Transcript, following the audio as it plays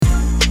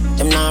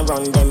and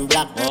run them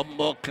black.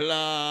 Bumbo Class.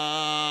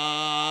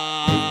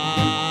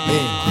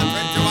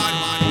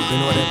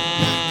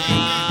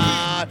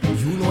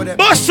 You know them.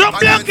 Bust some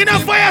blank in a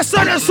fire,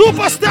 son, a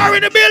superstar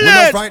in the We not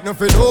building. frightened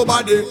for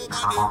nobody,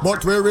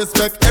 but we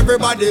respect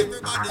everybody,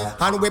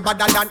 and we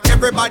better than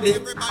everybody.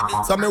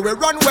 So me we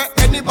run where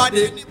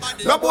anybody.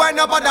 No boy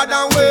no better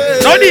than we.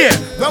 No dear.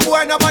 No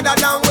boy no better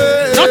than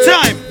we. No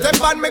time.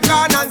 Step on me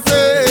can and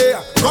say,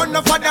 run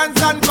no for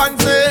dance and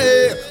fancy.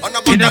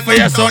 In a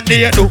fire, son,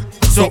 they do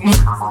something,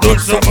 do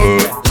something.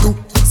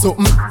 Do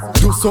something,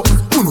 do something,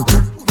 do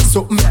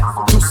something,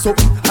 do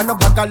something. And no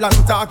bag a long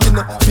talking,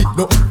 fit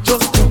no,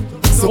 just do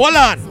something. Hold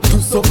on. Do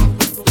something.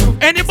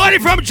 Anybody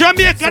from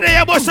Jamaica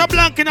there, bust a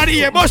blank in the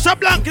ear, bust a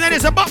blank in the ear,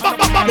 say bop, bop,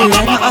 bop, bop, bop,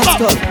 bop, bop,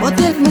 bop. But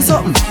tell me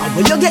something.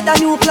 When you get the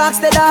new clocks,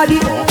 the daddy.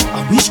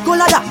 Which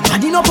color that?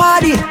 Daddy no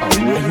party.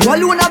 You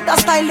alone have the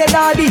style, the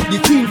daddy. The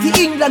queen for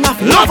England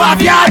of Love of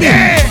yardy.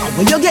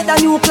 When you get the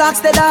new clocks,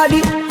 the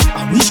daddy.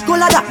 Which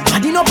color that?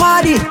 Daddy no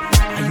party.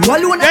 You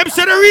alone. Them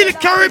say the real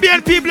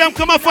Caribbean people them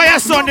come on Fire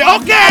Sunday,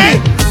 okay?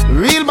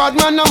 Real bad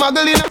man no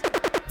muggling.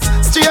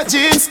 Straight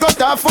jeans,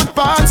 cut off foot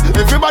pants.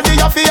 Everybody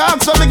have the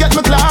axe when me get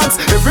my clocks.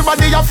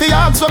 Everybody have the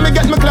axe when me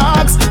get my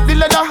clocks. The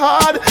leather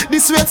hard, the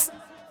sweat.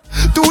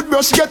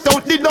 Toothbrush get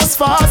out the dust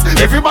fast.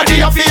 Everybody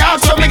have the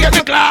axe when me get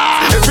my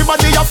clocks.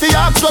 Everybody have the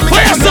axe when me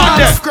get my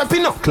clocks.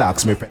 Scrapping up.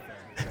 Clocks me prep.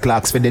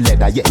 Clocks for the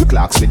leather, yeah.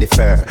 Clocks with the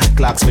fur.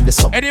 Clocks with the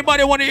soap.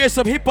 Anybody want to hear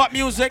some hip hop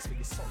music?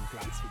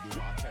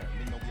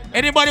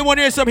 Anybody want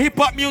to hear some hip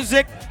hop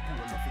music?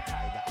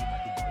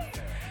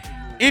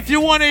 If you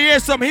want to hear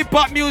some hip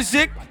hop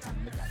music,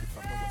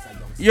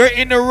 you're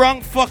in the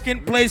wrong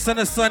fucking place on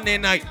a Sunday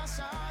night.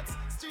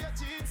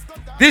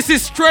 This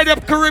is straight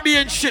up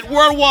Caribbean shit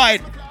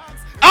worldwide.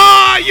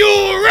 Are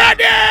you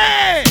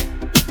ready?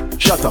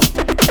 Shut up.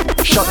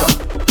 Shut up.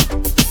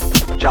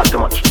 Chat too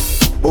much.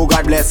 Oh,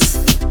 God bless.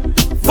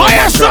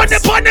 Fire Sunday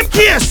upon them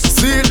kiss.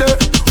 See the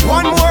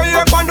one more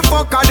year on the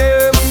fuck of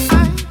them.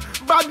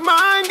 Bad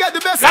mind get the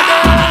best of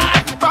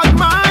them. Bad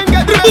mind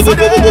get the best of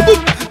them.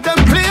 Them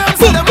players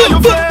them are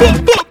your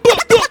friend.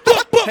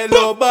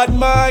 Hello, bad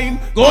mind.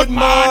 Good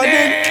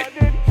morning.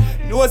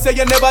 No say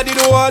you never did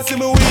want see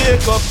me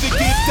wake up to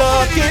keep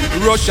talking.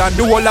 Rush and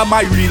the whole of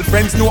my real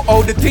friends know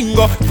how the thing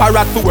go.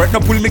 Parrot to work, no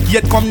pull me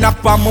gate, come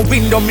knock on my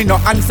window. Me no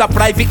answer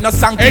private, no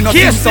sanky, no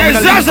kiss, so me no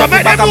link up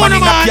with back of money,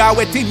 knock ya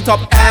with tint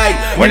up. Hey,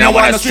 when I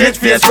want a straight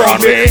face round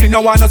me, me no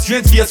want a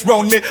straight face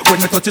round me.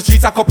 When I touch the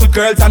streets, a couple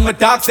girls and my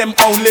dogs them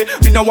only.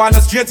 Me no want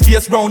a straight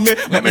face round me.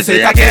 Let me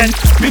say it again.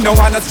 Me no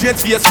want a straight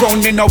face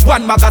round me. No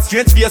one mag a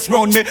straight face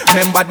round me.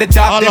 Remember the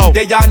dog them,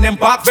 they and them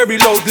back very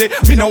loudly.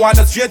 Me no want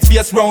a straight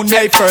face round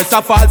me. First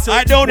of all,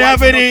 I don't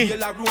have any.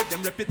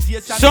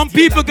 Some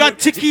people got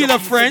tequila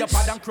friends.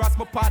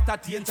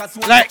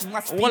 Like,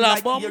 hold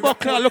on, Bumbo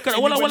Class, look at it.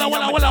 Hold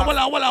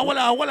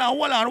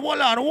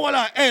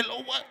on. Hey,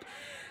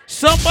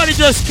 somebody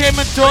just came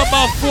and threw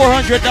about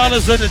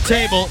 $400 on the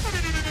table.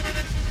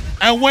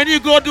 And when you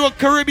go to a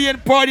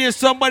Caribbean party and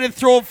somebody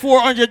throw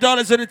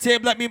 $400 on the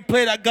table, let me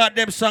play that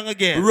goddamn song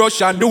again.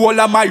 Rush and the whole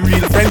of my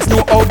real friends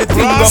know how the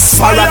thing go.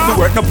 Parrot to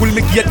work, no pull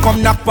me gate,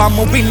 come knock on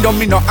my window.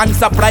 Me no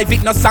answer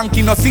private, no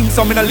sanky, no sing.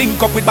 So me no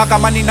link up with back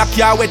of money, knock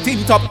ya with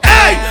tint up.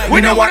 Hey,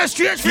 we don't want a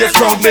straight face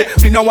round me.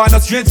 Me no want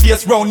a straight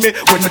face round me.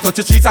 When I touch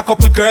the streets, a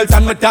couple girls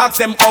and my dogs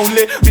them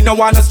only. Me no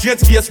want a straight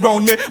face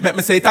round me. Let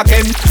me say it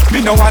again.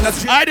 Me no want a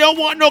straight. I don't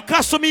want no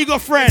Casamigo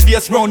friend.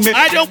 Face round me.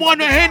 I don't want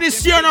no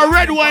Hennessy or no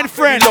red wine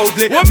friend.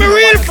 What my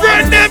real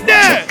friend them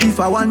there? If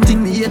I want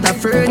thing, me hate a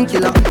friend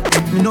killer.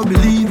 Me no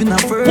believe in a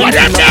friend. What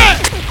them there?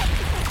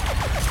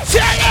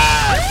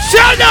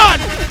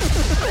 Sheldon!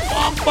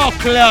 Bumbo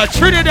Class,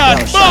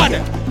 Trinidad, Bud.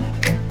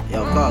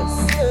 Yo,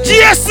 cuz.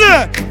 GS,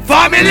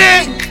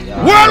 family,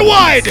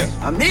 worldwide.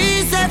 I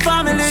me say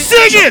family.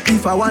 Sing it.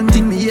 If I want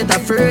thing, me hate a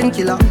friend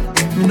killer.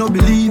 Me no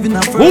believe in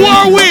a friend. Who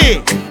are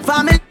we?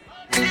 Family.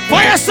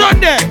 Fire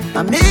Sunday.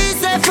 I me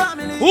say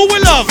family. Who we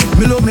love?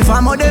 Me love me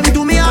family, them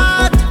to me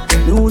heart.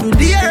 Me who do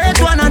the earth,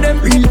 one of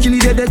them. Real kill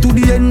it, they to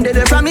the end,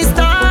 they from me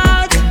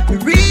start.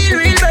 Me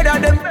real better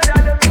them.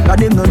 Cause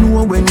them no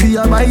know when we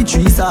a buy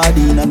 3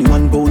 sardine and the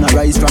 1 pound of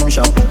rice from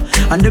shop.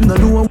 And them no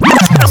know.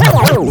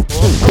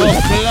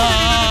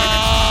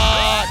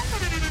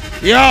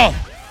 Yo,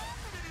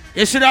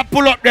 you see that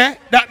pull up there?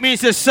 That means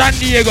the San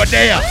Diego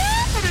there.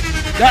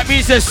 That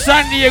means the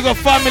San Diego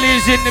family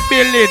is in the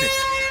building.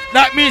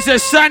 That means the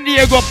San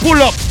Diego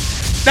pull up.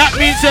 That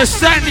means the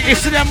San Diego, you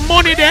see the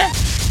money there?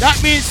 That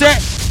means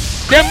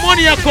the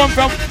money come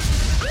from,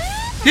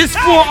 this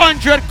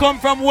 400 come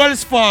from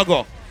Wells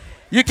Fargo.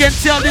 You can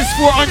tell this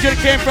 400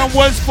 came from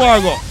Wells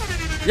Fargo.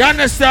 You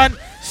understand?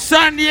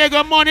 San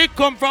Diego money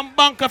come from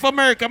Bank of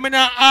America. Me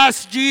not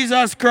ask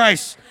Jesus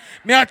Christ.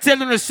 Me I tell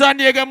them the San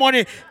Diego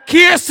money,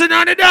 kissing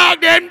on the dog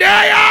them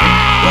there.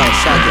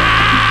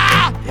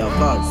 Yo,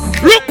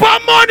 boss. Look for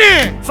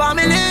money.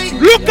 Family.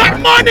 Look at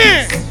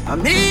money.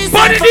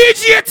 For the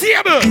DJ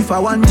table. If I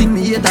want thing,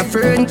 me hate a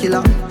friend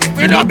killer.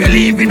 We don't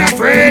believe in a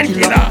friend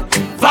killer.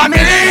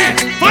 Family.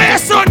 Fire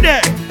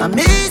Sunday. I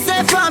me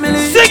say family.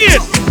 Sing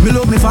it. Me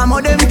love me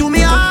family, them to me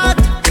heart.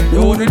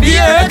 Know the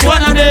earth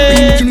one of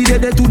them. Kill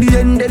it to the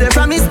end, dead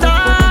from the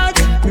start.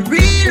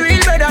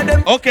 Real better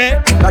them.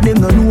 Okay. And them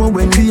no know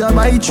when we are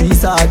buy 3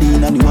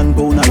 sardine and 1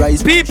 pound of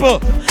rice. People.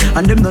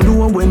 And them no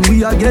know when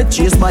we are get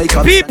chased by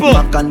cops. People.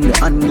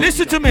 And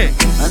listen to me.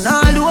 And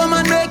all the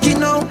woman make it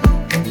now.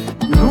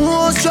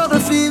 No struggle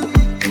feel.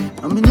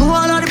 I mean know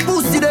all of the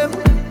pussy them.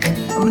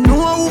 I mean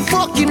know who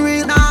fucking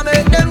real. Now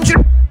make them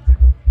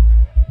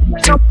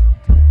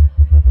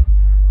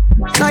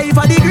life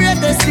are the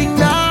greatest thing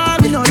now.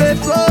 Me no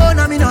left go,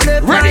 now me no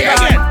left. Ready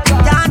again.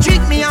 Can't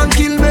trick me and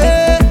kill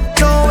me.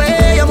 No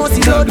way, you must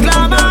see blood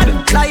glamour.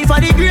 Life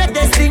are the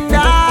greatest thing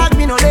dog.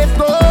 Me no left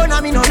go,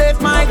 now me no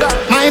left my God.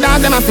 My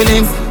dog them a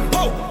feelings.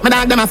 My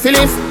dog them a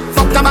feelings.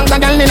 Fuck the bank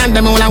of girl in and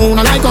them all a who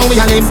no like how we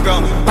a live.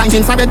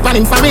 Punching for bed,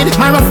 panning for it.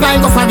 My rough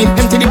guy go for it.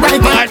 Empty the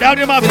bright man. My dog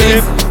them a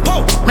feelings.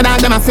 My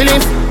dog them a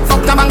feelings.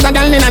 Fuck the bank of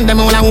girl in and them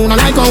all a who no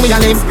like how we a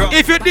live.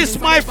 If you diss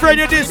my friend,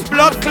 you diss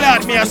blood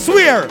clot me, I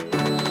swear.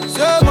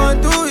 Someone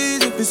too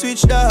easy if you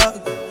switch dog.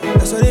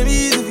 That's what they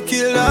mean if you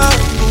kill dog.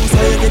 So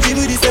you can give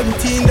me the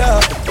 17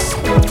 dog.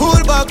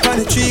 Pull back on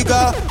the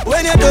trigger.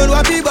 When you done,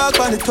 what be back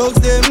on the thugs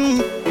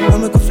them. I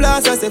make a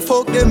flash, I say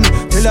fuck them.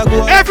 Till I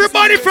go.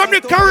 Everybody from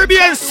the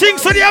Caribbean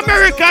sings to the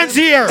Americans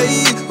here.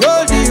 Hey,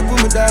 roll deep,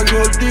 put my dog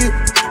roll deep.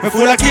 Me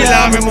full of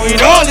killer, me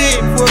moving all deep.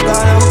 Fuck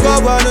on,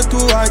 go 1 or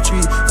 2 or 3.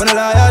 When I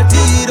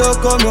loyalty don't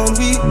come on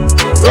we.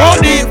 Roll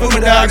deep, put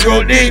my dog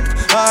roll deep.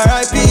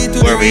 R.I.P.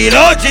 to we're real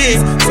OGs.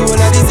 So when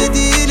I the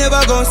city, never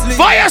gon' sleep.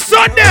 Fire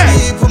Sunday.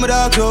 Deep, put my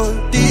dog roll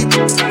deep.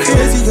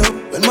 Crazy yo.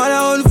 When man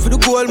I on for the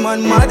gold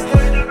man mad.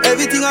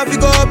 Everything I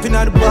pick up in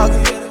the bag.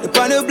 The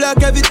panel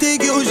black,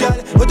 everything usual.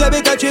 But I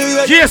make a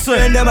change.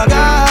 Jason.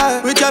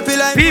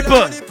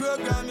 People, People,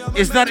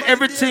 it's not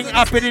everything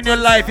happening in your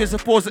life you're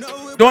supposed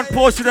to. Don't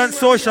post it on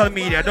social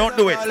media. Don't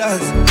do it.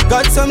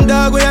 Got some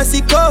dog where I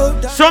see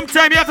cold.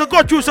 Sometimes you have to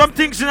go through some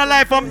things in your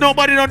life and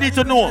nobody don't need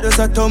to know. Just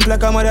a thump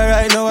like a mother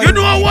right now. You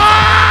know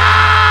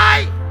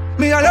why?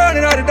 Me alone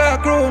in the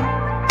dark room.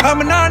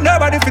 I'm not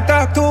nobody to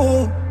talk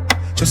to.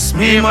 Just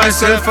me,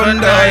 myself,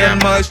 and I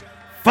and my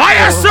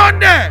Fire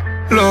Sunday.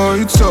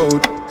 Lights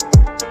out.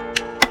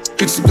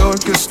 It's the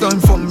darkest time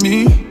for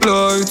me.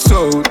 Lights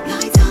out.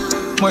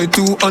 My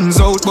 2 hands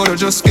out, but I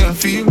just can't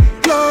feel.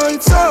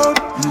 Lights out.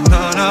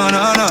 Na na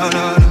na na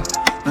na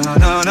na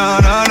na na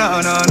na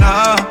na na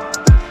na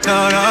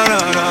na na na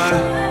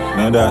na.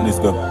 No darkness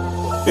go.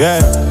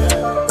 Yeah.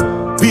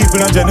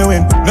 People are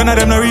genuine. None of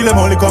them no real, them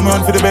only come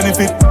around for the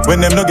benefit. When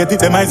them no get it,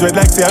 them eyes red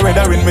like say I red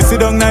a ring. Me sit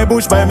down in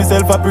bush by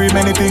myself, I pre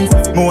many things.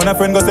 Me one a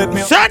friend go set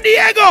me up. San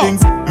Diego.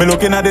 Things. Me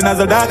looking at the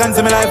nozzle dog and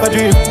see me life a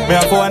dream. Me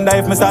have to wonder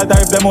if me start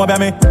or if them over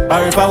me,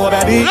 or if I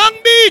over me. Long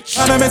Beach.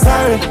 I'm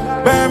sorry,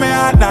 bear me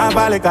heart now,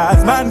 valley,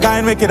 cause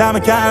mankind wicked and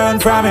me can't run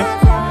from it.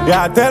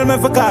 Yeah, tell me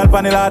for call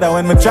pan the ladder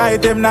when me try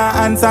it, him now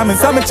answer me.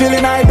 So me chillin'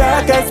 in the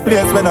darkest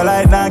place when no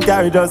light now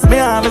carry just me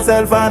and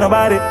myself and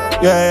nobody.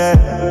 Yeah,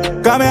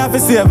 yeah. Come here to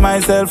save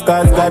myself,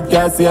 cause God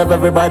can save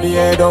everybody,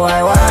 yeah, do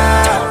I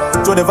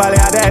want. To the valley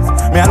of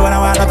death, me alone I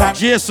want no time.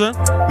 Jason,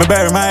 me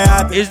bury my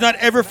heart. It's not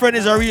every friend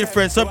is a real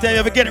friend. Sometimes you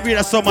have to get rid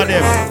of some of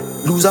them.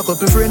 Lose a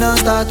couple friends and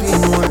start with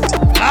more.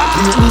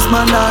 This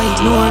man I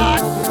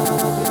ignore.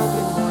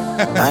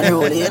 And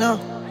roll, you know.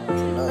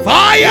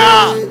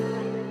 Fire!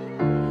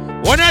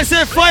 When I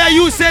say fire,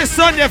 you say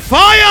Sunday.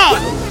 Fire!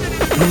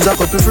 Lose a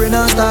couple friends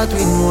and start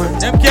with more.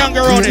 Them can't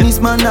go around This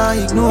it. man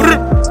I ignore.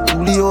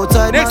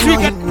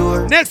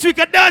 Next week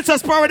a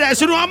Dancers Paradise.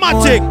 You know I'm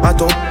a thing. I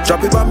don't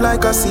drop it bomb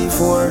like a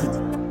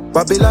C4.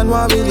 Babylon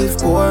where we live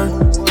poor.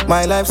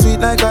 My life sweet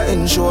like a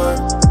ensure.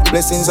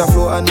 Blessings are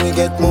flow and we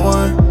get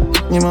more.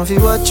 You must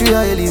feel what you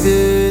are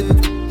elevate.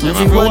 You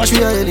feel what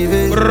you are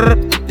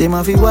elevate. They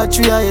must feel what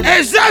you are elevate.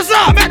 Hey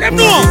Zaza, make them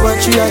know.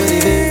 What you are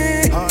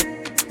elevate.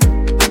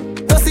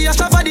 Don't see a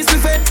shop for this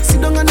buffet.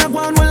 Sit down and have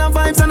one while of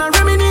vibes and a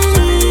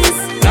reminisce.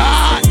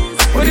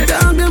 What the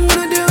dog them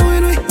gonna do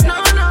with me?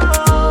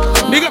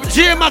 No. Big up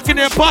J Mac in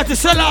their party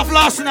sell off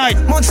last night.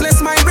 Much less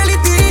my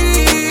reality.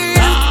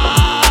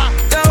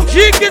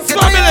 G-Kids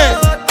family.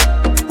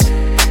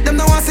 Them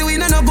no want see we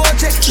no go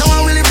check. No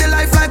one will live the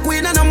life like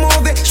we no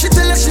movie. She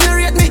tell us she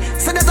rate me,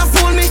 say that I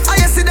fool me.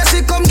 I see that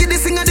she come get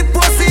this thing at the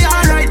pussy.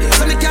 Alright,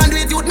 so me can't do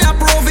it, youth me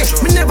approve it.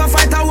 Me never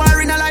fight a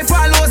war in a life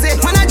I lose it.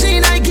 Man a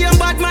Gene I game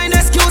bad mind,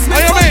 excuse me.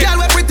 Fuck girl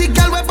we pretty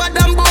girl we bad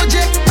and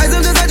budget. I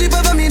some just a jeep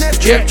over me neck.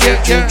 Yeah.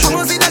 I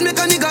want see that make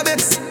a nigga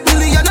vex.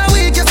 Million a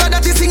week, you saw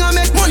that this thing I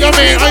make money.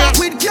 Money walk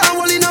with can't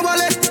roll in a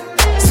wallet.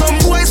 Some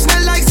boys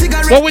smell like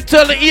cigarette. What we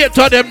tell the ear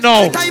to them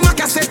now? Time a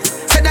cassette.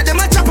 Said that them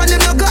a chop and them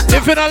no got.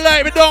 If you don't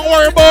like me, don't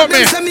worry about me.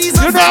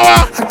 You know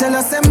what? I tell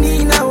us them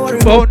need no worry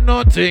about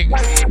nothing.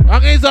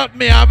 Long as up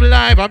me, I'm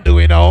live. I'm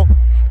doing now.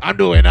 I'm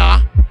doing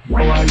now.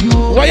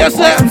 What you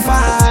say? I'm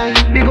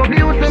fine. Big up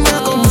you, them I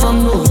come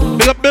from no.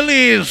 Big up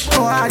Belize.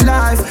 Oh, I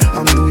life.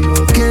 I'm doing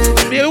okay.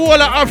 The whole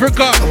of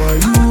Africa. How are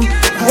you?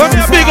 What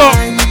me a big up?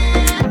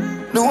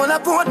 The whole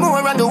of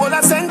Portmore and the whole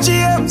of St.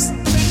 James.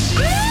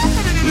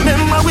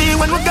 Remember we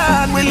when we're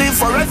gone, we live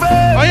forever.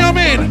 What you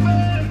mean?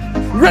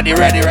 Ready.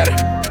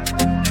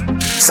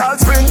 Salt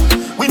Spring,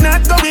 we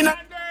not going out.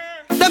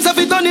 Them say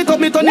fi turn it up,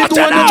 me turn it to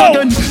one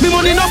again. Me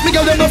money enough, me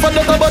girl them no for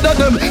that about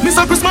them. Me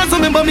say Christmas,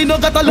 remember me no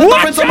got a lot of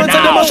friends. Someone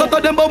say them a shot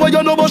at them, but boy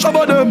you know about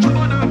shabba them.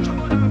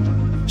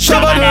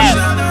 Shabba them,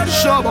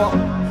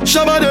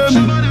 shabba them.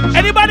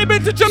 Anybody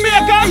been to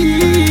Jamaica?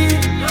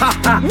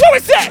 What we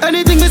say?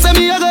 Anything me say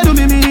me I go do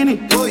me mean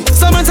it.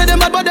 Someone say them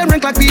bad but them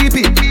rank like pee.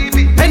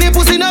 Any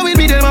pussy now with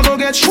me them a go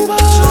get shuba.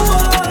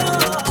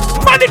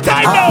 Money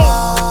time now.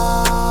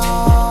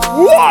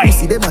 Why? You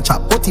see them a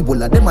chop potty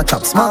bola, them a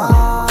chop smart.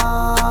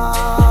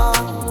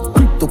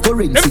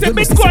 Cryptocurrency. Them say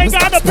Bitcoin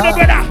got up in the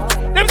brother.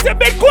 Them say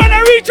Bitcoin a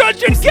reach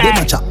 100K. Them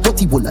a chop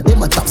potty bola,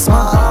 them a chop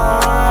smart.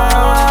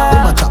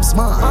 Them a chop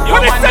smart.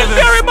 What is that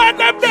very man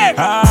them there?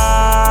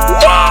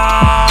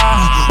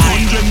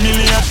 100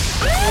 million.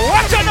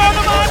 Watch out now,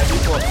 man.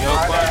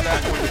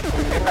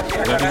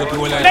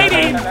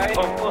 Ladies.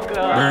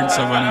 Burn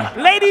Savannah.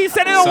 Ladies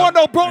say they don't want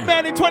no broke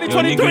man in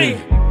 2023.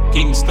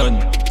 Kingston,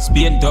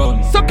 Spain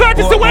Town. So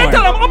courtesy, wait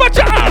tell them how much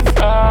you have.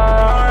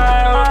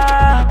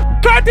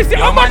 Courtesy,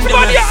 how much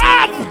money you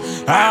have?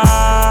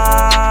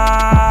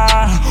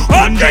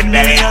 100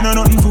 million or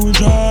nothing to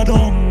draw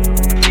down.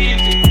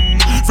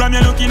 From you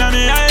looking at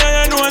me,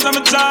 I know I'm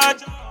a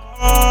charge.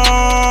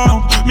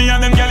 Me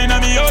and them girl in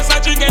me house, I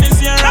drink any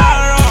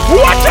Sierra.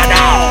 Watch it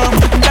now.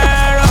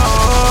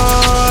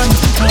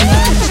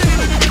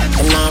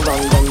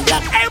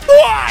 Hey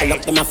boy.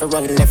 Lock them off a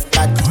run left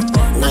back.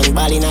 9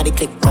 ball inna the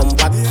click come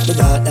back. The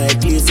dark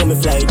like clear so me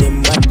fly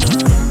them back.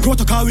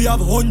 Protocol we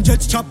have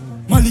 100 chop.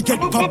 Molly get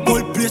pop,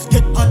 ball place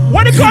get hot.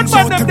 What the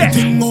gunman them there?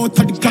 What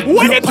the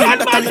gunman them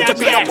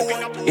there?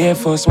 Air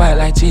Force white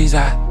like cheese.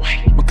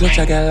 My clutch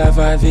I got a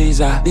for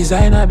visa.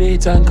 Designer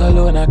beat and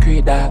cologne a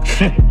creed dog.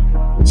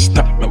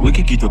 Stop, we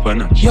can get up on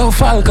that. Yo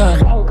Falcon.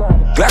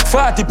 Glock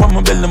 40 on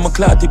my belly, my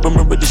clout tip on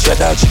my body, shut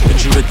out, she when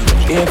she ready.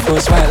 Air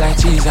Force white like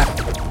cheese.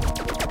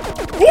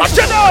 Watch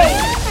it now!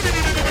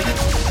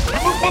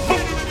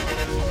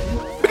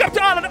 Big up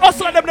to all of the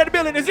hustle and them in the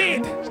building, is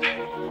it?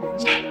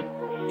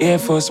 Air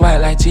Force white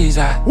like cheese.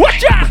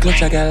 Watch out! My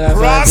clutch I got a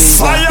for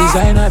visa.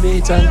 Designer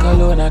beat and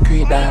cologne a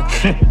creed dog.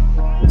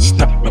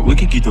 Stop, we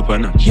can get up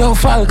on that. Yo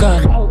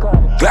Falcon.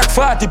 Glock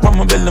 40 on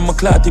my belly, my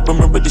clout tip on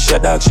my body,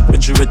 shut out, she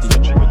when she ready.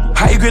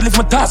 High grade lift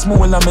my task more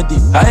while I'm ready.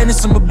 I ain't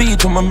some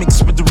beat when I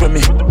mix with the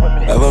Remy.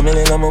 Have a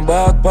million on my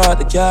back part,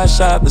 the cash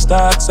shop, the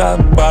stocks up,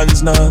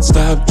 bonds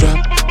non-stop drop.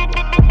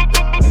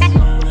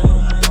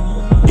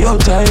 Yo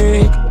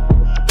Tyreek,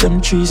 them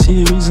 3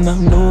 series and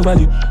I'm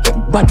nobody.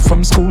 Bad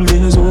from school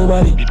days,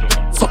 nobody.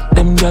 Fuck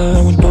them girl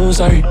and we do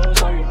sorry.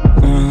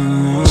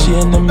 She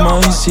and them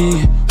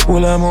icy,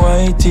 all of my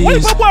white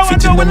tees.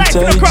 Fitting them tight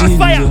jeans.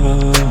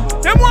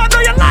 Them want to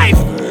know your life.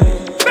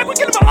 Make we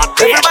give them an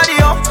update.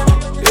 Everybody up,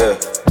 yeah,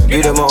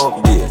 give them an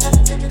update.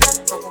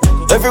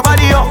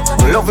 Everybody up,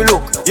 love you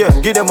look, yeah,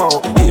 give them an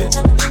update.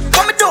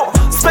 Come me door,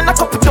 spend a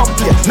couple dump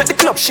here, make the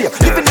club shake.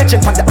 Living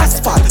legend on the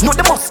asphalt, know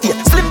the must here.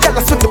 Slim gal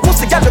swim the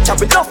pussy, gal don't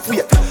have enough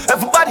weight.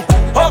 Everybody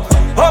up,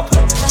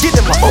 give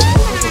them an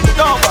update.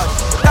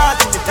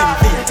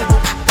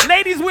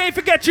 Ladies, we ain't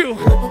forget you.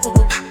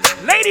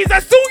 Ladies,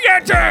 that's soon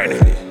your turn.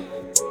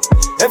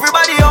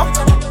 Everybody up,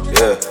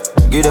 yeah,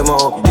 give them an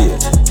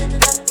update.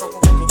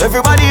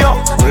 Everybody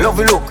up, love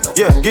you look,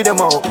 yeah, give them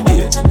an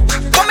update.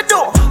 Come me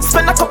door,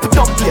 spend a couple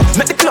dump here,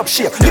 make the club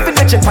shake. Living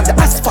legend on the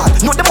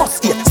asphalt, know the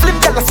must here. Slim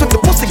gal swim the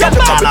pussy, gal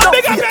don't have enough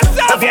weight.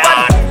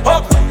 Everybody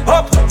up,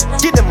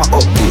 give them an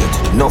update.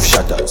 Enough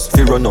shatters,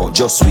 fear run out,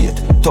 just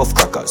wait. Tough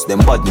crackers, them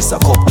badness a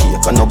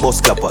cupcake. And no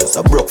bus clappers,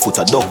 a broke foot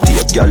a duct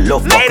tape. Girl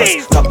love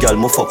backers, top girl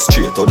mo fuck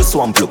straight. Or the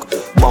swamp look,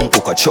 bang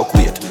hook a chuck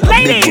weight. A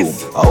big broom,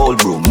 a old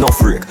broom, no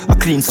freak, a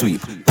clean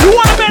sweep. You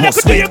want a man that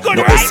could do you good,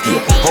 no right?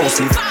 escape, house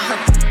lift.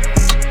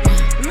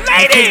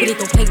 Ladies!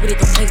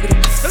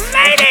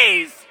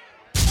 Ladies!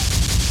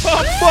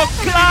 Oh, fuck,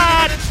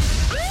 God!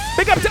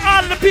 Big up to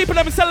all of the people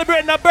that are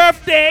celebrating their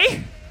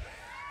birthday.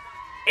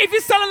 If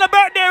you're celebrating a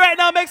birthday right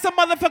now, make some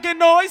motherfucking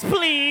noise,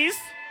 please.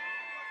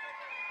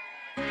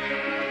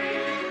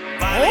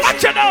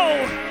 Watch it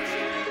now!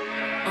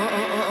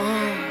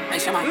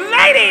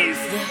 Ladies!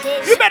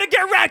 You better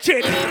get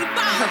ratchet!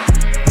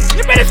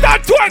 You better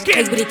start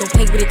twerking! You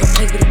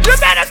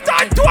better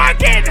start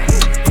twerking!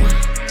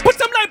 Put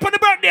some life on the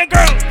birthday,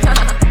 girl!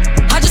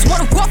 I just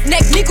want a rough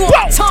neck nigga on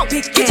my tongue.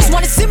 You just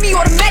wanna send me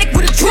automatic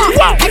with a drum.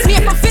 Ask me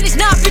if I'm finished,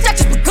 nah, bitch, I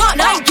just begun.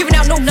 I ain't giving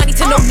out no nutty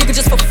to no nigga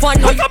just for fun.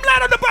 Put some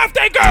light on the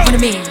birthday, girl! 100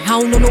 man, I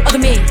don't know no other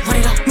man. Run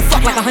it up, you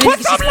fuck like 100.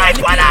 Put some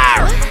light on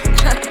her!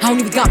 I don't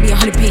even got me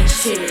 100 bands.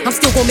 I'm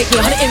still gonna make me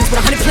 100 M's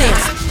with 100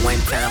 plans. 1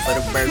 time for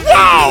the birthday,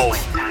 Wow!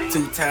 bitch.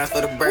 2 times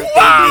for the birthday,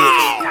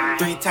 Wow! bitch.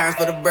 3 times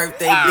for the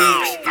birthday,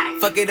 bitch.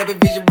 Fuck it up if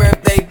it's your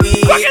birthday,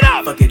 bitch. Fuck it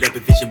up! Fuck it up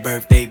if it's your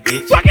birthday,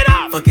 bitch. Fuck it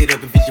up! Fuck it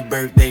up if it's your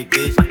birthday,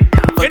 bitch.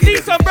 You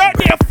need some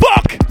birthday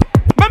fuck!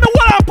 Remember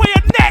what up on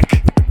your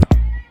neck!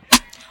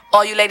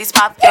 All you ladies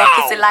pop your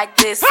pussy like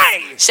this.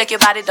 Hey! Shake your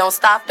body, don't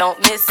stop, don't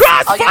miss.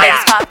 Crossfire! All you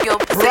ladies pop your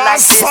pussy like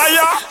this.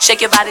 Crossfire! Shake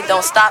your body,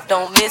 don't stop,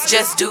 don't miss.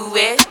 Just do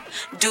it,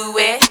 do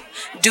it,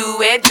 do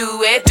it,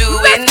 do it, do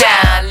it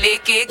now.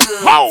 Lick it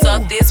good. Whoa.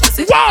 Suck this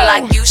pussy Whoa.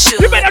 like you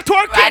should. You better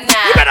twerk right it.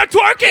 now. You better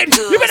twerk Twerking.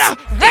 You better,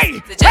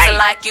 hey, just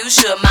like you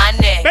should. My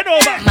neck, bend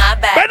over, my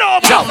back, bend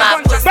over, my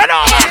pussy and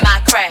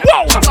my crack.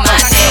 Whoa, my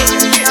neck,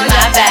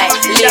 my back,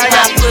 lick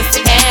my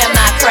pussy and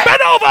my crack.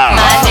 Bend over,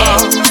 my neck,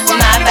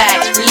 my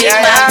back, lick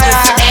my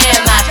pussy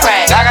and my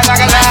crack. My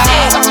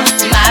neck,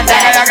 my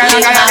back,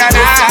 lick my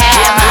pussy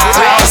and my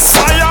crack.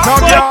 No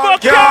girl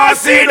can't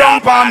see down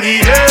for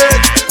me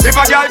head. If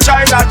a girl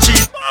try that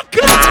cheat,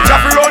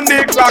 just run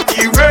the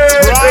cocky way.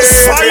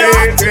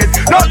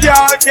 No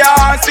girl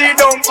can't see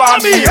down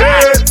for me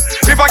head.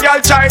 If a girl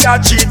try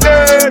that cheat,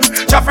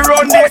 just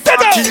run the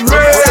cocky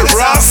way.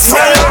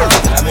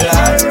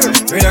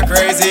 With a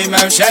crazy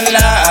motion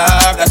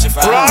love that she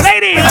found.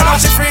 Ladies, I know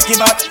she's freaky,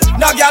 but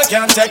no girl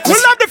can take we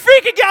this. love the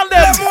freaky girl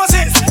them.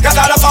 Cause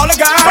I love all the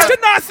girls. But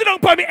you're not sitting on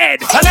my head.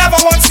 I never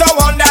want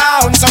someone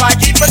down, so I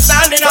keep on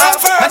standing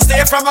up and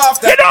stay from off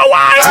the. You know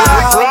why?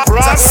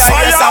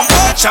 Some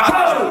shot.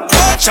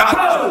 In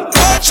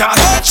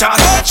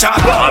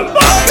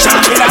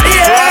the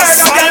air,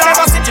 no girl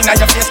never sitting on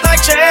your face like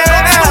chair.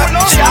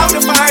 She have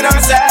to find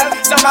herself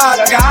some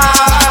other guy.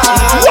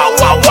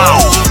 Whoa.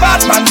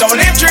 Bad man don't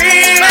live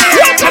dreams.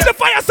 Welcome to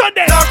Fire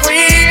Sunday. No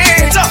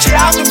queen. She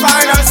have to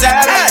find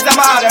herself some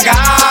other guy.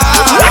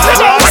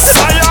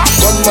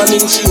 One man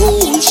in she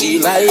home, she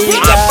like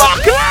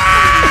that.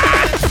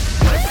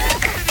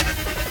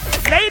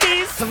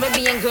 Ladies,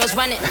 Caribbean girls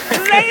run it.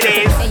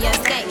 Ladies,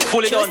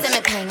 fully done.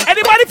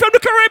 Anybody from the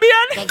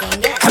Caribbean?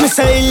 I'm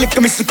say, look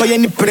at me, so you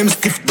need them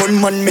stiff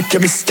gun man, make you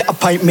miss the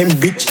appointment,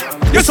 bitch.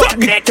 You suck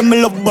dick, you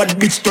me love bad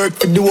bitch, twerk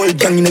for the whole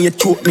gang, you know you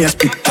choke me a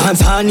spit.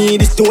 Dance honey,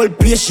 this the whole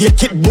place,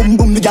 shake it, boom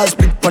boom, the girl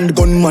split on the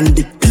gunman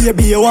dick.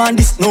 Baby, you want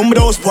this, no me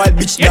those spoiled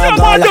bitch, dog,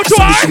 all like a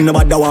solution,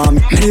 nobody want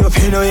me. I never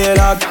pay no yeah,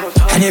 dog.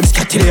 And if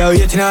Scotty there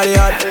waiting all the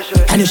yard,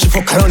 and if she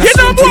fuck around, I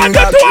same thing,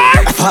 dog.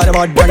 I thought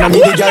about that, and me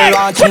the girl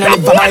watching, and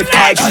if I might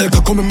fight, I'll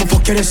come and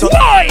fuck your ass up.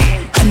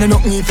 And I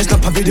knock me if it's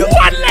not a video.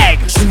 One leg.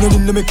 She know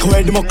them to make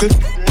her the muckle.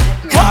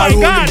 Oh my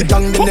God.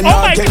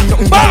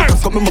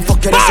 Barbs.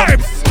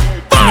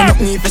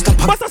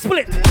 What's a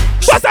split?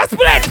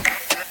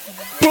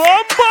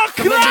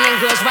 Caribbean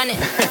girls run it.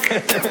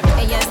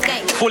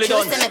 Fully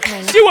done.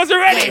 She wasn't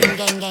ready.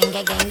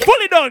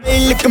 Fully done.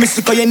 Hey, look at me,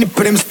 so you nip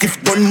them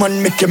stiff gun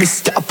man, make you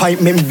miss the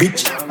appointment,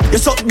 bitch. You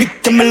suck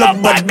dick, you me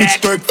love bad bitch,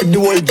 twerk for the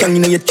whole gang,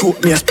 you know you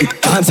choke me a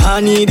spit. Dance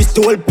honey, this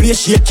the whole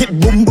place, shake it,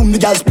 boom boom, the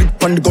girl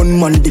split on the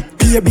gunman dick.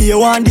 Baby, you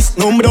want this,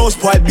 no me those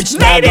spoiled bitch,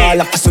 dog, all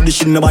like a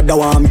solution, nobody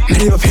want me. I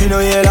never pay no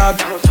yeah, dog.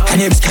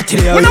 And if Scotty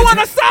there, we don't want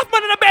a soft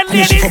man in the bed,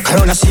 ladies. And if she fuck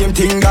around, the same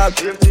thing, dog.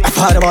 I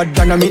thought about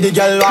that, and me the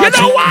girl watching.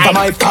 You know why? By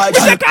my part,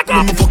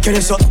 I'll me fuck your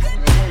ass up.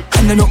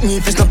 And I knock me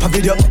if it's not a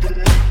video.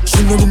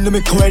 She know them to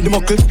make her wear the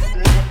muckle.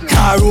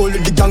 Car roll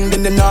with the gang,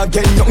 then they not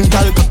get nothing,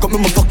 girl. Cock up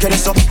me fuck your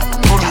ass up.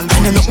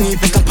 And I knock me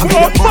if it's not a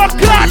video.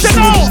 She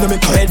know them to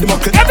make her wear the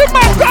muckle. Every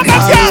man grab a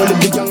girl.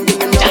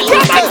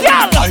 Grab a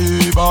girl.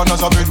 I born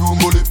as a bedroom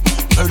bully.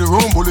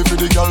 Bedroom bully for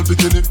the girl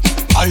bikini.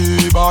 I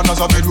born as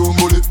a bedroom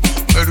bully.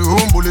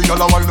 Bedroom bully,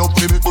 girl a wind up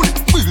to me.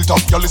 Built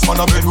up, girl is man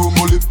a bedroom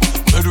bully.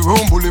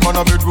 Bedroom bully, man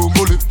a bedroom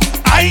bully.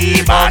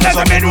 I born as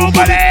a bedroom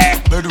bully.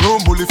 Bedroom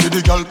bully for the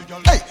girl.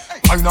 Hey,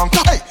 I know,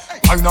 hey,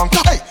 I know,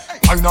 hey,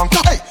 I know,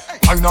 hey,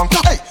 I know,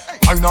 hey,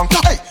 I know,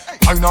 hey,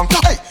 I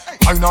know, hey,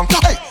 I know, hey,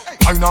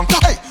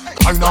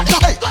 I know, hey,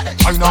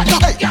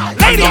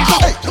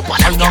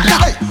 I know,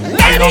 hey,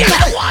 I know,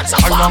 hey, ladies,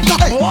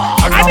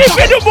 I need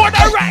to do more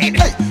than right.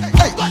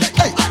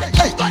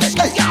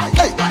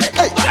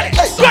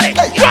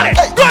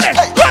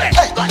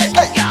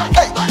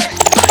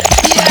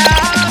 Yeah,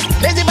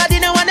 lazy body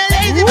no want a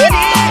lazy body.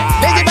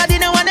 Lazy body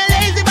no want a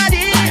lazy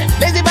body.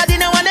 Lazy body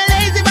no want a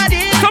lazy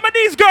body. Some of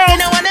these girls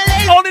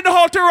only know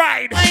how to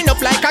ride. Wind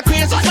up like a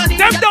crazy body.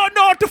 Them don't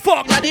know how to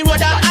fuck.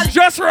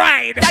 Just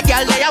ride. That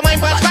girl lay a wine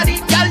for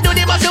body. Girl do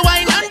the muscle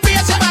wine and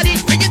brace your body.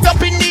 Bring it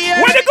up in the air.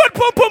 Where the good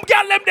pum pum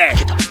girl them there?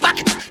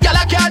 Girl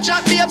I can't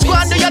shot me up. Go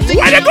and do your thing.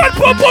 Where the good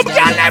pum pum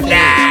girl them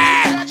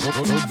there?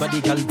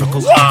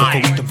 Why?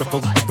 Good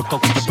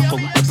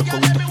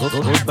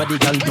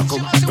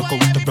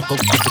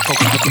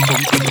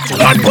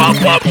pum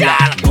pum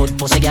girl. Good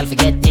pussy girl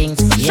forget things.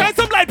 Shine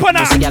some light on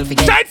her.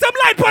 Shine some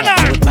light on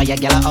her. Buy a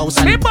girl a house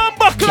and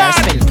remember class.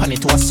 Spend money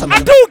to a summer.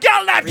 And two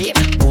girl that.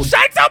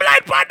 Shine some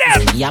light on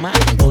them. Yeah man,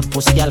 good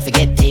pussy girl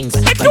forget things.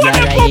 Buy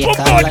a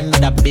acre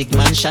and a big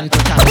mansion to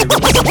town.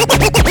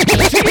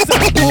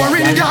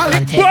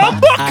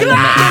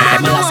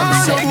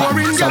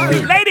 Boring girl.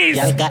 Ladies,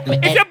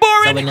 if you're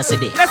boring, let's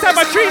have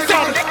a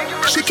threesome.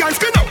 She can't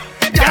spin up.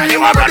 Yeah,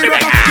 you a body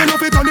broker. You know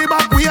fi turn it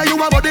back, where you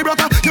a body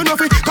broker. You know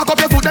fi cock up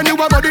your foot and you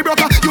a body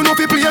broker. You know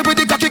fi play with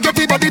the cocky, get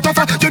the body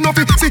tougher. You know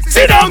fi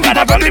sit down, got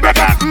a body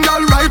broker.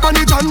 Girl right on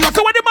it and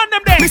so what the man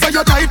them there? Me say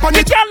you tight on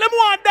it. The girl them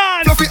want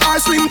dance. You fi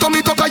arse slim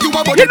tummy tucker, you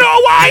a body. You know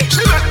why?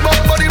 She make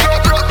body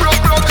rock.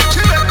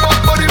 She make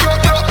body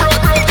rock.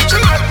 She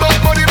make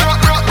body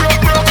rock.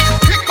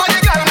 Kick body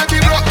girl make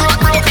it rock.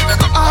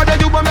 Harder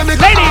you want me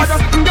make harder.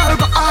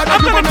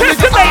 I'm gonna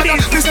test the ladies.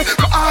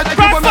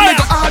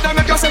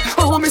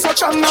 Oh, me so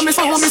strong, me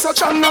so strong, me so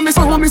strong, me so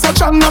strong, me so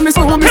strong, me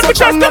so strong, me so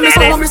strong, me so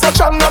strong, me so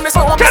strong, me so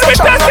strong, me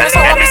so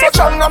strong.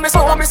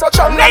 me so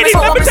charm. Ladies,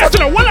 let me test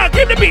it. Hold on,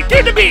 give the beat.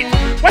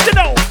 What you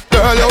know?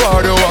 Girl, you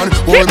are the one.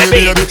 Hold me,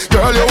 baby.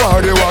 Girl, you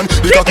are the one.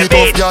 The cocky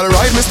tough girl,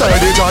 ride me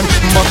sturdy John.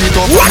 Back it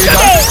up for me,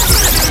 dance.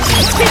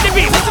 Keep the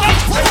beat.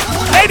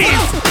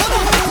 Ladies,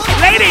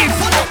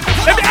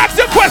 let me ask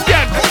you a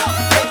question.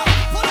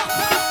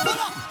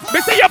 Me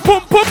say you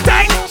pump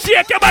tight,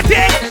 shake your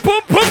body.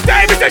 Pump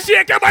tight, me say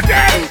shake your body.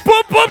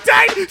 Pump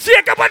tight,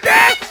 shake your body.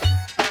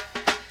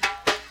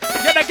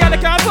 Yeah, the girl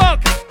can't talk.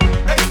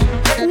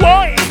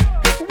 Why?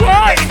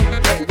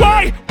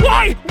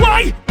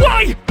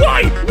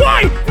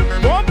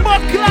 Bomba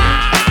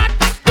clad.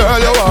 Girl,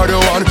 you are the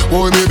one.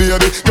 Hold me,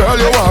 baby. Girl,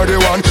 you are the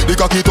one. The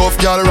cocky tough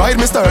girl, ride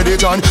me sturdy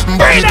John.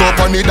 Back it up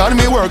on it and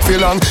me work for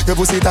long. Your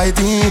pussy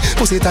tighty. Your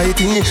pussy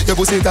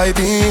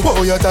tighty.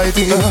 Oh, you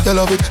tighty. You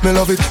love it, me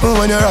love it.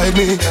 When you ride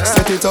me,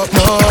 set it up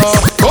now.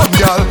 Come,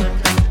 girl.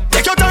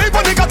 Take your time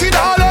on the cocky,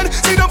 darling.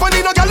 Sit down on the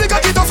no girl, the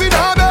cocky tough in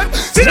her bed.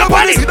 Sit down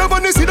on the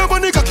cocky. Sit down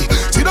on the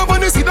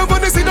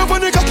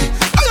cocky.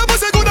 I your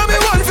pussy good and me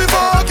want to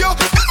fuck you.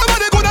 Your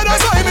body good and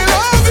that's why me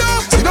love you.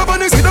 Sit down on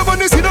the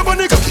cocky. Sit down on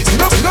the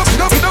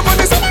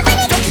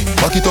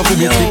back it up in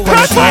me thick for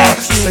me slaw.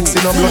 Sex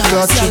in a blood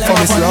clot shit for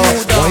me slaw.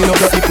 Wind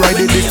up the hip, ride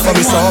the dick for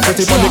me saw.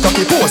 Pretty on the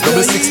cocky pose,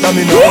 double six for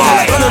me now.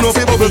 I don't know if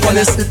you bubble for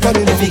the stick for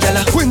me now.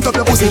 Quint up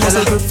your pussy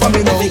muscle grip for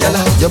me now.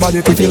 Your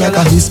body pretty like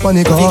a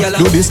Hispanic.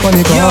 Do this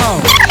panic.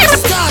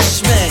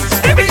 Stash man.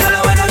 Every girl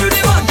when I do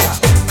the mantra.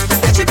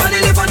 Catch it on the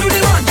lip and do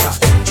the mantra.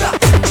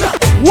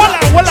 Voila.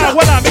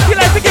 Me feel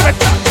like to give it.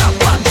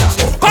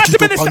 Party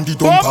minister.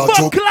 Bomba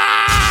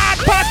clad.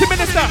 Party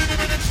minister.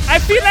 I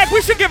feel like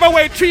we should give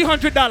away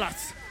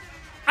 $300.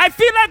 I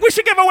feel like we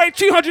should give away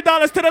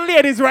 $300 to the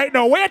ladies right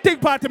now. What do you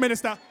think, Party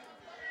Minister?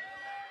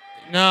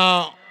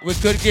 No, we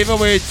could give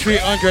away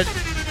 $300.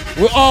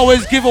 We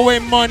always give away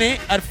money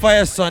at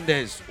Fire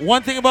Sundays.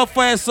 One thing about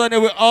Fire Sunday,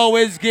 we're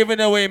always giving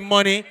away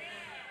money.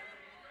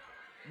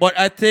 But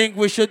I think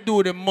we should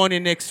do the money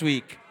next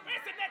week.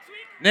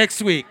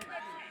 Next week?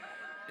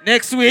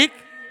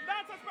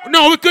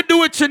 No, we could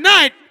do it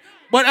tonight.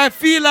 But I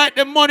feel like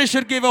the money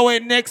should give away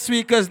next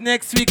week because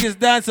next week is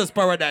Dancers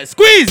Paradise.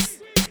 Squeeze!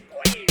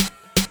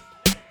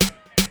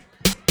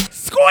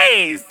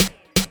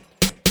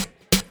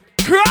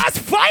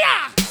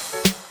 Crossfire!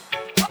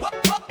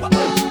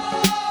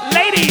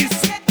 Ladies,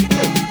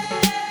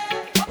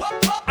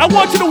 I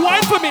want you to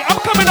whine for me. I'm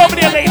coming over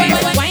there,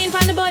 ladies. Wine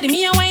from the body,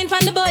 me a wine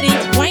from the body.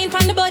 Wine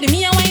from the body,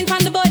 me a wine from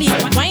the body.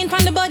 Wine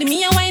from the body,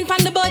 me a wine from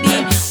the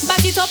body.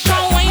 Back it up,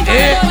 come wine from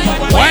the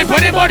body. Wine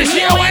from the body,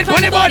 she a wine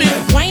from the body.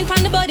 Wine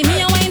from the body,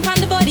 me a wine from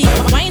the body.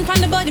 Wine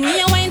from the body,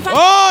 me a wine from the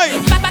body.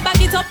 Back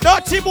it up.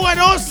 Dirty boy,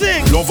 don't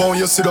sing. Love how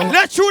you sit down.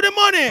 Let through the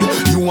money.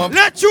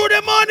 Let through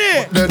the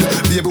money.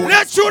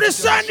 Let through the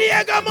San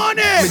Diego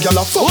money. Me gyal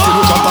a fuck till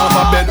you jump off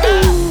a bed.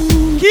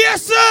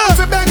 Yes, sir.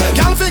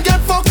 Can't forget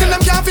fuck till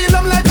them can't feel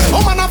them leg.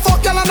 Woman a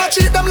fuck gyal and a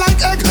treat them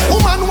like egg.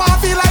 Woman want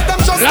feel like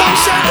them just don't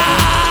shake.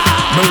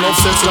 Me love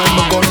sex like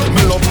my gun.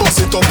 Me love bust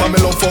it up and me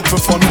love fuck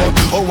for fun. But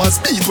how I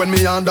speed when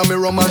me under me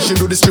rum and she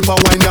do the stripper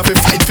wine. You have to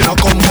fight for no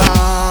come.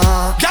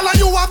 Gyal and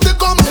you have the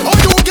gum. Oh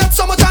you get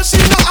so much and she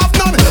not have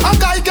none. A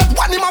guy get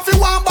one him off in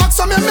one box.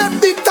 So me make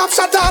big top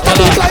shot out and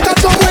look like a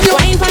drum when you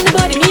wine from the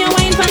body, me a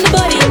wine from the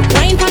body.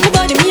 Wine from the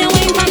body, me a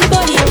wine from the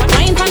body.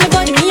 Wine from the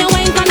body, me a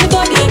wine from the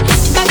body.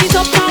 Back it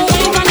up, now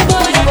wine from the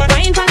body.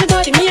 Wine from the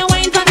body, me a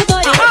wine from the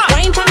body.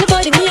 Wine from the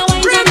body, me a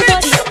wine from the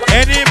body.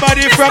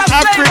 Anybody from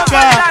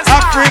Africa?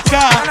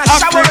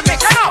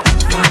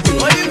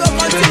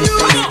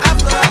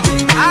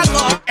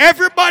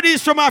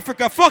 Everybody's from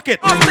Africa. Fuck it.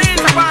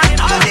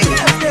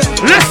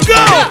 Let's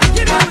go.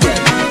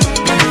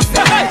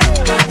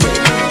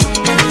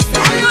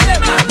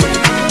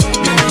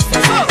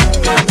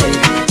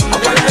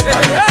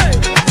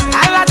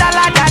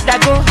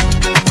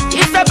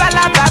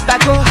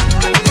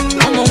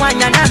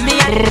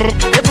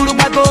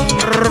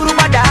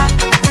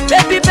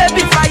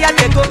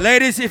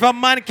 Ladies, if a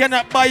man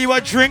cannot buy you a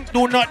drink,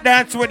 do not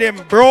dance with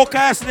him. Broke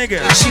ass nigga.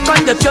 She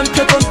come the pium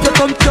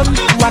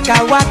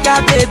waka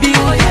waka baby,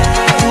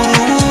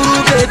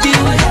 ooh baby,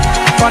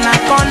 corner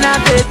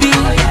baby.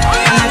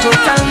 And I go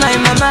tell my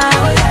mama,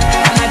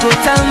 and I go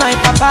tell my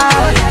papa,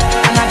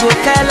 and I go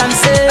tell and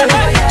say,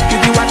 you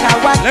be waka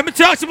waka. Let me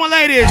talk to my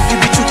ladies. You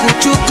be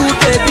chuku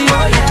baby,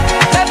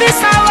 baby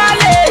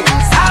sawale,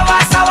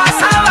 sawale,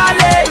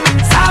 sawale.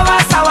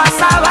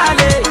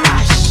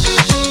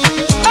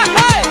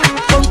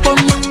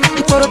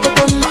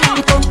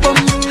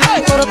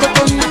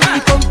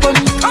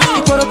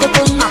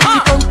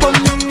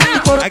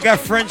 I got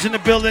friends in the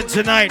building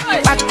tonight.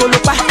 I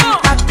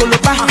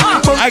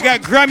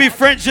got Grammy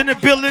friends in the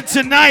building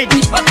tonight.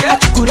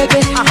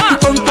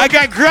 I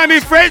got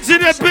Grammy friends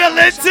in the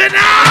building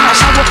tonight.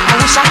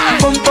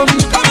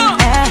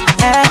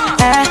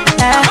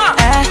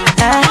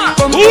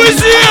 Who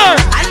is here?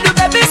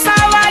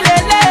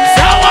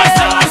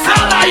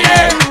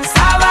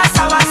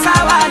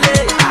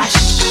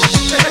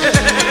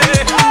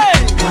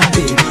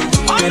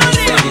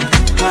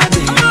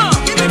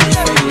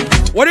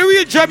 What are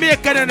we in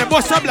Jamaica and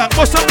bossa blanc?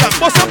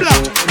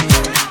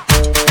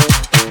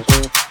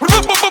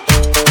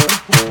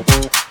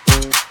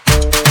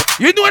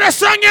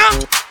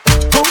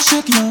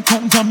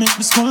 and make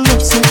the skull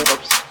upset.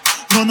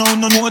 No,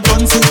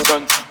 done set.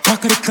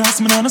 Back of the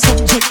class, man, on a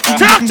subject.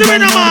 Talk to me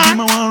now, man.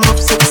 I want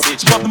rough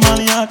sex. Drop the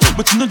money out,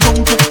 but you no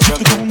jump yet. Drop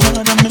the down, man,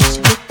 and make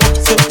she get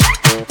upset.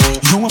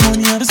 You want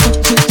money on the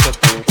subject.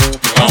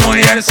 I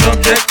want you the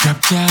subject. Grab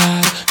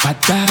yard, bad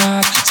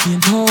dad, skin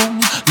tone,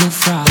 no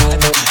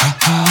fraud.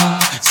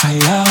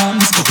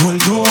 Silence,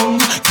 hold on,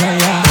 cry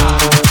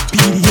out.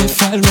 PDF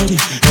already,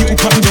 you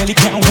pan belly,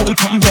 can't hold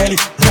pan belly.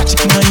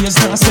 Ratchet in my ears,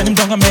 now send him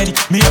down a medic.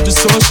 Me have the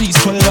soul, she's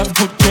 12 of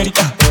good credit.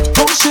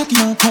 Don't shake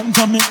my account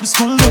and make the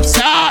skull up.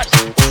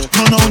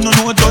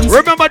 No, don't.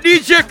 Remember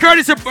DJ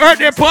Curtis'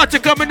 birthday party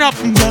coming up.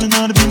 Remember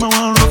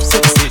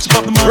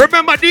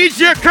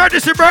DJ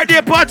Curtis'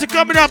 birthday party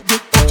coming up.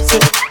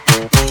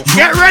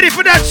 Get ready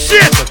for that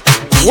shit.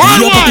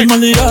 Worldwide.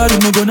 We are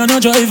no gun and no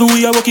drive.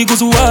 We are walking go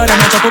so hard and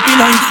I chop up in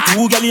line.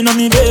 Two gal in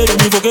me bed and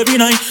me fuck every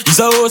night. It's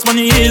a house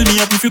money hill me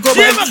up if you go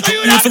back.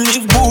 You feel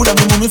live good and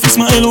me mummy feel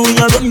smile. We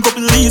are running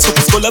couple leads so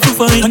it's full of to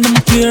find. And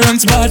my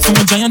parents bad from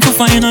a giant to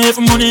find. I have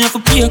money I have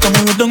to pay. Come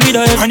on, down with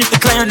her. And if the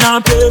client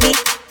not pay me,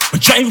 I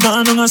drive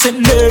down on a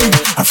secondary.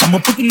 And from a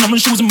putting on my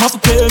shoes, I'm off to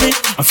pay me.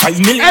 I'm 5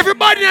 million.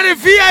 Everybody on the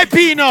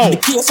VIP now. The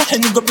case of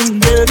Henny got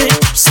been dirty.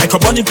 Psycho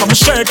bunny from a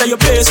shirt that you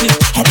base it.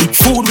 A big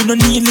food with no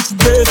need little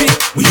gravy.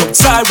 We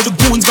outside with the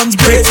goons guns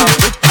blazing.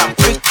 Brick pam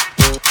brick.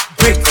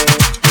 Brick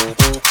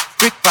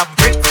pam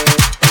brick.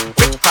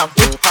 Brick pam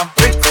brick pam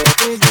brick.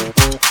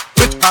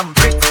 Brick pam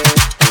brick.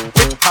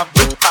 Brick pam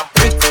brick pam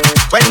brick.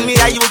 When me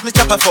I use me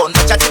chopper phone,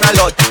 I chat in a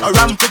lot. I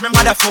ramp with me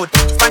mother food.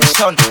 Spanish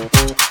town.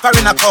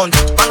 Foreign account,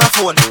 on a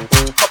phone,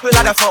 couple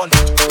other phone.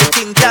 The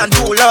thing can't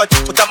do loud.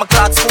 Put on my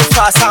clocks, move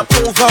fast and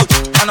move out.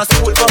 On a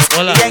school bus,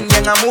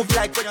 gang I move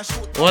like when you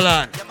shoot. Hold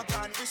on.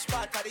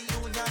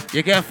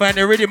 You can't find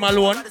the rhythm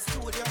alone.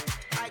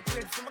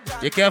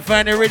 You can't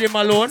find the rhythm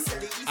alone.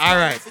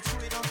 Alright.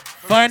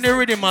 Find the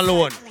rhythm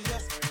alone.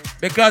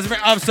 Because we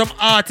have some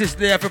artists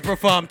there to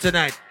perform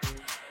tonight.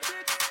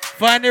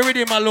 Find the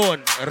rhythm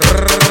alone.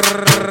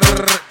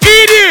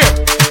 Edee!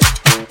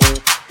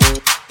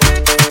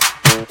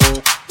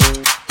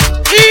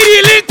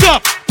 Edee, link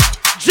up.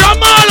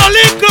 Malo,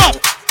 link up.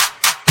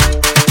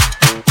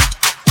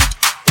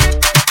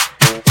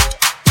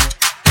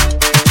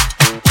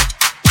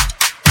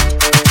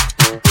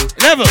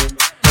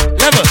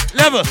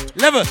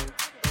 Level.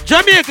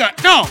 Jamaica,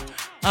 no.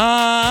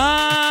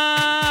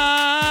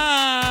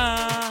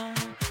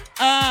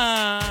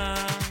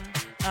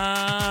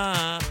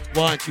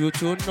 Want you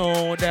to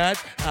know that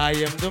I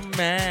am the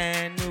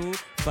man who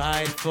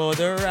fight for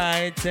the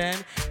right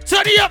and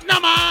turn it up now,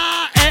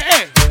 man.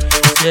 Hey.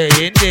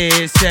 Saying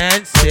this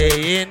and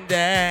saying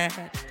that,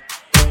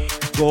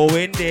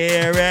 going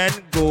there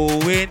and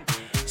going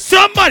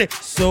somebody.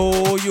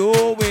 So you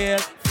will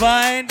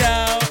find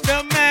out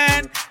the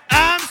man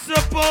I'm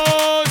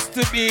supposed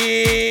to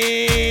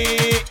be.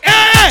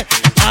 Hey!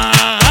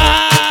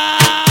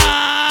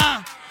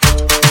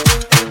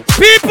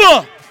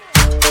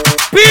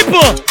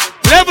 People,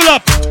 level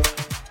up.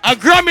 A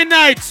Grammy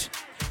night.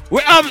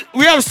 We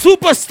have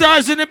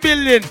superstars in the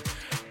building.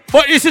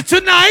 But is it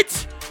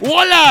tonight?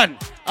 Hold on.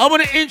 I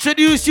want to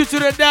introduce you to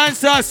the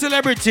dancer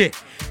celebrity.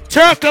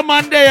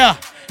 Turkman there.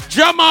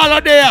 Malo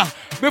there.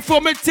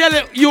 Before me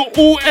tell you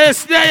who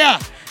is there.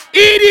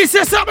 Edee,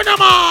 say something,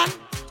 man.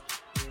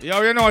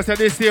 Yo, you know, so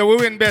this year we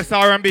win Best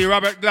R&B,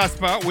 Robert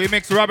Glasper. We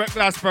mix Robert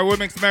Glasper, we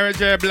mix Mary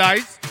J.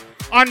 Blige.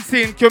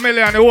 Unseen,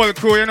 Camilla and the whole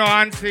crew, you know,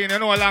 Unseen, you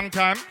know, a long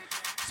time.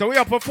 So we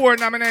up for 4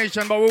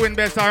 nominations, but we win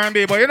Best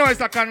R&B. But you know,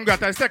 it's a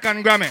congrats, a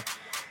second Grammy.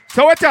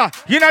 So what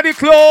you know the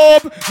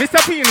club, Mr.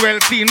 Peen well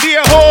clean, be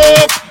a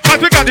hope, but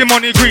we got the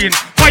money green.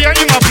 Fire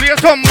in my place,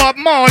 some Bob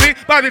Marley.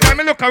 By the time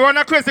I look around,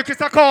 a crazy Chris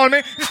call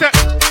me. He said,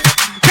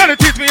 can you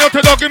teach me how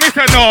to doggy? Me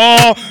say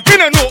no, me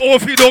no know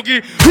how to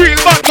doggy. Real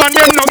bad man,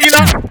 them no in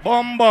a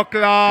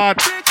bumbleclad.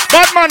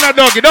 Bad man a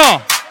doggy, no.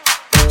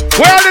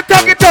 Where all the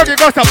tuggy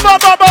goes to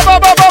bop.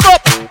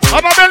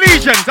 I'm a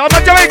Belizean, I'm a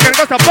Jamaican,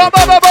 goes to bop.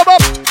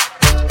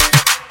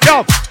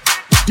 Yo.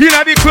 In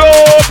the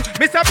club,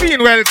 Mr. Peen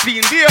well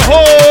clean, be a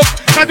hope,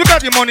 cause we got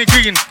the money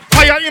green.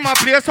 Fire in my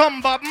place, some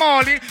Bob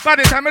Marley. By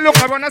the time I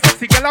look around, a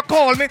sexy girl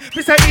call me.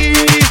 Me say,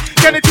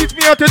 can you teach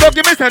me how to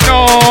doggy? Me say,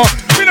 no,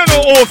 me no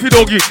know how to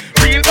doggy.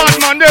 Real bad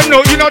man, them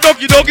know, you know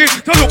doggy. So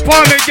look for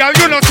me, girl,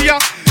 you know see ya.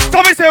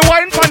 So me say,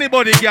 wine funny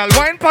body, girl,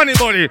 wine funny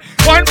body,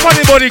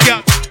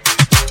 girl.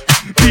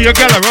 Be a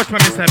girl a rush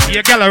me, say, be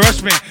a girl a rush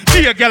me.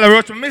 Be a girl a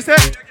rush me, say.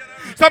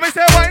 So me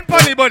say, wine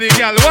funny body,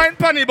 girl, wine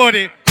funny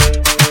body.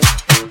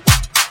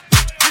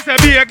 Say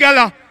be a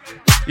gala.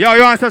 Yo,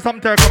 you want to say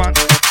something, come on.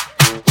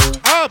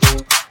 Up.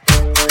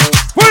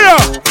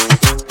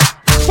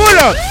 Pull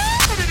up.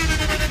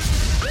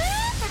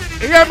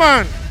 Yeah,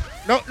 man.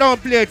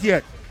 Don't play it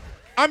yet.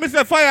 I'm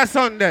Mr. Fayah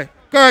Sunday.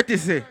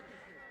 Courtesy.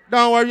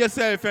 Don't worry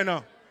yourself, you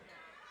know.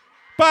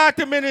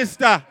 Party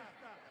minister.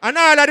 And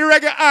all of the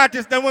reggae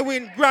artists that we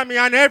win Grammy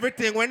and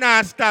everything, we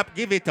not stop,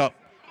 give it up.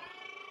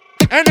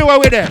 Anyway,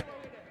 with it.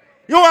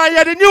 You want to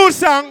hear the new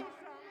song?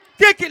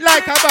 Kick it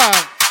like a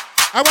ball.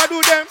 I want to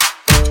do them.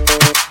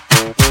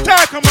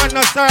 Circle man,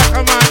 no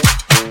circle man.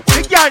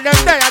 The girl them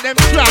there, them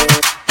strong.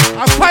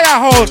 A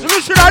firehouse,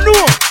 you should have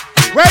known.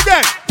 Where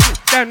them?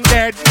 Them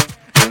dead.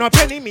 And no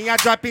penny me a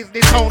drop is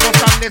the sound of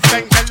from the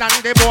Spencer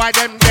and the boy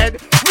them dead.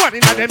 One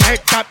in a them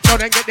head top, so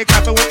then get the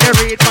coffee with the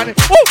reed man.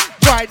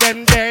 Boy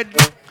them dead.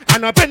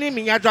 And no penny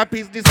me a drop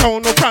is the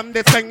sound of from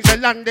the Spencer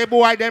and the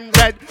boy them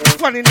dead.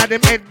 One in a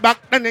them head back,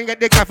 and then get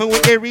the coffee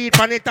with the reed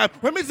man it top.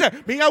 When me say,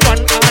 me a one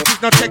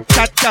artist, no check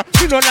that.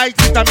 Me no like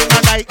it, me no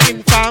like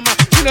informer.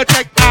 Me no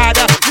check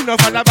harder, me no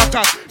follow back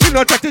up. Me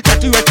no chatty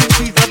wet in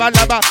peace of a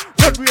lava.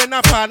 Don't rain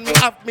a fan, me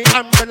have me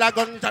umbrella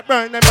gunshot.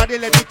 Burn them body,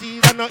 let me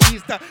tease and no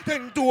Easter.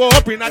 10 to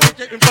open and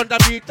they in front of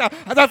Peter.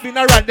 As a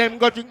funeral, them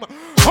go drink.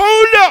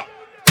 Hold up!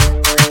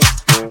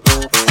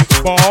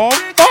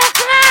 Bomba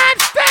clad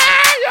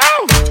style, yo!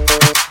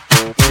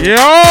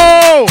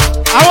 Yo!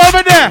 I'm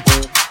over there!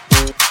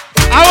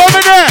 I'm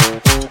over there!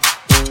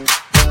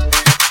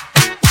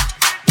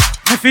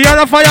 Me see her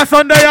a Fire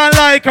Sunday and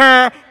like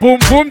her. Boom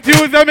boom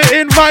Tuesday me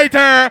invite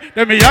her.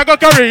 Then me a go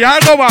carry her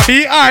go a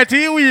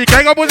BRT week.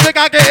 I go put the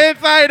cocky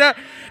inside her.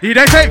 He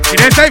dey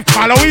safe,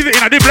 Malo easy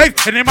in a deep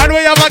place. Any man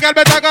where you have a girl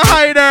better go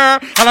hide her.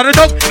 All of the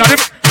talk in a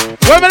deep.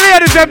 Where my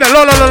ladies them there?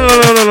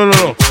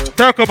 Lo.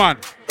 Turkle man.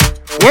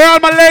 Where all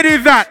my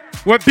ladies at?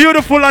 We're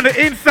beautiful on the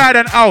inside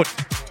and out.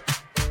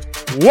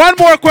 One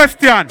more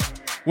question.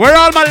 Where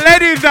all my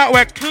ladies at?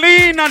 We're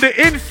clean on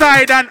the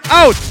inside and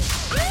out.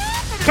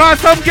 Cause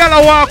some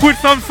girl a walk with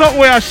some something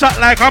where a shot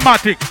like a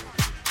matic.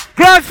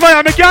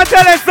 Crossfire, me can't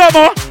tell you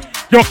something.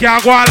 You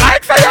can't go and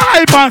like say your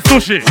hype and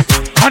sushi.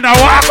 And I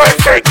walk with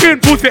thinking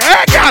pussy.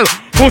 Hey girl,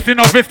 pussy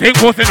no his thing,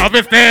 pussy no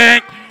his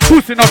thing.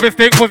 Pussy no his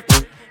thing,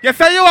 pussy. You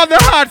say you have the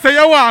heart, say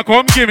you want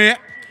come give me.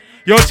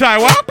 You try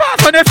walk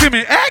past when you see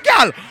me. Hey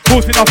girl,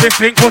 pussy no his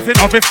thing, pussy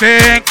no his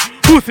thing.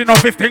 Pussy no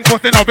his thing,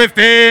 pussy no his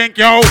thing.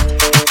 Yo,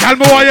 tell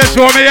me why you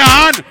show me your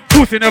hand.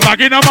 Pussy never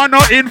give no man no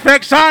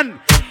infection.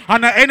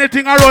 And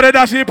anything around it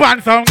that she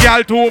pan some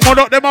girl too. Mud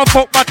up them a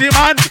fuck batty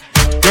man.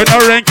 You no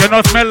rank, you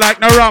no smell like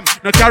no ram.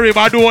 No carry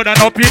bad old and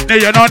no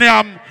pitney, you no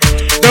yam.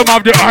 Them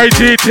have the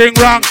IG thing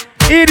wrong.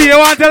 Edee, you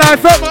want to tell us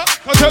something?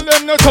 I tell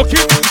them no tuck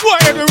it.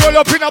 Why you roll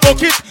up in a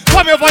bucket?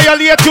 Come you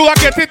violate you, I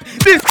get it.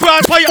 This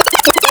cross fire.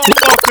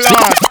 Fuck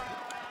Lord.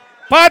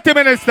 Party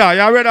minister,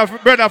 you're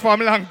brother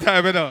from a long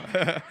time, you know.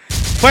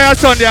 Fire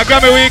Sunday, a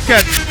Grammy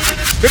weekend.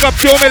 Big up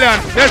 2 million.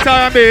 That's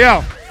R&B,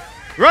 yeah.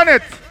 Run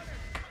it.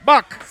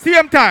 Back,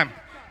 same time.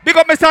 Big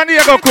up my San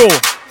Diego crew.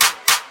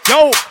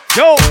 Yo,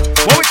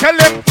 what we tell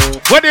them?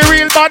 What the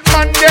real bad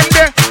man them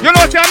there? You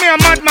know, say me a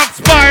Mad Max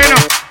spy, you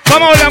know.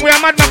 From all them we a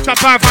Mad Max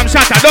apart from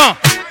Shatterdown.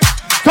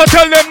 So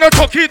tell them no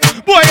tuck it.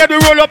 Boy, you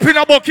roll up in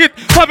a bucket.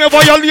 From you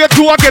violate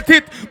you a get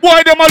it.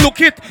 Boy, them a look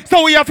it.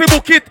 So we have to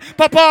book it.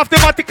 Papa off the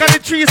matic and the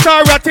trees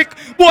are erratic.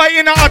 Boy,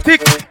 in a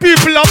attic.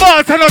 People are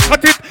balls and not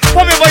cut it.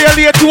 From you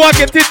violate you a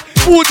get it.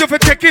 Food if you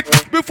take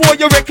it before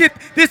you wreck it.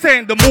 This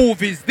ain't the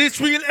movies.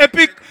 This real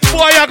epic.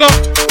 Boy, I go.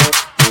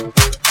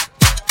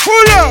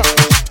 Pull up.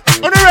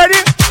 Are you ready?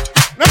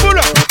 Now pull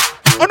up.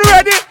 Are you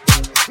ready?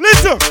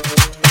 Listen.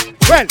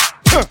 Well,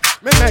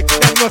 me make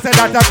them know say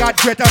that I got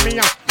greater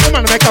me.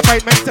 Woman make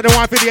appointments so they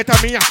want to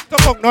date me. So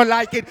fuck not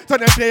like it. So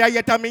them play a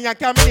yet me.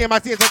 Can't me name a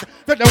say so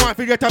they want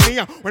to date me.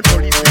 When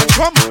police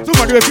come,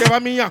 somebody will favor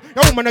me. Your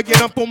woman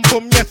again and pum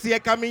pum, yes, you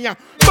can me.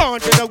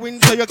 Bound to the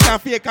wind so you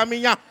can't fake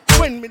me.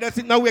 When me the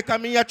sit now wake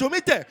me to me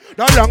tell.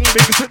 The long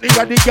big sitting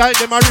got the girl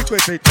them a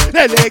request it.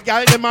 The lay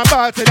girl them a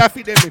ball say that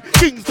feed them.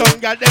 Kingston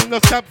girl them no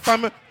stop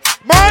from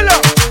Malo.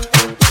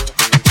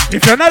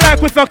 If you not like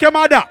we suck your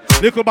mother,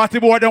 little batty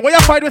boy, then why you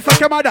fight with suck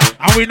your mother?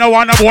 And we no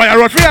want a boy, I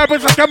wrote free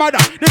with suck your mother.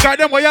 The guy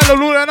them why you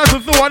lulu and a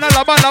susu and a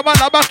laba,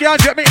 can't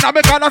get me, now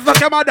me call a suck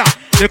your mother.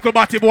 Little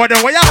batty boy,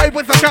 then why you hype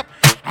with suck up?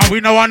 And we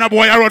no want a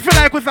boy, I wrote free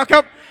like with suck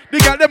up. The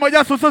girl them why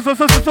you susu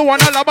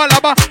and a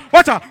laba.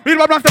 Watch out,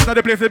 real bad steps at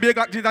the place, they big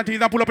got jeans and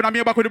tees and pull up in a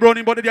me back with the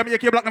browning body, they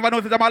make black never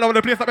knows it's all over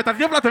the place, that better,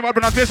 give flat in my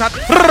pronunciation.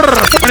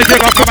 When you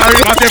take off the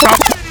married, I take off.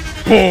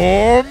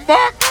 Boom,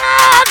 back,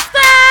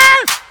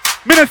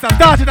 Minister,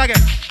 start it again.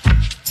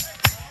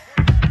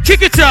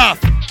 Kick it off.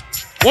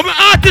 What my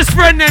artist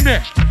friend them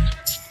there?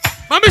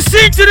 Let me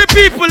sing to the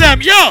people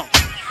them, yo.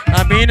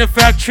 I'm in the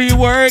factory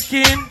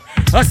working,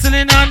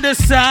 hustling on the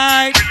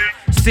side.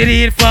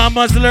 City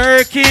informers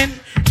lurking,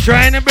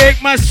 trying to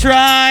break my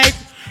stride.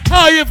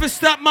 Oh, you fi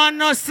stop my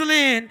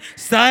hustling,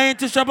 starting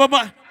to shop up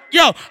my...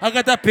 Yo, I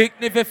got a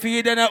picnic for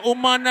feed and a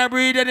woman a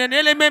breed and then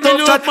they make me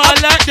lose my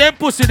life. Them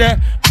pussy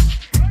there.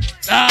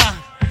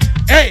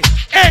 Hey.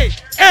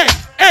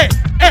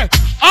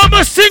 All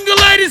my single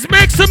ladies,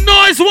 make some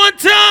noise one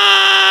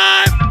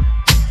time.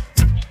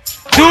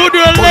 Do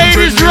the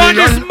ladies run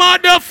this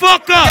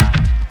motherfucker?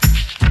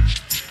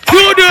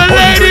 Do the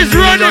ladies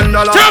run it?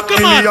 Talk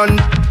on.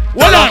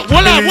 Hold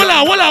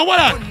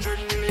on.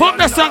 Pump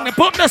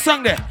that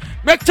song there.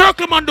 Make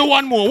Turkleman do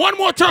one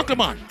more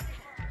Turkleman.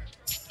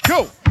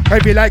 Yo,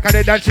 heavy like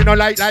a dance, she no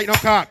like no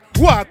car.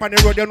 Walk on the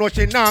road, you know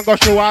she nah go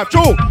show off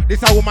too.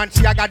 This a woman,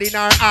 she a got in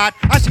her heart,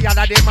 and she a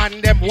the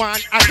man them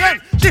want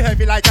again. She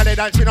heavy like a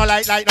dance, she no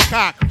like no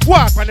car.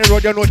 Walk on the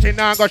road, you know she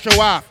nah go show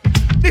off.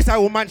 This a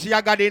woman, she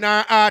a God in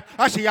her heart,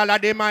 and she all a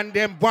demand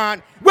them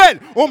want. Well,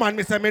 woman,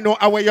 me say me know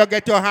how way you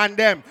get your hand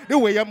them. The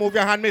way you move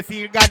your hand, me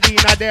feel God in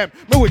a them.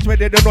 Me wish me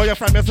they don't know you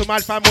from your so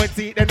much from when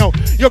see they know.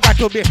 You got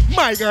to be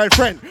my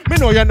girlfriend. Me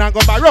know you not go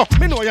borrow,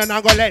 me know you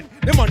not go lend.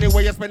 The money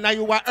where you spend now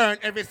you will earn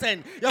every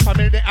cent. Your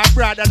family they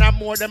abroad and I'm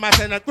more than I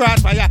send a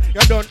cross fire.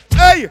 You done,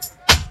 hey!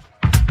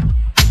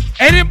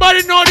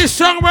 Anybody know this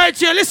song right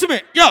here? Listen to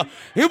me. Yo,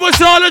 it was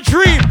all a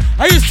dream.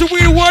 I used to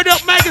read Word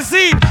Up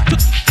magazine.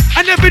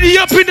 And the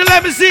video up in the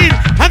limousine.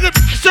 And the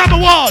summer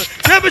wall.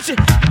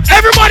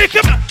 Everybody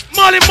come on.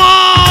 Molly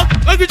Mom.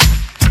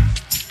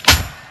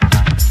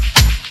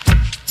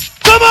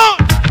 Come on.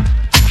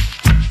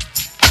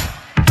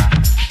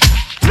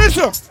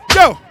 Listen,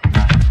 yo.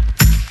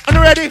 Are you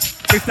ready?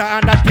 Mr.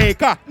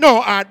 Undertaker,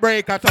 no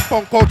heartbreaker. Some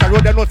punk out the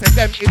road, they know say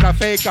them is a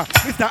faker.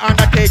 Mr.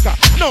 Undertaker,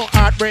 no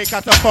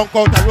heartbreaker. Some punk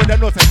out the road, they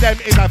know say them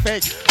is a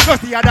fake.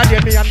 Just the other day,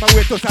 me and my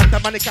way to Santa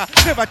Monica.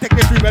 Never take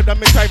the freeway, then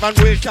me drive and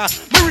wheelchair.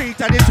 Me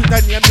reach and the street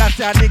and name last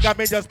year, nigga,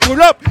 me just pull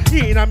up.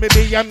 In and me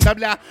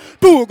BMW,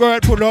 2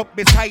 girls pull up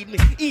beside me.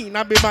 In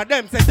and me man,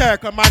 them say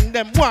circle man,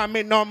 them want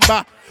me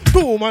number.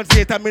 2 months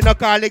later, me no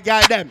call the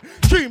girl them.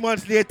 3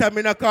 months later,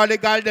 me no call the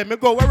girl them. Me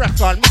go where I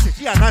call me see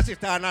she and her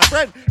sister and her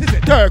friend. She say,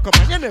 Turk,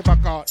 man, you never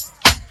call.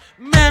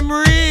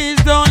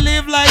 Memories don't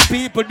live like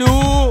people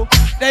do.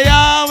 They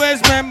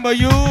always remember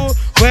you.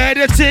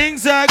 Whether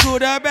things are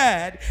good or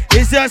bad,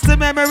 it's just the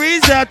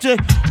memories that you.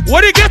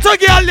 What you get to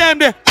girl them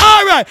there?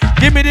 Alright,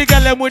 give me the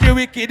girl them with the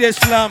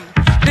wickedest slam.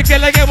 The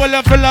girl I get will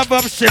love for love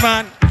up she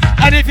man.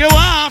 And if you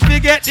want to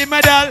get the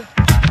medal,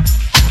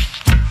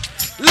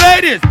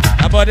 ladies,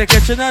 about the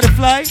catching of the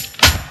flight,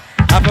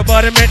 I'm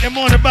about to make them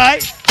on the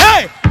bike.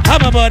 Hey,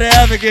 I'm about to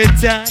have a good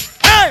time.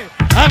 Hey,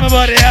 I'm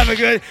about to have a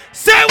good.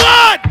 Say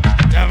what?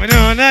 Never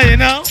know now, you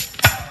know.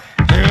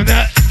 Do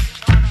that.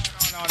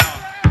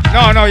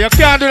 No, you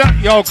can't do that.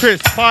 Yo,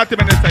 Chris, 40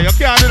 minutes there. You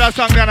can't do that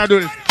song then I do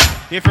this.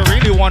 If you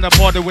really want to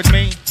bother with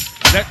me,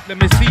 let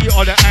me see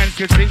all the hands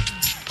you see.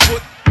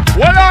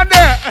 Hold on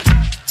there.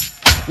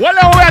 Hold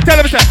on, where I tell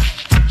them,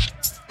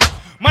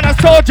 man a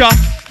soldier,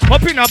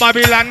 up in a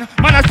Babylon,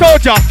 man a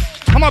soldier.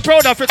 I'm a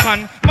proud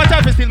African, my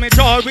time is still me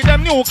joy with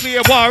them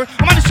nuclear war.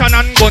 I'm a mission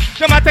and gun,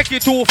 them a take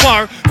it too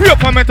far. Free up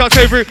for mental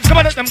slavery, them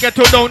a let them get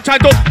too down. Try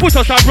to push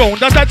us around,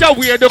 that's how you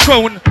wear the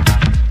crown.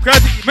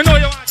 Crazy, me know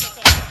you want to.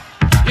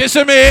 You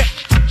see me?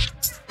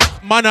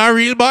 Man a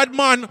real bad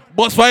man,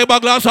 bust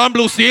fiberglass and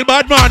blue steel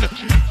bad man.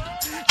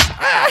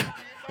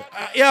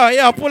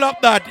 Yeah, pull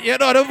up that, you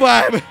know the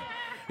vibe.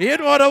 You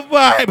know the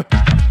vibe.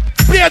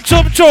 Play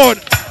some tune.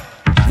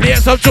 Play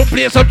some tune.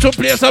 Play some tune.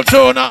 Play some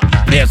tune.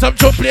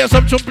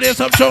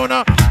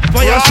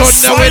 Fire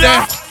Sunday with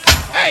her.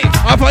 Hey,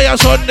 a fire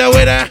Sunday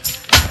with her.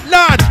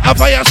 Lord, a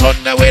fire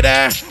Sunday with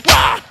her.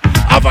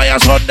 A fire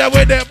Sunday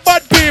with her.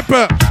 Bad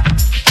people.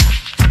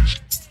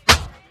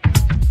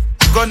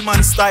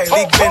 Gunman style,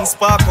 big Ben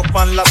spark up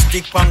and last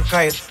stick pan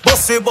kite.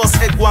 Boss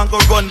head one go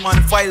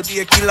gunman file, be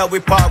a killer we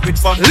part with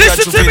from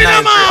listen to me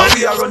now, man.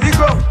 We are on the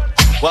ground.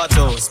 What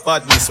else?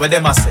 Badness, where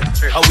them a say?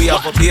 How we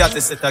have a beer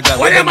to set a gun?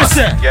 Where them a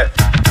say? Yeah.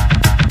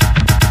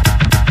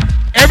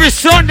 Every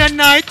Sunday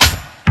night,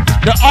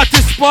 the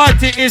hottest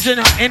party is in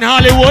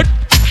Hollywood,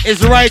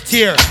 is right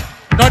here.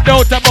 No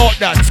doubt about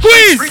that.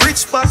 Squeeze!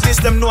 Rich badness,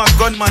 them know a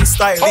gunman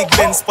style. Big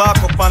Ben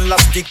spark up and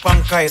last stick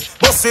pan kite.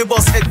 Boss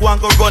head one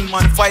go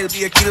gunman file,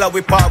 be a killer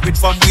we part with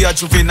from we are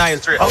juvenile.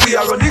 How we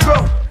are on the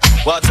ground?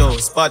 What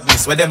else?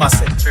 Badness, where them a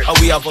say? How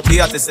we have a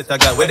beer to set a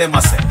guy, where them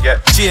a say? Yeah.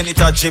 Chain it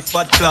a jip,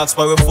 bad clocks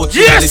for we foot.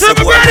 Yes, sir,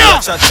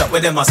 brother! Chat,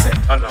 where them a say?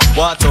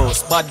 What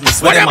else?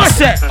 Badness, where them a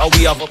say? How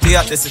we have a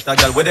beer to set a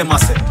guy, where them a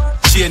say?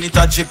 Chain it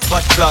a jip,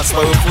 bad clocks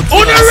for we foot.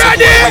 On the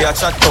ready!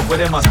 Chat up, where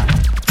them a say?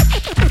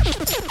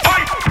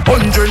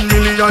 $100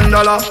 million,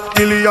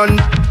 million.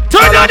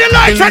 Turn on the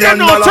lights on them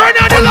now. Turn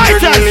on the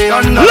lighters.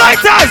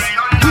 Lighters.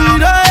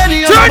 Turn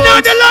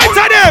on the lights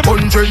on them.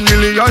 $100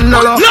 million.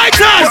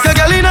 Lighters.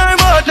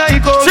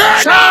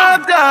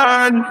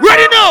 Turn.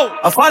 Ready now.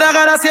 A father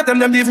gotta save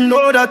them even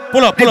know that.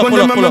 Pull up.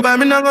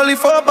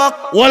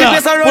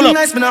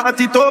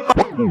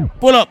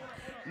 Pull up.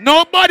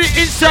 Nobody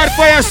inside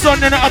Fire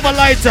Sunday have a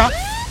lighter.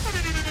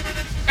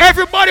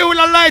 Everybody with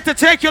a lighter,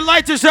 take your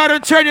lighters out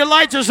and turn your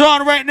lighters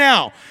on right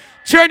now.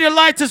 Turn your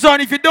lighters on.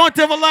 If you don't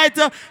have a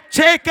lighter,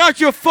 take out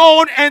your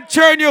phone and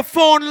turn your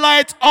phone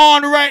lights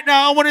on right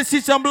now. I want to see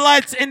some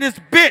lights in this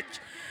bitch.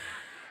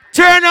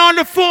 Turn on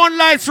the phone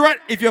lights right.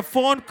 If your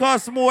phone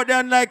costs more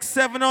than like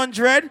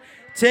 $700,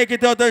 take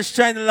it out and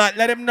shine the light.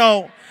 Let him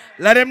know.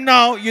 Let him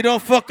know you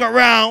don't fuck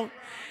around.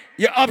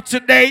 You're up to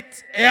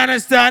date. You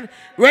understand?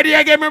 Ready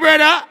again, my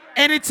brother?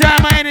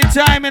 Anytime,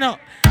 you know.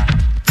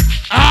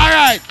 All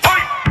right.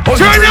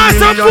 Turn on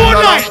some phone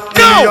light.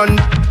 No.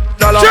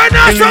 Turn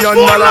on some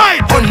phone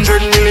light.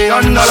 $100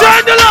 million.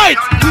 Shine the light.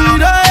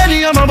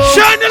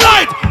 Shine the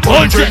light.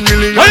 $100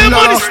 million. How you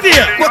money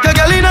steer?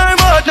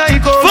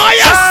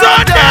 Fire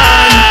Sunday.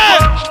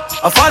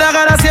 A father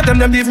gotta save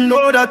them even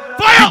know that.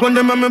 Fire. When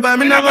them buy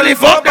me not gonna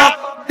live up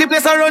that. The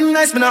place I run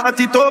nice, me not at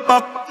it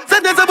up. Say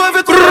there's a boy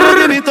with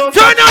give me tough.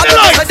 Turn on the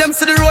lights. Them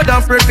see the road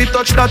and afraid we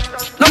touch that.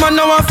 No man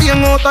no one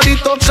feeling out of the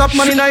top shop.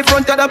 Man in the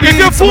front of the if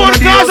your phone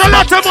costs a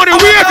lot of money,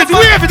 wave it.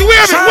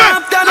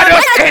 I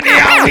just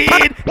anyhow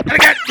weed. I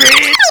get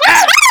green.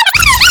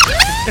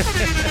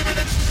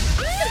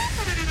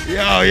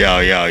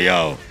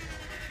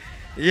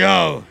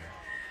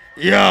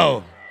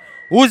 Yo.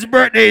 Whose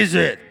birthday is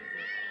it?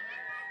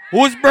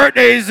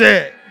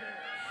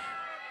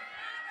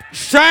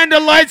 Shine the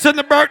lights on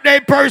the birthday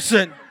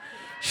person.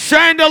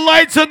 Shine the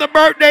lights on the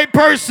birthday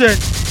person.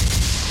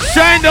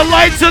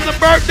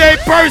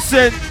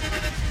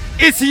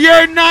 It's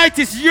your night.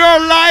 It's your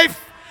life.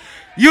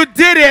 You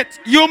did it.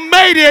 You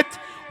made it.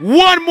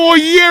 One more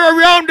year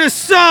around the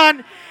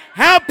sun.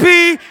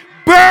 Happy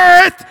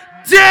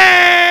birthday!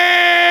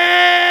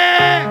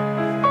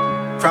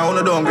 From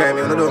on don't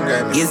Grammy.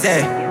 Is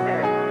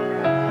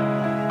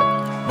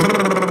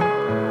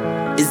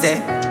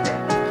there?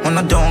 On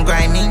a don't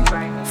Grammy.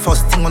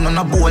 First thing on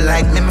a bowl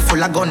like me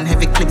full of gun,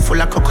 heavy clip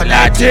full of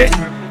crocodile.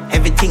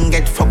 Everything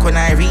get fuck when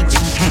I reach.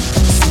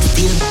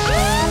 16.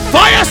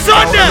 Fire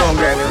Sunday!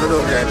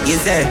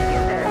 Is there?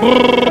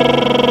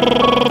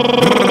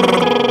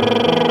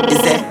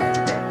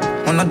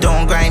 On a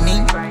don't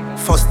Grammy.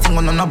 First thing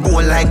on a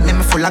bowl like me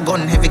full of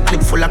gun, heavy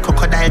clip full of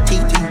crocodile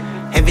teeth.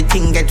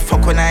 Everything get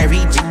fuck when I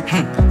reach.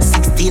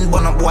 16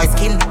 bun up boy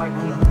skin.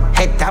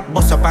 Head tap,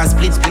 bust up and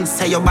split.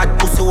 Say your bad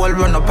pussy all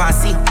run up and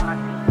see.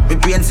 My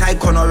brain side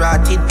corner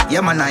rotted.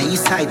 Yeah man on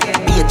east side.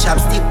 Be a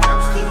chapstick.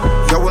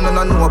 You wanna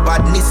know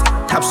badness.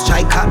 Top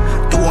striker.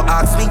 Don't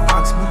ask me.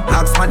 Ask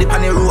me dip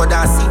on the road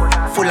and see.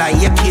 Full of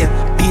AK.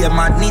 Be a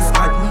madness.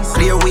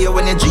 Clear way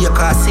when you drink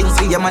or sing.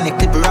 See your man the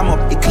clip ram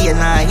up. The clear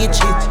now hit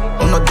shit.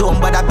 On no dumb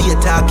but I be a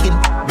talking.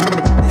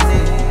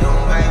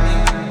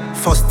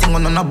 First thing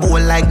on a bowl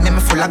like me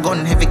full of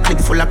gun, heavy clip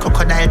full of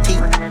crocodile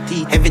teeth.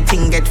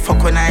 Everything get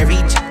fuck when I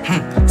reach.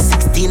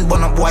 16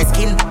 bun up boy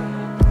skin.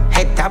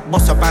 Head tap,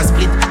 bust up and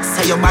split.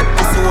 Say your bad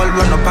pussy all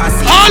run up and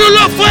see. All who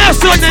love Fire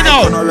Sunday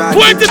now.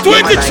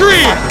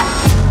 2023.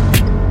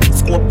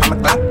 Scope on my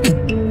clock.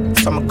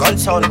 Some gun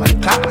sound on my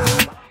clock.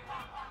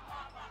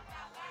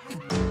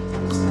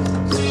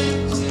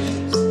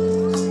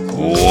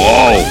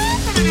 Whoa!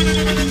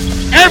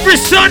 Every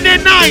Sunday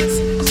night,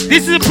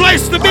 this is a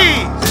place to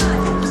be.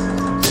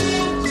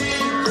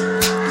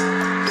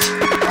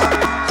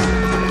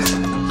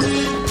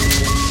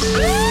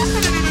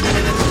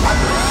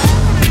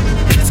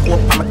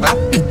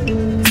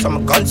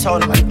 Some gun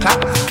sound on my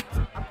clock.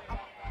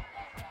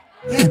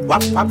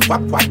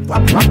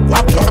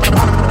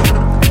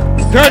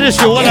 Curtis,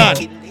 hold on.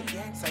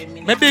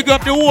 Me big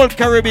up the whole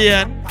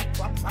Caribbean.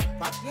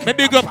 Me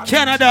big up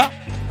Canada.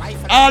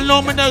 All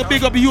know me now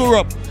big up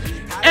Europe.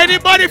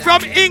 Anybody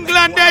from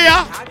England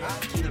there?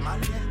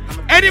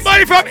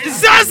 Anybody from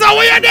Zaza,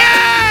 where you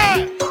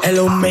there?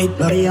 Hello mate,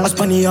 I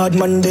spun the hard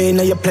Monday.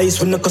 Now your place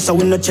when the cause I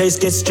win the chase.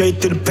 Get straight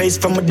to the pace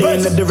from a day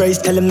into the race.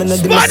 Tell him none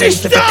of them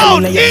Spanish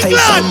Town,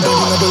 England.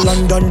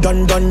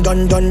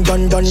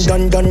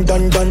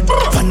 Done.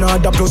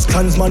 Fanada plus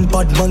clansman,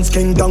 bad man's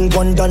king down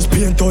one dance,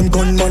 paint on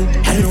gunman.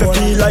 And if you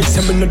feel like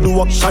sending the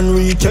do action,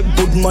 recheck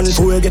good man,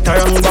 so you get a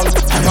wrong bang.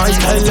 And I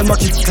tell them I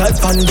kick like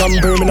Van Damme,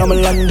 Birmingham,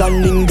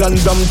 London,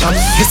 England, Brampton.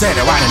 He said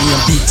I wanna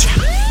name beach.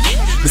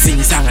 We sing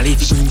the song a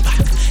little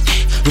impact.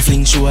 We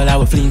fling shoulder,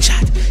 we fling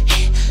shot.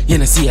 You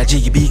know see a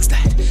jiggy big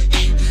slide.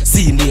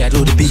 See him there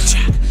do the big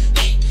trap.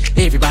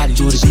 Everybody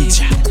do the big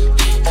trap.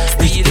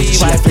 Speedy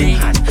while fling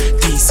hot.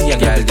 DC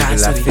and girl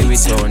dance with the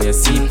with on your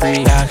seat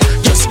free.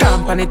 Just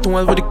stamp on it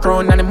all with the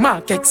crown and the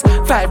markets.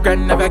 5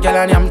 grand of a girl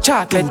and I'm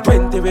chocolate.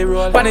 20 we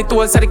roll. On it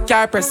all so the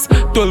car press.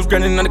 12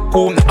 grand in on the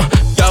comb.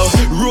 Yo,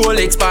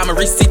 Rolex for my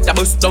wrist, it a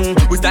bust down.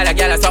 We style a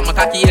girl, I saw my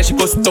cocky, yeah, she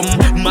custom.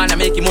 Man, I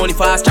make him money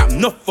fast, trap,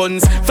 no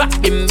funds.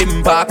 Fat bim,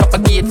 park up a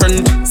gate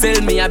front.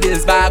 Sell me a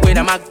bills bag with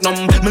a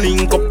magnum. Me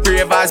link up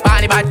ravers,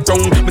 body bad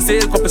drunk. Me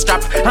sell couple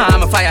strap,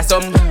 I'm a fire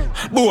some.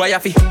 Boy, I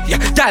feel, yeah,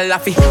 y'all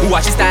fi.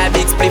 Watch his style,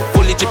 big split,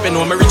 fully dripping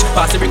on my rich.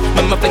 Pass the brick,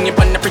 mama fling you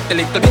on the pretty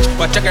little bitch.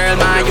 Watch a girl,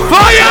 man, you.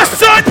 Fire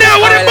Sunday,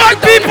 what the bad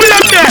people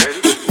up there?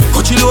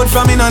 Cut you load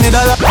from in on the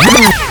dollar.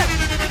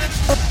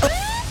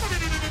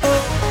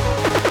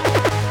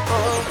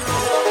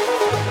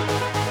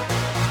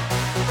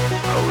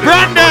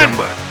 Brandon,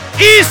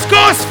 East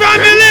Coast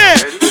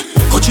family.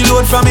 Cut you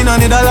load from in on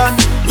the dollar.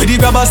 Where the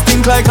grabbers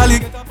think like a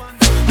lick.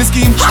 The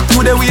scheme hot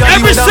today we are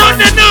every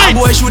Sunday night.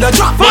 Boy shoulda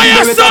drop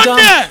Fire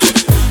Sunday.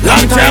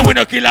 Long time we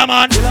no kill a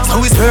man.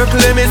 So we circle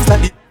elements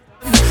like the.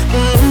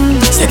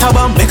 Set a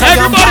bomb, make a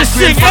everybody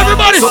sing,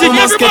 everybody sing,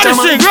 everybody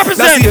sing.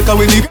 Represent.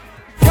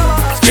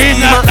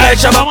 Scream like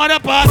Shabba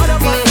Motherpot.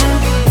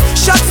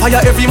 Shot fire,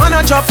 every man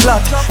a drop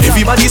flat.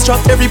 Everybody's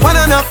trapped, every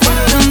banana.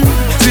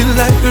 Feel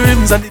like the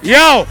rims and the.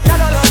 Yo,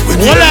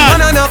 hold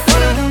on.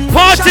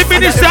 Party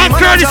Minister and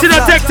Curtis in a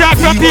TikTok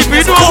from people.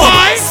 You know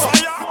why?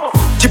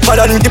 cheaper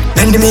than dip.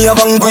 Lend me a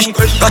vanquish.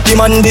 Got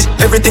him on this,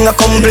 everything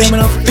accomplished.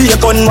 Be a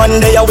gun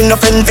one day, I win a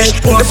friend fish.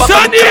 Put the back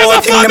of the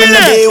throat, thing them in the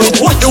day with.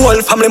 The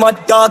whole family, my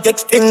dog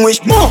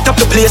extinguished. Tap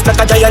the place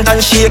like a giant and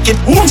shake it.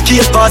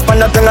 Case pass,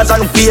 pan the bangers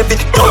and wave it.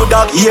 No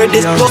dog, hear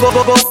this.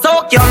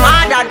 Soak your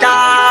mother,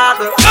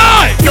 dog.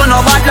 You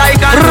know bad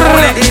like a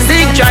roll.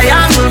 Zig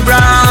triangle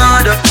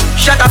brand.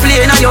 Shut up,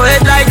 play in your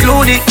head like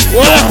Looney.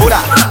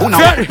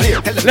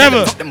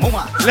 Level.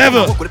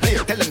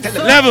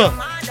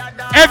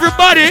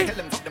 Everybody,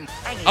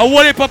 I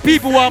want it for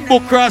people who want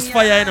book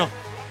Crossfire, you know.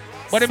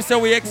 But them say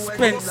we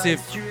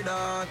expensive.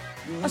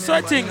 That's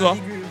what I think,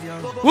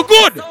 we're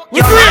good.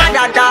 We're great.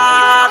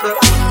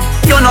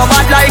 You know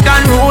bad like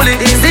unruly.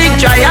 Zig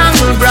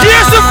triangle brand.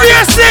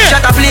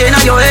 Shut up, play in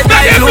your head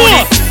like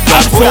Looney.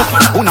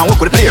 Una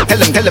walk with the player,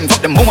 tell them fuck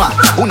them mama.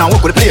 Una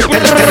walk with the player,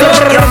 tell them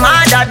your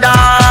mother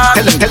dog.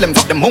 Tell them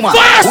fuck them mama.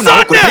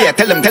 Una walk with the player,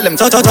 tell them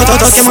Touch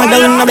them a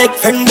down a big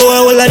friend boy.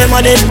 All of them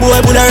a dead boy,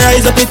 Buddha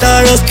rise up it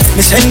a rust.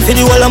 Me send for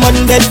the whole of man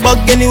dead bug.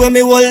 Anyway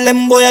me hold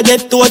them boy I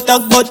get to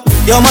attack. But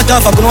yo matter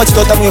if I can watch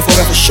it out of me for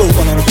a show.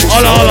 Hold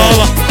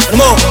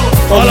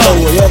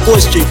on. Yo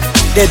Coast Street,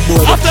 dead boy.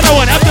 After the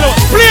one,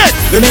 play it.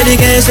 We made the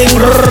guy sing.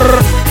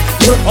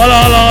 Hold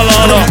on.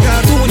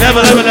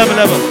 Level.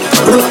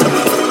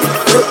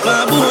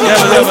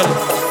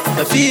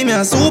 The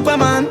female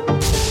Superman.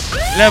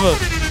 Level.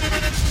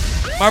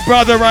 My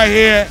brother right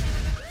here.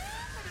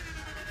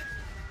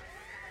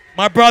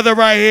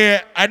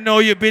 I know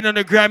you've been on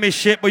the Grammy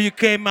shit, but you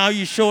came out,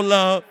 you show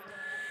love.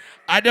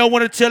 I don't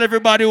want to tell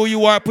everybody who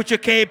you are. Put your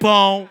cape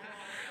on.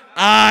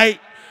 My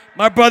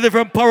brother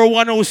from Power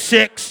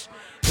 106.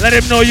 Let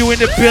him know you in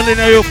the building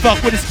or you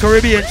fuck with this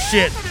Caribbean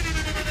shit.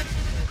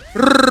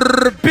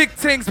 Big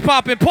things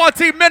popping.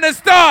 Party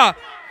minister.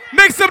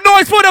 Make some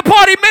noise for the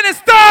party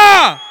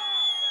minister.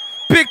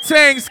 Big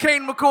things,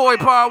 Kane McCoy,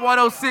 Power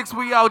 106.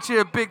 We out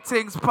here, big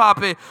things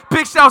popping.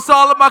 Big shouts to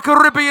all of my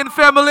Caribbean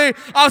family.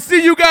 I'll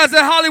see you guys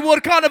at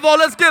Hollywood Carnival.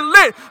 Let's get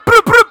lit.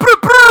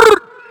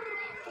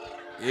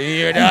 You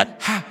hear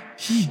that?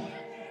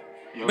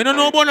 Me don't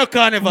know about no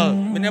carnival.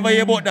 Me never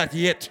hear about that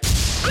yet.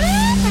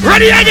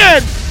 Ready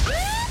again.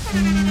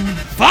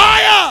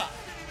 Fire.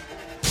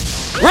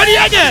 Ready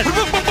again.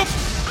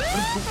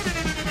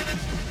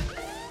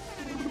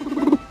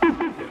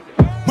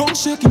 Bone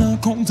shaking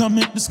and count and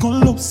make the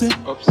skull upset.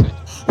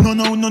 No,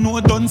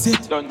 done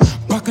set.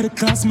 Back of the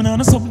class, man, on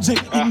a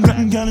subject.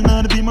 England girl,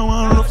 and be my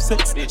one rough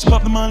sex. She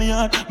pop the molly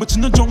hard, but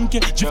you no drunk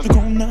yet. Drift the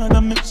ground hard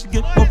and make she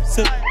get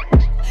upset.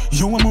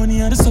 You want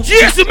money on the subject.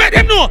 Yes, you make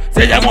them know.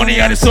 Say your money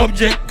on the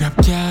subject. Grab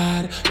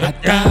card,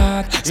 bad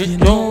dad, you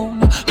know,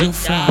 you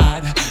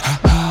fraud.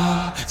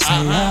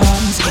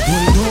 Science,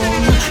 hold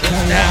on,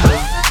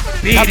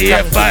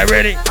 PDF by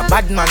ready. A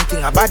bad man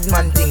thing,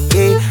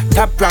 yeah.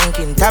 Top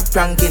ranking,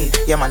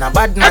 yeah man, a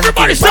bad man.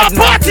 Everybody start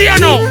party, you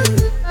know.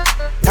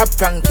 Top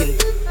ranking,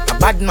 a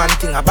bad man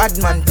thing,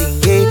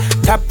 yeah.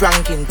 Top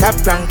ranking,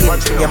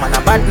 yeah man,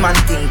 a bad man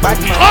thing,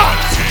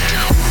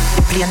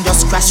 The plane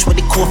just crashed with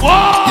the coke.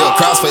 Yo,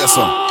 Crossfire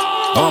son,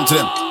 on to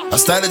them. I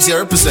started here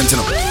representing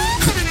them.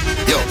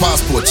 Yo,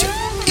 passport check,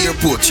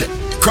 airport check.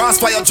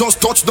 Crossfire just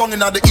touched down in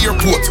the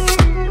airport.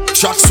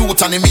 Track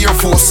suit and him Air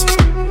Force.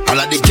 All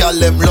of the girl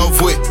them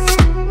love we.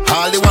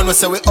 All the one we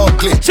say we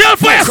ugly. Chill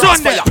fire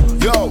Sunday.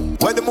 Yo,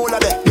 where the mula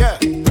there? Yeah.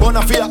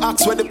 Wanna feel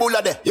axe where the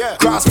bulla there? Yeah.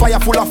 Crossfire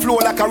full of flow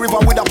like a river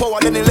with a power.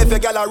 Then they left a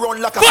girl a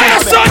run like a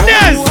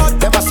tsunami.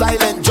 Them a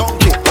silent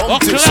junkie.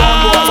 What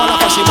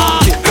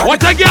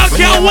a girl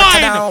can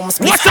whine.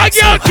 What a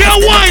girl can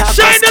whine.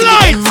 Shine the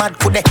light.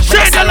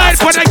 Shine the light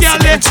for the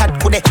girl.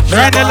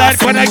 Shine the light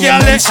for the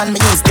girl.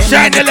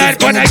 Shine the light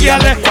for the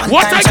girl.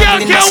 What a girl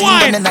can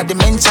whine.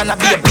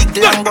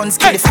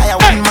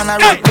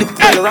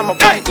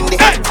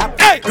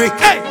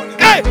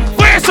 Hey,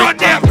 where's on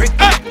them? Brick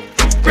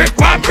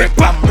pam, brick.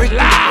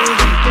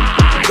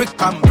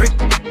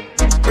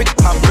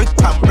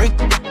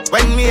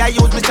 When me I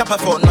use my chopper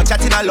phone, no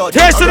chatting a lot.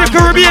 Taste of the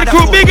Caribbean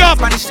crew, big up.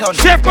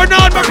 Chef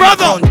Bernard, my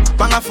brother.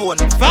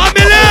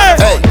 Family.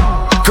 Hey,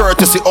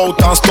 courtesy out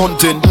and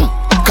stunting.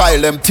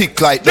 Kyle them tick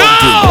like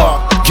dumpling.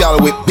 Girl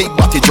with big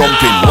body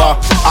jumping.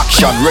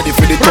 Action ready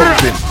for the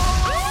thumping.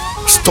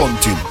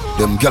 Stunting.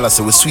 Them girls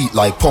say we sweet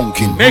like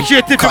pumpkin. Make sure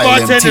you tip your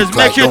bartenders.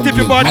 Make sure you tip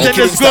your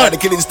bartenders good. The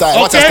killing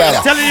style. Okay,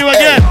 I'm telling you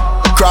again.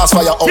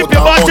 Crossfire out tip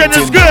your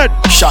bartenders good.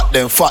 Shot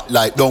them fat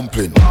like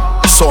dumpling.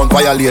 Son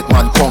violate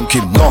man punk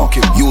him. No,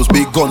 use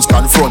big guns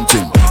confront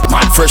him.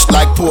 Man fresh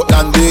like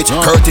Portland Beach.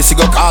 Courtesy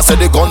go cast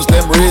the guns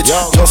them rage.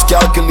 Just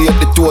calculate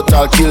the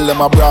total. Kill them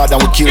abroad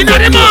and we kill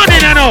them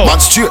later. Man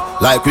straight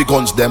like we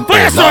guns them.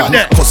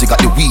 Cause he got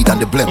the weed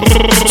and the blem.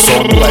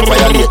 Son boy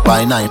violate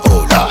by 9.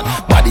 Oh lord.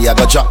 Body I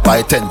got drop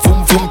by 10.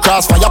 Boom.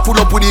 Crossfire pull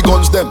up with the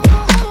guns them.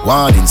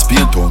 One in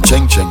Spain town,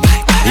 cheng.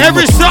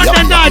 Every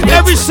Sunday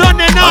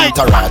night.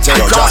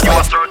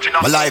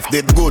 My life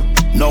did good,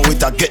 now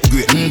it a get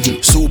great.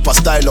 Super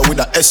styler with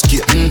a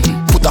escape.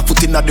 Put a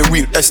foot in at the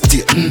real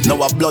estate.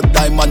 Now a blood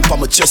diamond for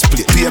my chest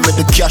plate. Pay me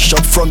the cash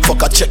up front,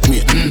 check me.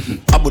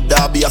 Abu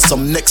Dhabi has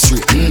some next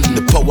rate.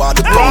 The power of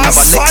the crown have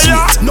a next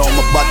rate. Now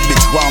my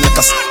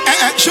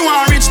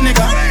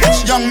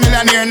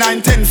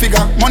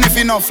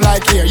enough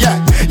like here, yeah.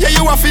 Yeah,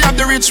 you have to have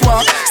the rich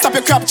walk. Stop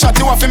your crap chat,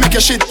 you have to make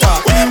your shit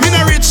talk. Me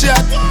not rich yet,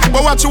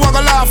 but what you want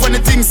to laugh when the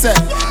thing said.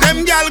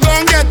 Them gal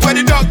gon' get where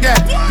the dog get.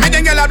 Me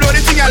them gal a blow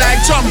the thing I like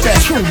trumpet.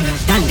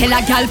 Can't tell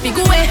a gal fi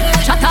go away.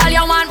 Shut all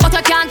you want, but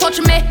you can't touch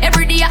me.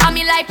 Every day I'm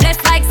me life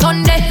blessed like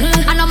Sunday.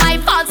 I know my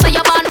fault, so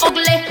you born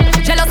ugly.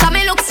 Jealous of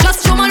me looks,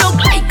 just you me look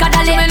like a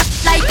dolly.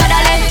 Like a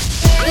dolly.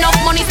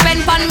 Enough money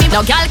spent on me.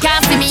 No gal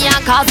can't see me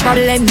and cause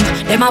problem.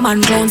 Them a man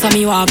drown so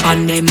me walk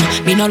on them.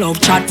 Me no love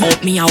chat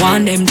but me I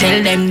want them.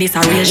 Tell them this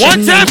a real shit.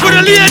 One time for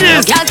the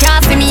ladies. No gal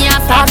can't see me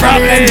and start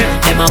problem.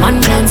 Them a man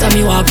drown so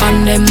me walk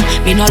on them.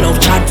 Me no love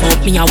chat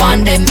but me I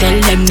want them. Tell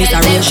them this a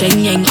real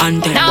sheng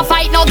and them. Now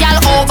fight no gal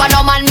over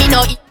no man me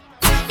no.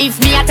 If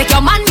me I take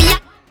your man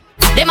me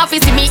them a see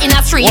me in a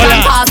street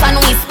and pass and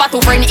whisper to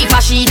friend if I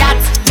she that.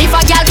 If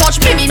a girl touch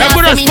me, me not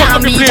say me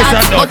not be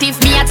that. But if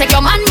me a take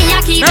your man, me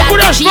a keep that.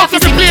 She a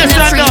see me in a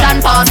street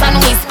and pass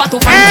and whisper to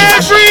friend if I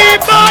she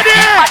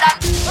that.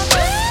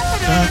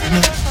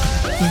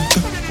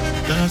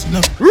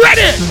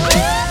 Ready?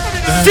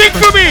 Sing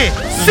for me.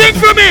 Sing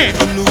for me.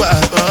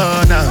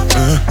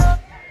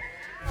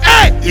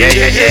 Hey,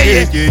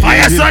 yeah.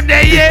 Fire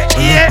Sunday, yeah.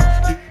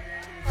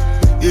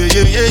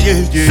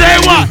 Say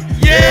what?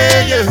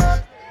 Yeah. Yeah.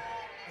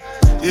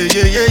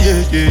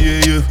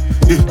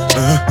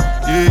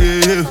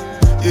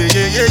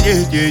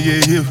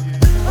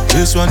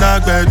 This one I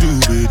gotta do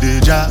with the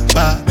job.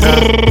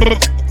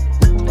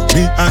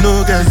 Me, I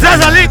know get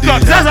Zaza link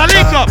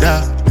up.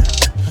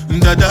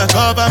 Dada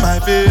cover my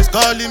face,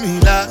 calling me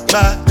like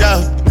bad.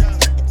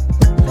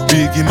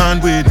 Biggie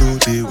man, we know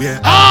they wear.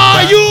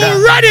 Are you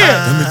ready?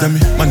 Tell me,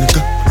 my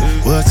nigga,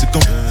 what's it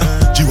gon'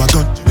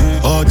 G-Wagon,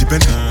 all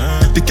depend.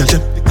 They can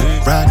them,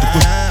 ride the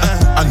boat.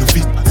 I know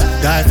feet,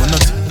 die for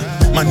nothing.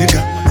 My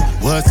nigga,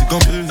 what's it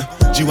gon' be?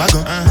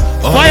 G-Wagon.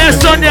 Fire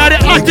Sunday at the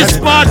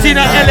hottest party in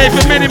LA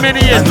for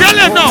many years. Tell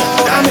them now.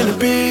 I'm in a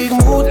big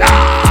mood.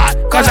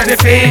 Cause of the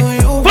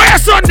fame. Fire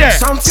Sunday.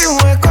 Something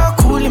wake up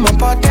cool in my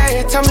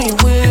body. Tell me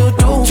what you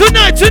do.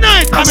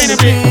 Tonight, I'm in a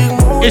big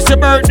mood. It's your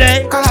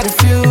birthday. Cause I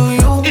feel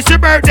you. It's your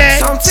birthday.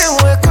 Something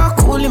wake up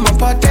cool in my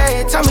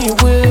body. Tell me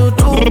what you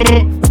do.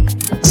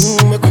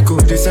 Make we go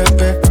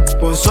December.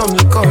 But some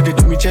liquor, they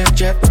do me jet.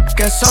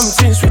 Get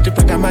something sweet to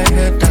put on my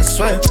head, that's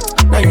why.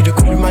 Now you the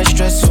cool my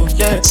stress, so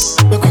yeah.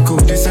 Make we go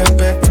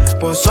December.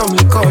 But some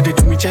liquor, they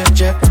do me jet.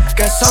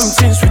 Get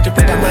something sweet to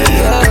put on my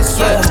head, that's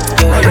why.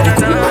 Now you the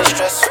cool my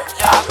stress, so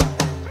yeah.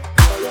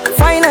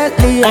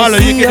 Finally, Malo,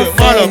 you can do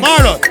it.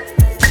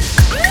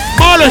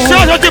 Malo,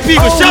 shout out to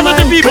people,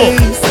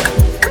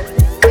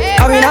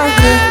 I've been out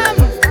here,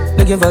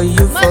 looking for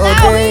you for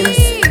days.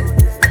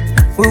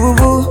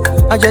 Woo,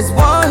 I just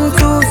want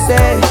to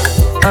say,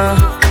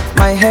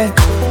 my head,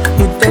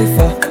 you pay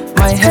for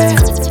my head.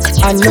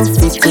 I know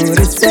fit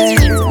to say,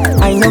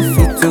 I know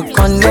fit to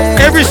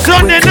connect. Every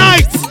Sunday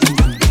night.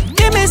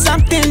 Give me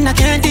something I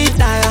can't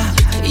deny.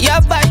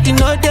 Your body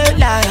no dey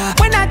lie.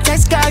 When I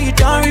text girl, you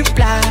don't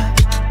reply.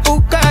 Oh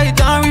girl, you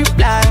don't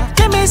reply.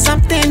 Give me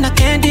something I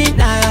can't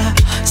deny.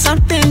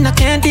 Something I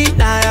can't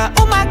deny.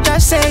 Oh my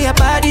gosh, say your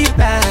body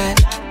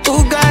bad.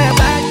 Oh girl, your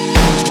body.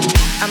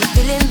 I'm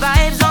feeling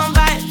vibes on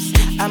vibes.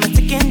 I'm a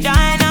ticking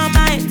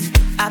dynamite.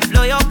 I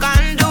blow your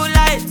candle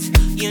lights.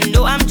 You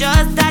know I'm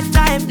just that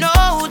type.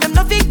 No, them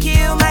no fit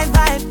kill my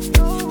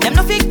vibe. Them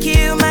no fit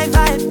kill my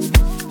vibe.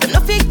 Them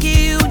no fit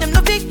kill. Them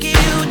no fit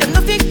kill. Them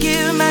no fit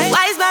kill my.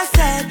 Wise man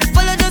said,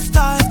 follow the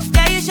stars.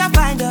 There you shall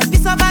find a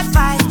piece of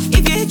advice.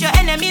 If you hit your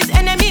enemies,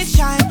 enemies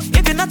shine.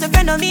 If you're not a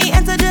friend of me,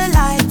 enter the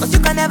light. Cause you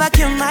can never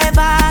kill my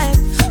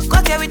vibe.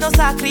 Got here with no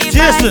sacrifices.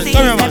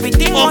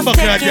 Everything was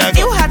taken.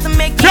 You had to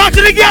make it. Shout to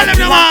the girl,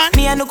 man.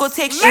 Me, I no go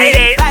take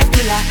shit. Five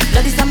killer.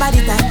 Bloody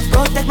somebody that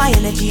protect my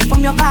energy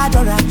from your bad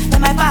aura. When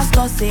my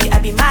pastor say I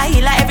be my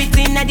healer,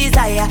 everything I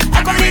desire.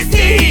 I can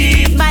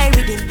receive my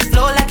rhythm,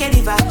 flow like a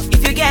river.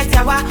 If you get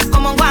yawa,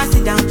 come on, go and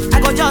sit down. I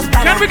go just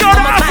Can we go to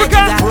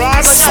Africa? Can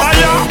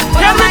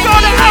we go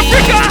to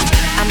Africa?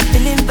 I'm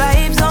feeling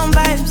vibes on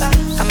vibes.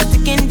 I'm a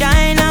ticking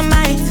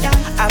dynamite.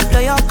 I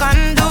blow your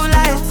candle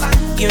lights.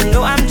 You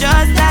know I'm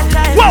just that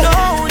type.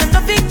 No, there's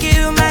nothing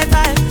kill my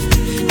vibe.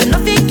 There's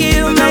nothing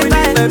kill my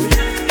vibe.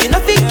 You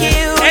know fi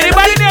kill.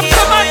 Anybody there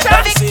come on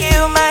top?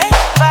 Kill my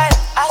vibe.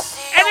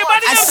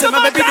 Anybody there come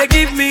on top? Baby, they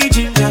give me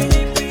ginger.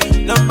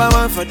 Number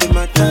one for the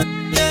matter.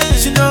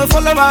 She no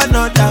follow her,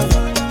 no doubt.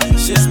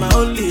 She's my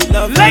only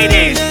love.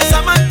 Ladies.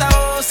 Samantha,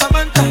 oh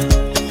Samantha.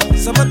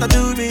 Samantha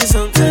do me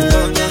something.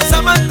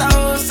 Samantha,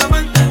 oh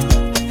Samantha.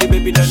 Hey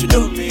baby, that she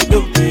do me.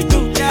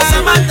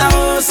 Samantha,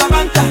 oh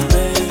Samantha.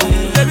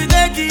 Baby,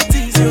 take it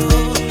easy,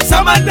 oh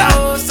Samantha,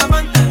 oh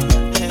Samantha.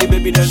 Hey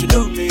baby, that she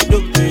do me.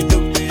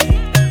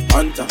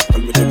 Hunter,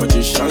 call me the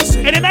magician.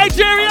 Any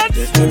Nigerians?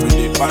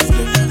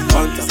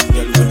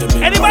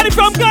 Anybody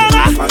from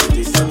Ghana?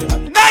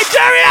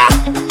 Nigeria?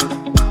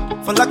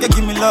 For like you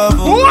give me love,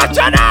 oh. What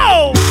you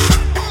know?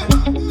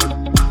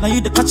 Now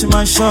you the catch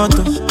my shot,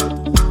 oh.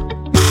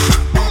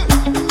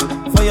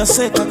 For your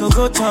sake, I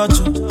go church,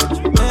 oh.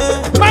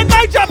 My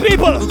Niger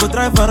people. We go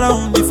drive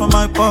around for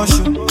my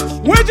Porsche.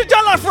 Where's your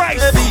jollof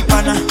rice? Baby,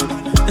 pana.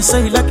 They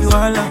say you like you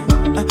all,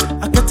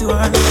 I get you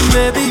all,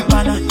 baby,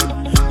 banana.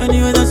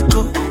 Anywhere that you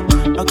go,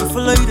 I can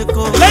follow you to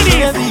go.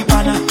 Baby,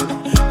 banana.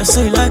 They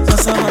say you like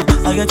cassava,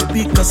 I get to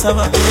pick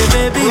cassava.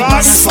 Baby,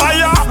 banana.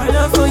 My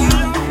love for you,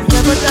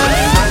 never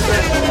die.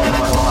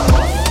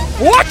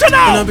 Watch it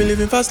out! I be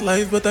living fast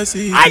life, but I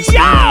see it.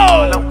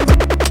 Ayo!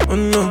 Oh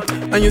no,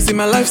 and you see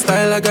my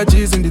lifestyle, I got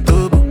cheese in the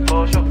turbo.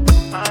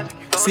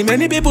 See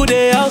many people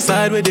there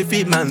outside where they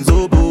feed man's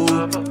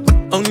oboe.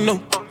 Oh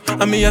no,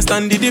 and me a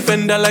stand the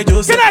defender like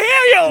Joseph. Can I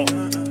hear you?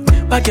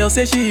 But girl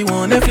say she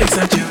want Netflix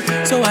and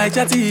chill, so I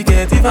chatty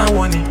get even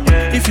one it.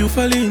 If you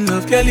fall in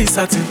love, Kelly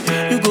satin.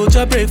 You go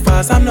to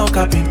breakfast, I'm not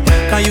capping.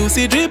 Can you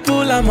see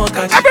dripple, I'm not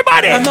catching.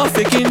 Everybody! I'm not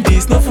faking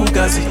this, no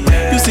fugazi.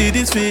 You see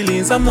these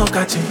feelings, I'm not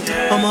catching.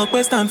 I'm a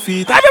quest and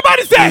feet.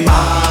 Everybody say!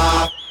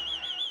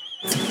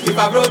 If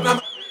I broke my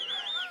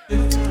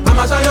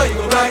I'ma show you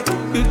go right.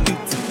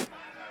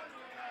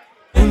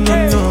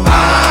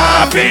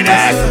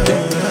 Happiness!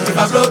 If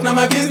I broke now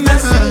my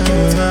business,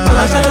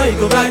 I'ma show you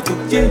go right.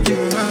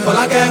 All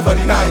I care for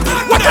the night.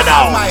 What you know?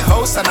 I have my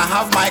house and I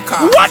have my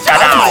car. What you I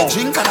have know? my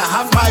drink and I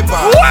have my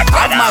bar. What you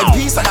I have my know?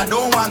 peace and I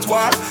don't want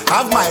war.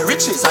 Have my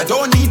riches, I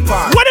don't need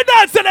part. What the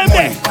dance to them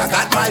there? I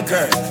got my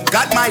girl,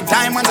 got my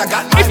diamonds, I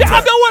got my If you pearl.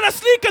 have the one of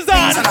sneakers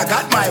on, And I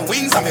got my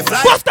wings and me fly.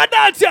 bust the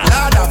dance, yeah.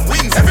 Lord of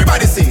wings,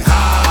 everybody sing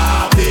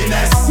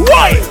happiness.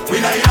 Why? We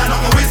not in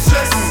nothing with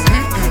stress.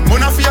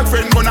 Gonna fake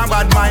friend, gonna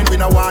bad mind. We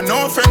don't want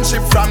no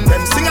friendship from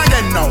them. Sing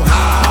again now.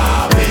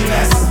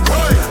 Happiness.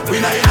 We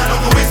not in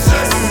nothing with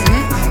stress.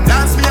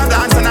 Dance me a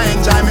dance and I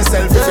enjoy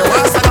myself. If you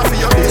want stand up for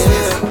your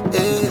business.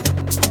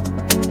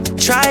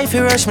 Try if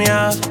you rush me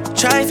off,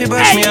 try if you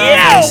brush me off.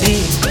 I see.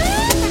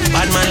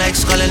 Bad man like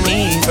calling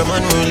me from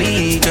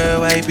unruly. Girl,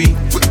 why be?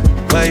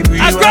 Why be?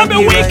 I grab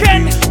your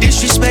weekend.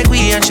 Disrespect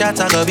we and shot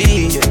I go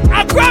be.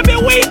 I grab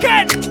your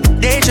weekend.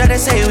 They try to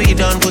say we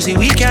done, pussy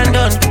we can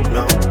done.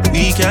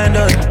 We can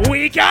done.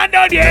 We can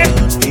done, yeah.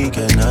 We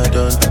cannot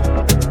done.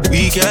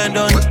 We can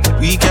done.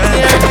 We can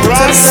done.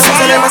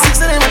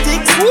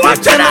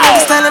 Watch it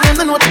out. Style of them,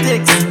 they know what it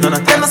takes. None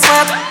of them are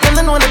smart, them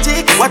they know what it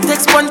takes. What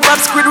takes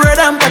SpongeBob,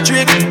 Squidward and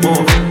Patrick?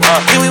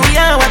 Here we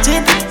are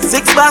watching.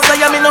 6 bars,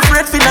 I am in a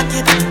afraid for knock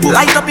it.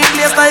 Light up in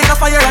place like a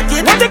fire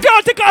rocket. When the girl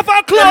take off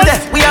our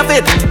clothes, we have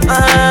it.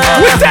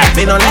 What's that?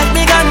 Me no let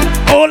me gun.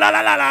 Oh la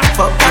la la la.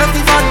 Fuck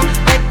party fun,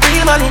 make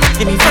real money.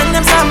 Give me friend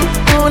them some.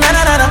 Oh la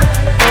la la la.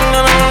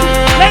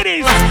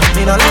 Ladies,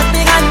 me no let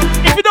me gun.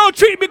 If you don't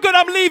treat me good,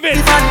 I'm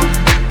leaving.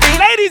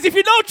 Ladies, if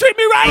you don't treat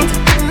me right,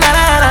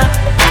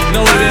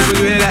 no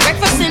way.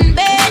 Breakfast in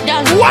bed,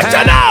 darling. Watch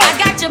it out. I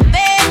got your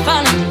bed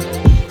falling.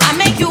 I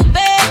make you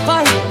bed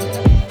for it.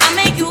 I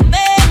make you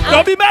bed.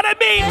 Don't be mad at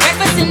me.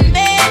 Breakfast in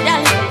bed,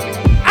 darling.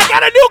 I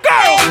got a new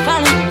girl.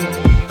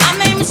 I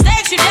made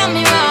mistakes, you done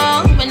me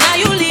wrong, but now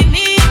you leave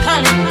me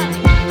calling.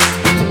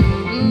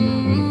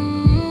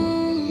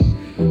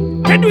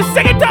 Can you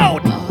sing it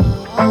out?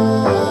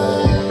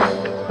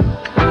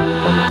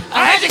 I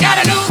heard you got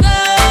a new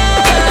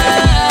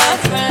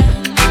girlfriend,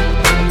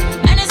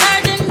 and it's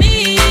hurting me.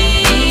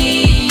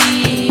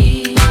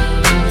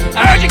 I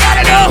heard you got a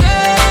new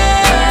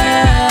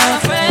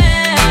girlfriend,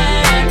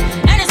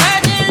 and it's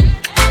hurting.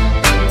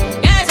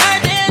 Yeah, it's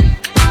hurting.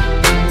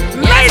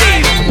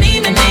 Ladies,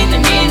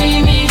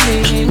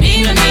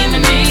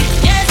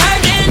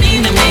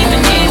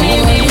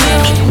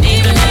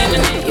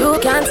 you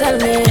can't tell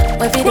me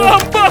what we do.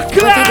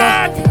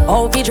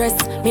 How we dress,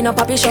 me no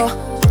papi show.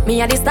 Me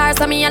a the stars,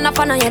 so me a no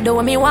fan of you.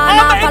 Do me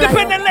wanna all my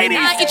independent ladies.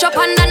 I itch up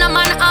under a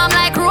man arm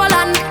like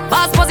Roland.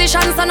 Fast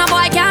position, so no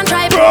boy can't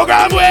try.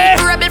 Program way.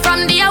 Rebel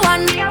from day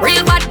one.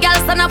 Real bad girl,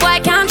 so no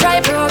boy can't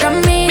try.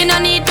 Program me. Me no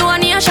need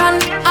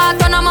donation.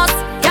 Autonomous,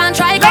 can't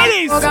try.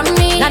 Ladies, program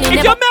me.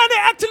 if your man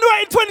ain't acting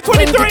right in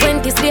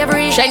 2023, 2020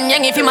 slavery.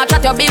 Shenyang, if you match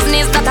at your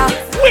business, that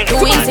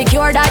too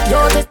insecure that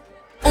you're.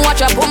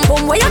 Watch your boom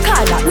boom, where you call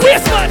that?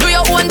 Do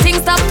your own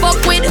thing, stop fuck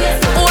with.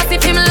 What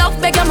if him love,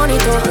 beg your money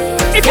too?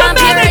 If your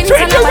man ain't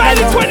treat you right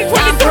in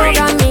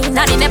 2023,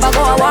 Nanny never go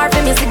a war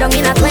for me, sit down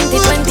in a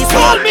 2020.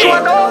 Call me. She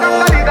want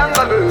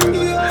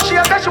she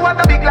said she want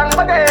a big long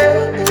body.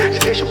 She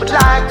said she would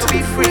like to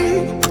be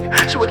free.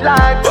 She would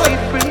like to be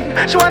free.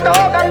 She want a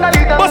hug and a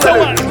little girl.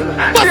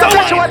 She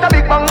said she want a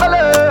big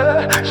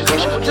bungalow. She said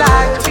she would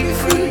like to be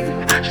free.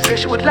 She said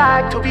she would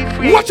like to be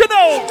free. What you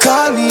know?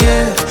 Call me,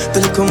 yeah. The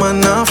little man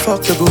now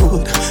fuck you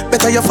good.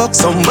 Better you fuck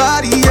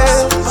somebody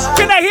else.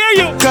 Can I hear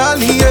you? Call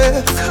me,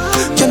 yeah.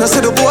 Can I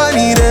say the boy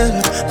need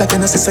help? Like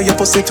when I say your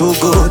pussy too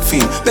good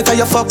feel. Better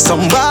you fuck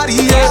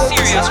somebody else. Are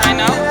you serious right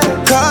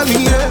now? Call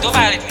me, yeah. Don't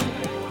violate me.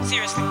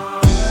 Seriously.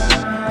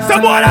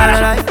 Someone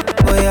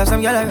boy, you have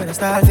some girl around the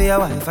style for your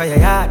wife or your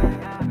yard.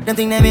 Them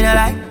think they mean a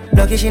lie.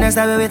 Lucky she not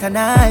stab me with a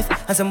knife.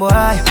 And some boy,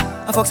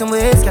 I fuck some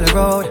ways, girl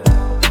road.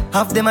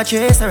 Half them a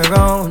chase her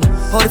around.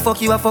 How the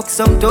fuck you a fuck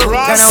some dog? Gonna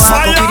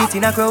walk up with it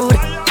in a crowd.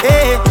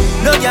 Hey,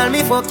 no girl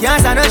me fuck, can't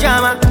stand no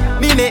drama.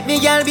 Me make me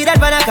girl be that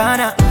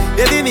banana.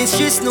 Baby miss,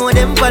 she know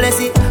them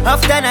policy.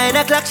 After 9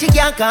 o'clock she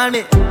can't call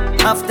me.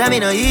 After me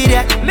no eat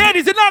that.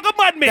 Ladies, you're not gonna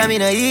mad me. After me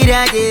no eat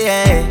that,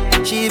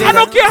 yeah. She I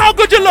don't care how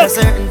good you look. A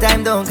certain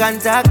time don't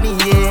contact me,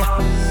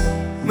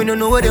 yeah. Me no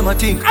know what them a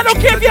think. I don't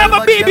care if you have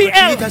a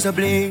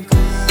BBL.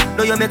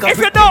 No, you make a if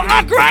you don't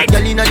act right,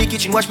 girl inna the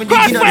kitchen, watch me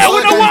digging on the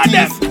we don't want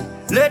them.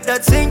 Let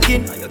that sink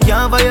in. You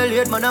can't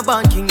violate man a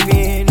banking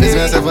man.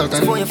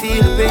 Before you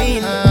feel the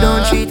pain,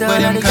 don't treat her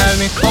like them call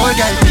me old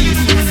girl thief.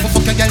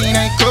 Fuck a girl in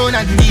a crown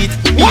and beat.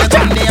 Me a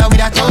come there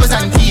with a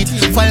 1,000 teeth.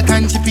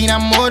 Falcon chip in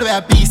a mode where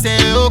a piece say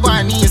oh go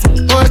on knees.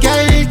 Old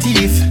girl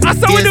thief.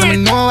 That's how we do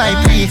it. Know I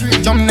pre.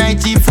 Jump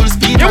night jeep full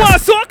speed. You want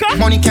soca?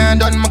 Money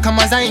can't done my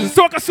come as I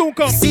soca.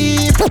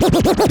 See.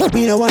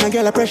 Me no wanna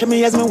girl a pressure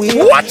me as my way.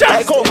 Watch out.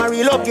 Like how my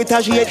real love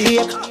guitar she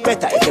headache.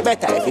 Better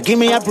if you give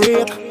me a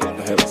break.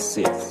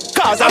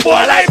 Cause a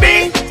boy like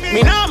me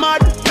not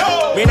mad.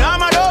 No. Me not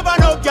mad over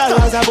no girl.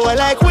 Cause a boy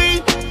like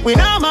we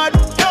not mad.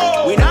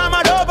 No. We not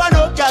mad over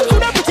no girl.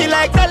 Coulda pretty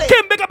like Dolly.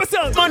 Kim, big up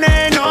yourself.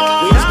 Money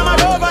no. We not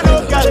mad over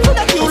no girl.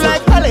 Coulda cute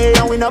like Dolly.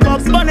 And we not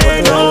box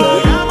money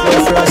no.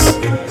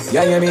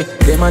 Yeah, hear me?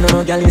 Them a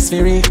no girl is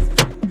free.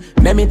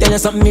 Let me tell you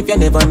something if you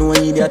never know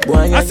idiot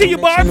boy. I see you,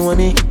 boss. Know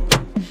me.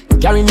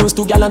 Carry news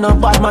to gal and a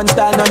bad man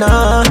style,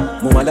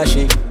 nah. Mama da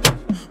she.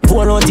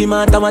 Pour out the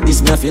matter what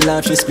this me feel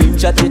like. She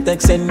screenshot the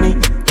text send me.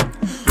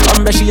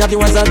 But she have the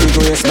ones that be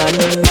grace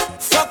man.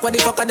 Fuck what the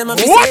fuck are them a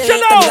be watch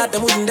say. Watch out.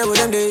 Them wouldn't do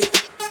them day.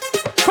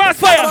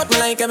 Crossfire.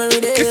 Like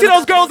you see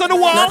those girls on the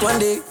wall?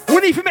 We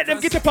need to make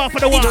them get up off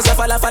of the wall. Make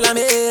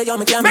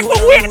me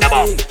wake them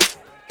up.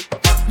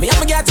 Me have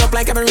my get up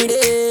like every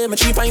day. My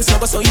 3 pints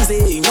never so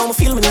easy. Now me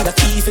feel me need a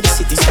key for the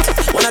city.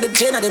 One of the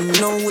gen of them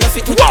know who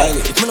fit me.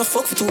 If me no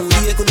fuck for 2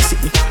 days, could sit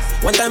me.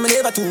 One time I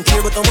never too care,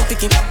 but I'm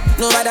picking.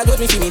 Nobody got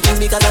me feeling things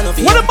because I know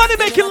feel. What a money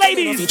making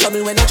ladies.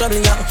 Trouble when no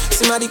trouble out.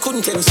 Somebody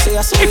couldn't tell you say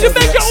I saw. If you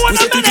make your own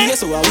money,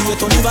 so I will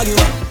turn you.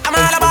 I'm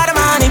all about the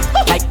money.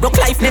 Like broke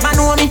life never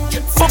know me.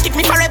 Fuck it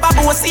me forever,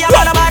 but see I'm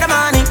all about the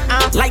money.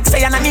 Like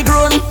say I'm a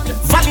Negro me.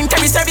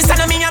 Voluntary service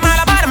and me I'm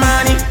all about the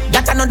money.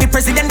 That I know the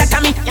president that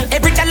come me.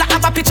 Every dollar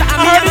have a picture of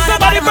me. I'm all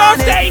about the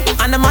money.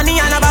 And the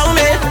money and about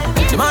me.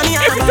 The money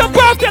and if it's a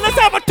birthday, let's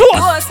have a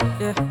toast.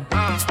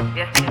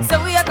 Yeah.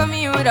 So we are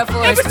coming with a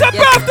force. If it's a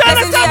birthday,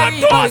 let's have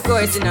a toast.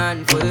 Coursing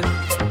on full.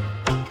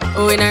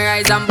 Oh, we not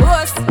rise and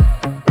boast.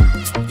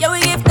 Yeah, we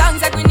give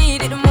thanks like we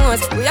need it the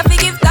most. We have to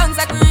give thanks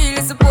like we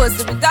really supposed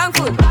to be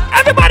thankful.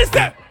 Everybody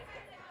say.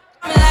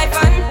 My life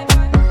on.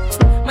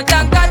 My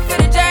thank God for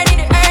the journey,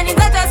 the earnings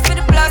are just for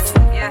the plus.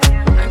 Yeah.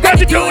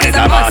 Gratitude is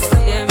a must.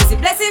 Yeah, we see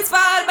blessings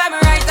fall by my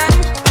right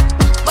hand.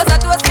 But I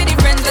toast for the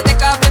friends that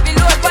take off every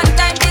load one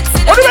time.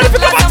 Are you ready to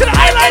go back to the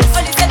highlights?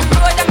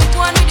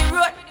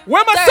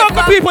 Where my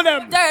soccer people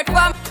them?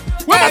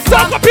 Where my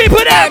soccer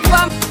people them?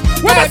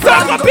 Where my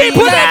soccer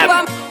people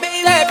them?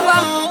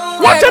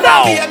 Watch it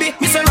now.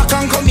 Me say rock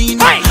and come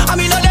in. I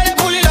mean no they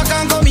pull it rock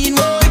and come in.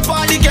 If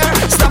all the girl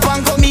stop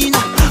and come in.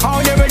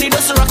 How they ready to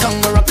rock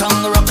and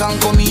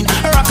come in.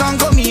 Rock and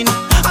come in.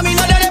 I mean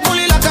no they pull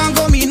it rock and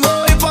come in.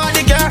 If all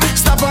the girl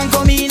stop and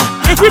come in.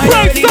 If we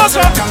play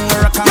soccer,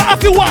 you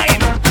have to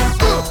wine.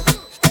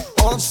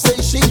 All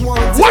say she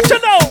wants watch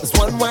it now. It's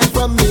one wine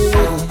from me.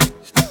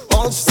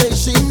 All say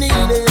she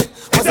needed.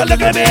 Was a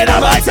little bit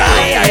of my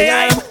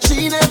time.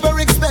 She never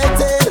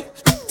expected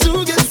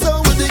to get so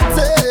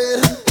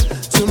addicted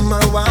to my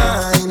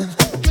wine.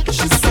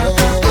 She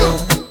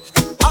said,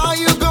 are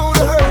you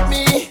gonna hurt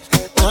me?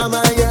 Am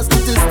I yes to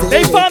this day?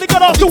 They finally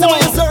got off the wall.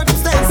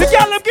 The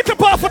girl them get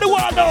up off of the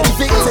wall now.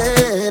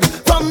 Evicted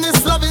from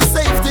this loving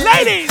safety.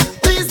 Ladies,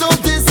 please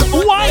don't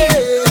disappoint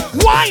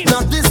wine.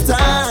 Not this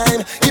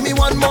time. Give me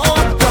one more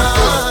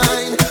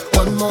time.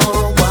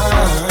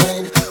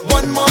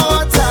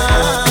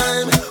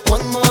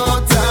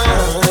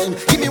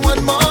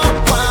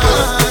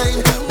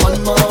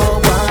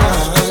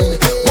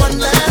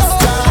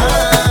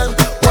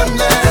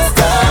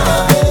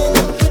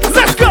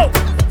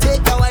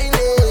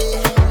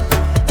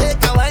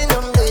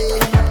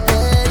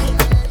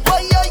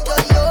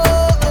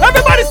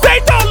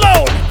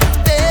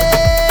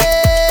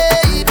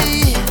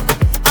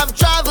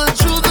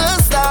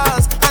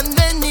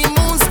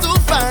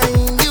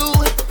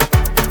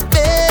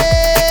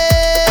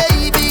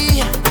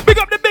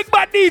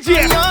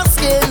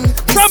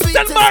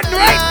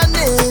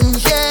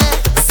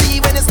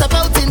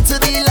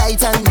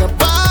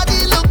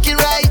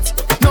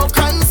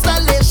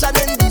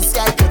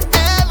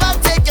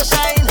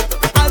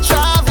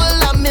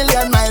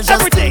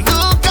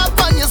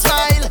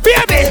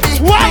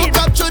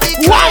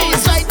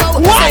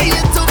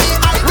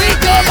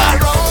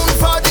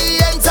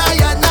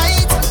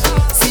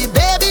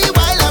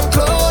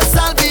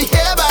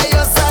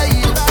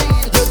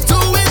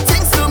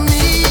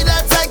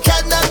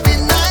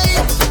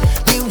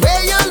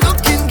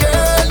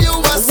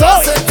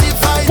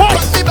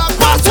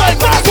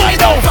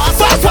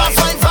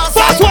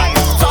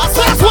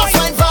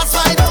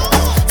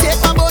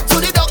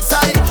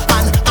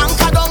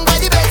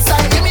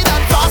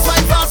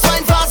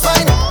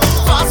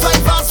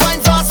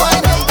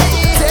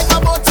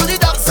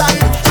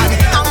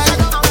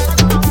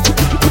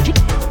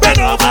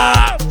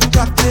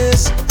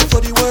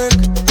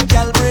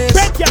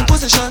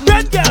 position.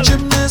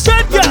 Gymnast,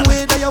 love the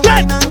way that you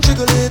whine and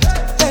jiggle it.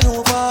 Bend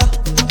over,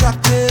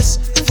 practice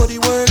for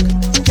the work.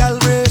 Gal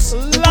race,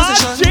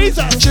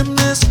 position.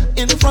 Gymnast,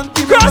 in front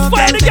of the mirror,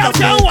 Crossfire the gal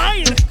can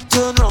whine.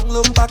 Turn round,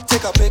 look back,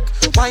 take a pic.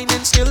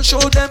 Whining skill, show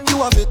them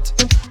you have it.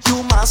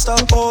 You master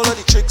all of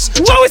the tricks.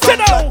 What we say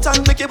now?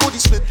 And make your body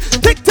split.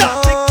 Tick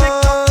tock, tick tick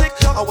tock, tick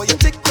tock. How are you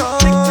tick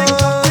tock, tick tick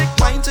tock, tick.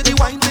 Wine to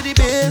the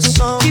bass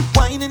song. Keep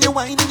whining your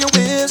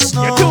waist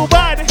now. You're too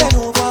bad. Bend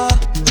over,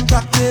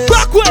 practice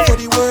Backway. for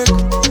the work.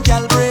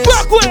 Gal brace,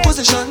 Backway.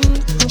 position.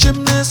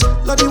 Gymnast,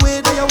 love the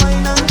way that you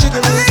whine and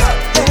jiggle it.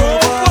 Bend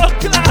over,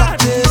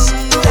 practice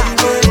for the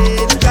work.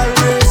 Gal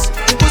brace,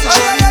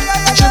 position.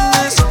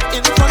 Gymnast,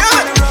 in front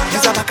of the mirror.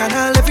 She's a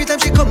bacchanal every time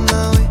she come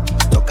my way.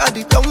 Look at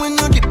the tongue when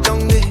you dip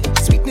down there.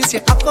 Sweetness,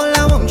 your apple,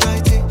 I won't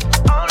try it.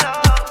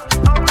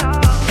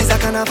 It's a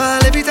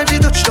carnival every time she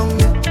touch down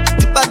there.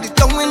 Tip at the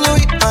tongue when you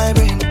hit my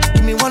brain.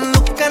 Give me one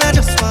look and I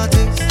just want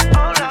this.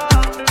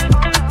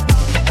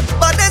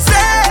 But they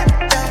say,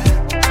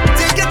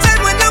 take your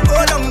time when you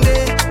go down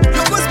there.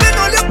 You must spend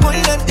all your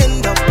coin and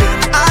end up in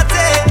a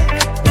day.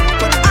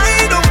 But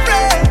I don't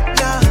play,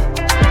 yeah.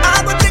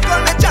 I go take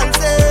all my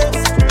chances.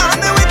 I've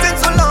been waiting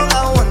so long,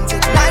 I want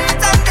it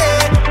night and day.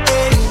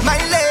 Hey, my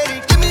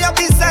lady, give me a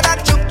piece of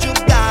that chup chup,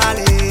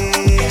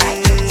 darling.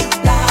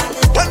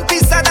 One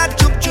piece of that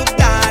chup chup,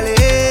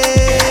 darling.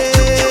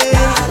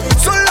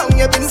 So long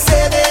you've been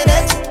saving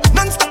it,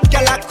 non-stop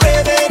girl are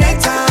craving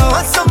it. I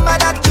want some of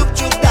that chup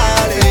chup,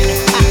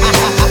 darling.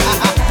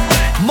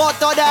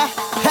 Moto the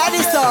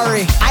heady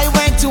story. I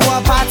went to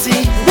a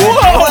party.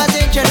 I was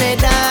in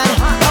Trinidad.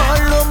 All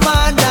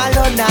woman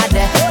alone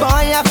there.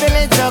 Boy, I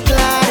feeling so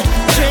glad.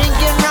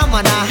 Drinking rum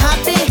and I'm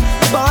happy.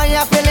 Boy,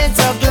 I feeling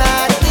so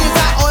glad. These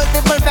are old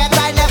people that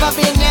I never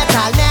been yet.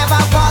 I'll never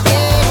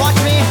forget.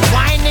 Watch me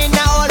whining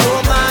a old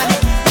woman,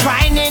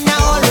 crying a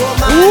old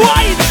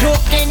woman,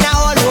 choking a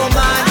old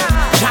woman,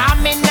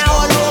 charming a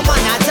old woman.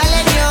 I'm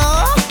telling you,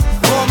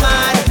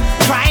 woman,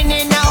 crying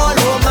a old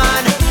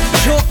woman,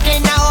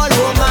 choking a old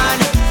woman,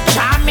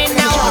 charming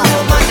a old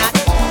woman.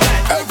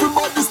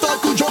 Everybody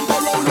start to jump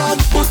around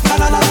and put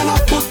na-na-na-na-na,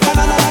 put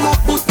na-na-na-na-na,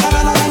 put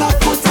na-na-na-na-na,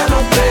 put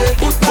na-na-na-na-na,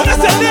 put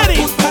na-na-na-na-na,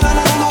 put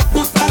na-na-na-na-na,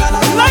 put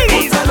na-na-na-na-na,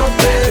 Ladies. put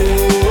na-na-na-na-na.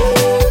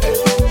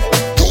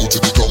 Go to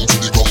the ground, to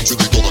the ground, to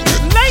the ground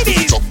again.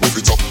 Ladies. Lift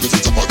it up, lift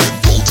it up again.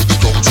 Go to the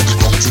ground, to the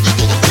ground, to the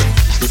ground again.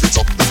 Lift it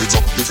up, lift it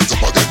up, lift it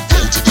up again. Go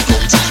to the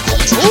ground, to the ground, to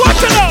the ground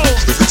Watch it again. out.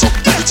 Lift it up,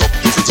 lift it up,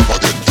 lift it up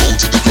again. Go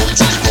to the ground,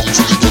 to the ground,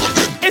 to the ground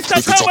again. It's the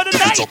time of the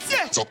night.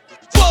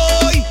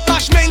 Boy,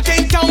 Bashman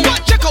came down.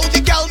 Check out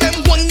the gal, them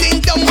winding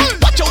down.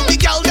 Watch out the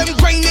gal, them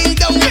grinding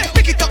down.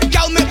 Pick it up,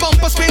 gal, me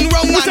bumper spin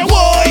round. And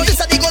boy, this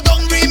a the go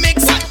down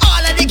remix.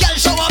 All of the gal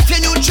show off your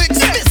new tricks.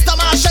 Mr.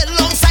 Marshall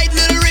alongside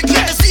Lil Rick.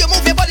 Let me see you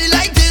move your body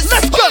like this.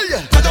 Let's go.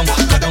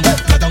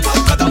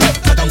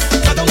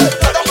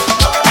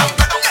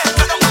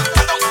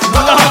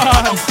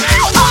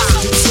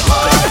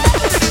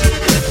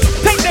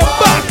 Take them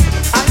back.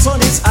 I saw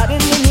this ad in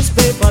the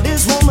newspaper.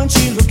 This woman,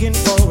 she looking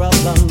for a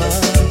plumber.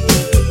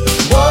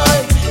 Boy,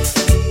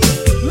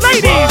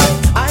 Ladies.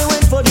 I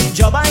went for the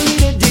job, I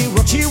needed the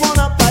work. She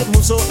wanna pipe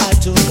move, so I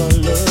took a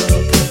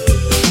look.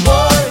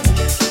 Boy,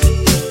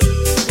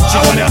 she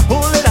wanna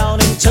pull it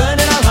out and turn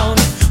it around.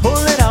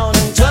 Pull it out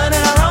and turn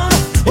it around.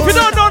 If you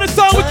don't know the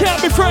song, we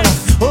can't be friends.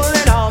 Pull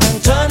it out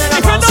and turn it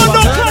If you around. don't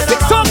know classic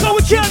song,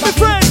 we can't be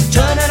friends.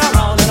 Turn it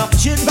around and I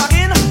push it back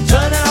in.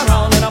 Turn it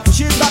around and I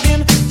push it back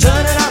in.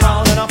 Turn it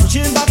around and I push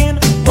it back in.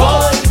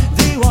 Boy,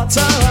 the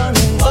water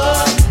running.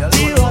 Boy,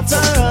 the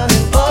water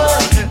running. Boy,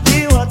 the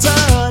water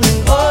running.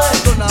 Boy,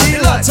 the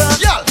water.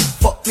 Girl,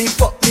 fuck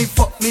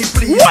me,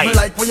 please. Why? Me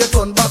like when you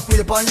turn back way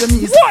up on your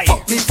knees. Why?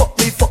 Fuck me,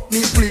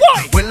 please.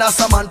 Why? When last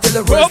a man tell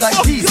the words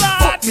like these.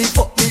 God.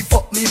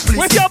 Fuck me, please.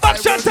 Where's your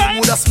backshot time?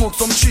 Woulda smoke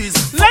some trees.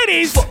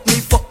 Ladies. Fuck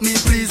me,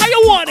 please. How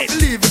you want it?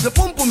 Believe it's a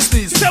pum pum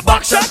sneeze. It's a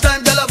backshot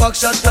time, girl, a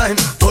backshot time.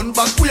 Turn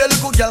back way,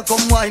 little girl,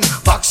 come wine.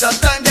 Backshot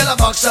time, girl, a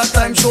backshot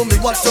time. Show me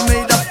what you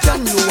made of,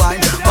 can you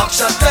wine?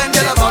 Backshot time,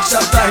 girl, a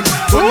backshot time.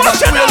 Turn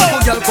back way, little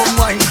girl, come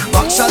wine.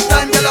 Backshot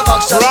time, girl, a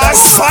backshot time.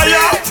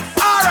 Fayah.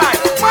 Alright,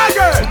 my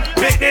girl,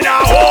 big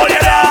dinner hold you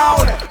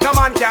down. No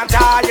man can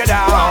tie you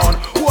down.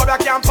 Whoever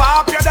can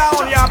pop you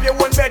down. You have your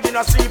own bed, you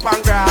no sleep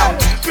on ground.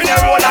 Spin a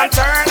roll and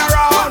turn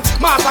around.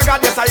 Master God,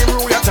 yes, I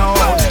rule your town.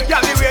 Yeah,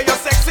 the way you're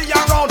sexy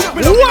around.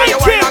 Me love the way you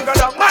wine and go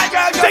down. My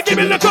girl, just give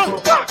me the cup.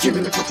 Give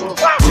me the cup.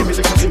 Give me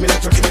the cup. Give me the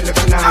cup. Give me the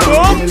cup now.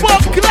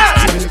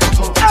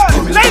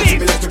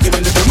 Ladies.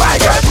 My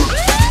girl.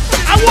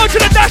 I want you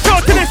to dash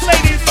out to this,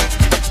 ladies.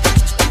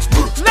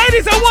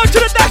 Ladies, I want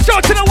you to dash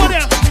out to the one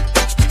there.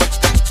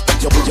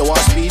 You want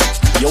speed?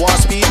 You want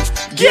speed?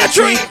 Gear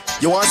 3.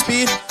 You want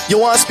speed? You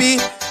want speed?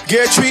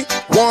 Gear 3.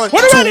 1, 2.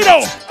 What are ready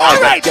though?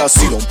 All right. Just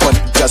sit on point,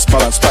 just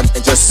balance point,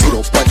 and just sit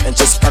on point, and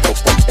just crack up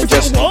point, and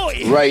just roll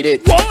Ride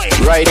it. Why?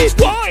 Ride it.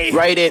 Why?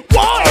 Ride it.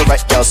 Why?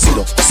 Alright, girl, sit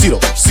up, sit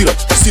up, sit up,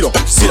 sit up,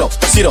 sit up,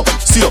 sit up,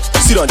 sit up,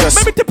 sit up, just.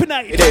 Let me tip a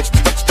night.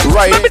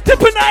 Ride Let me it. tip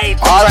a night.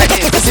 Alright,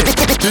 then.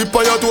 Keep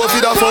on your toe for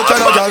the fuck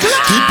and a gal.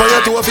 Keep on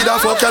your toe for the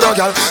fuck and a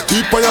gal.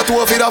 Keep on your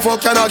toe for the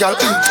fuck and a gal.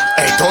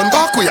 Hey, turn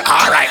back with you.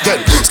 Alright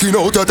then. Skin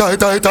out your tight,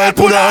 tight, tight,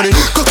 put on it.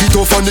 Cock it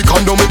off on the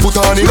condom me put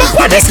on it.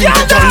 When I sing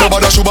the gal,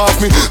 nobody should off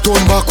me.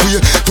 Turn back with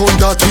you, turn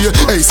that way.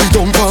 Hey, sit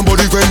down, pan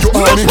body when you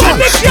on it.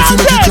 If you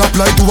make it clap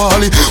like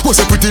Duali, was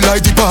a pretty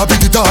like the Barbie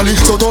the Dolly.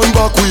 So turn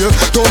back with you,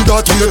 turn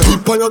that way.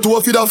 Keep on your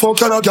toe for the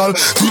fuck and a gal.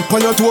 Keep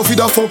on your toe for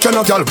the fuck and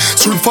a gal.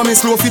 Strip for me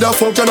slow for the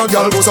fuck and a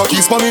gal. Was a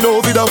kiss for me no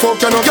for the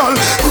fuck and a gal.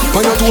 Keep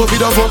on your toe for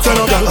the fuck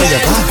and a gal.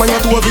 Keep on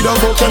your toe for the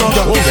fuck and a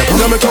gal.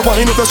 Now make your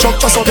wine with a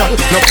structure so gal.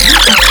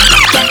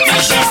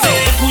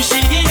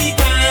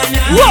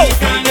 Whoa!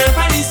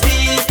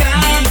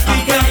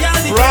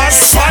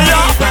 Ras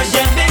Fayah.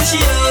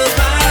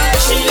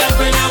 She love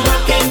when I'm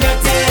walking the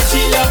tail.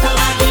 She love how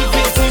I give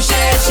it to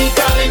share. She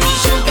calling me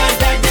sugar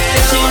daddy.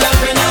 She love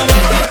when I'm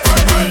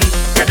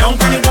get down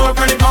for the board,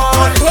 for the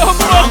board.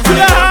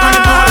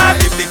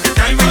 If it's the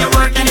time when you're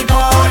working the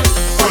board,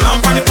 hold on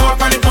for the board,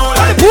 for the board.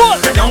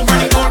 Get down for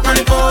the board, for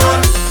the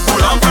board.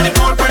 Hold on for the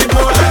board, for the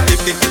board.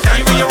 If it's the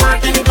time when you're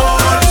working the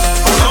board,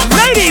 hold on.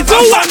 Ladies, who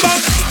want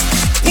back?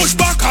 Push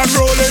back and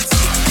roll it.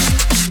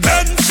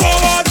 Bend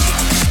forward.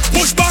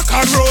 Push back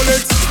and roll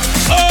it.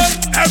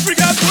 Every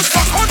girl push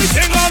back on the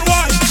thing and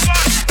wine.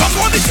 Back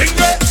on the thing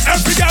there.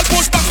 Every girl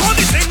push back on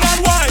the thing and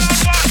wine.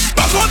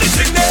 Back on the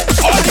thing there.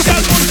 All the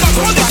girls push back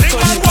on the thing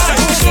and wine.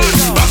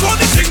 Back on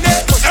the thing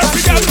there.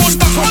 Every girl push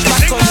back on the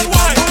thing and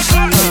wine.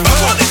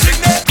 Back on the thing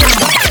there.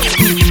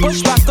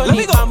 Push back on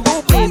the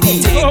bamboo, baby.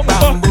 Take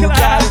bamboo,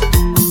 girl.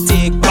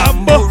 Take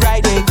bamboo,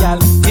 ride it,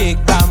 girl. Take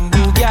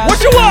bamboo, girl. What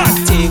you want?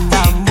 Take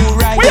bamboo,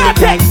 ride it. Where you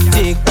take?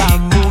 Take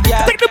bamboo,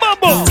 girl. Take the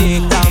bamboo.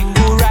 Take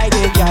bamboo, ride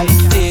it, girl.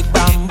 Take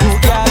bamboo,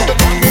 girl.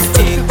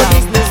 Take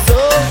bamboo.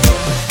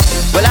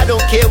 Well, I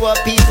don't care what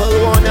people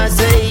wanna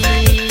say.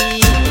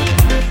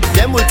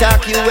 Them will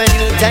talk you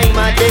any time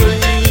of day.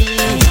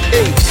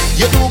 Hey,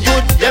 you do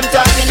good, them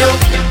talking you.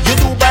 You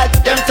do bad,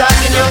 them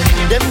talking you.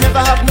 Them never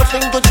have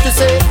nothing good to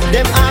say.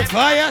 Them ask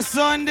Fire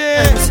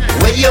Sunday.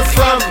 where you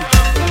from,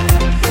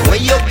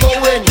 where you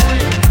going,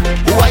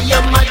 who are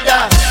your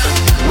mother,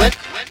 when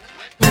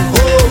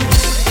home.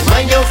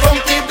 Mind your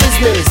funky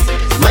business,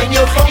 mind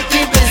your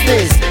funky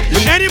business.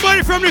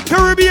 Anybody from the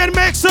Caribbean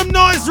make some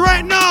noise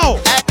right now?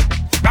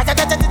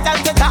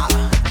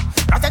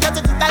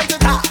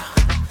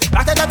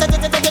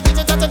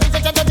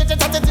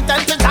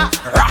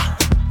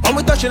 When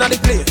we touching at the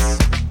place,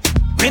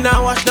 we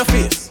now wash the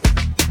face.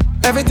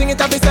 Everything it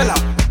a be sell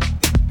out.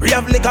 We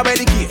have liquor by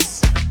the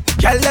case.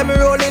 Girl them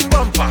rolling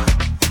bumper,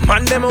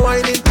 man them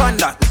whining pan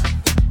that.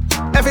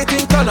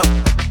 Everything turn up,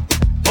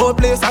 whole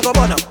place I go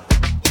burn up.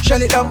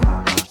 Shell it down,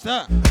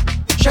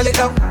 shell it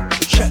down,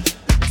 shell.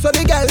 So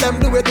the girl them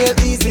do it real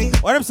easy.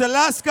 What up, say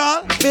last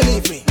call?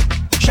 Believe me,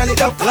 shell it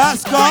down.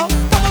 Last call.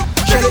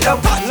 Shell it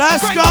down.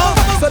 Last call.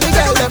 So the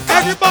girl them.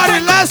 Everybody,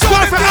 last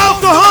call for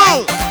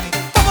alcohol.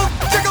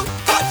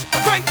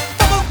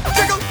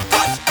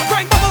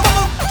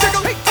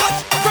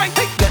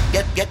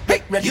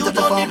 Get ready you to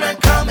don't perform. need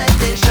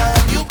recommendation.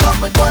 You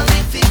come with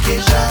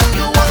qualification.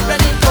 You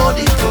already know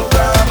the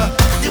program.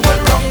 You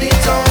will run the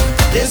town.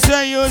 They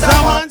say you're a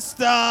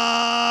monster.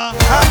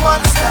 I'm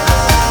one star.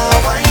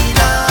 Why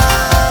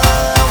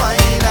now? Why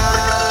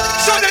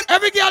now?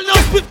 Every girl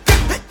knows.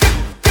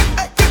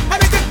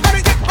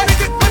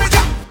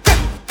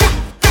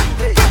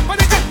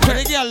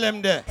 Every girl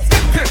them there.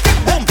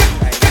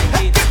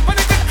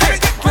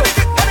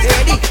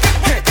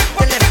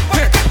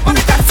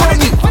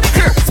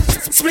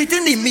 Split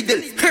in the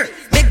middle,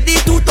 make the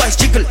two toys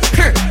jiggle.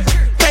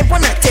 Climb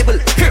on a table,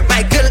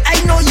 my girl, I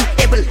know you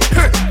able.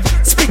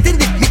 Split in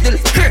the middle,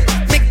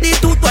 make the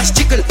two toys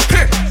jiggle.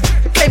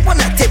 Climb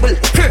on a table,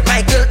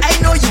 my girl, I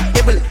know you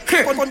able.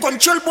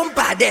 Control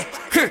bombade,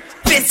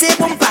 PC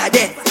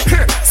bombade.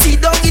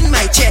 Sit down in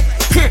my chair,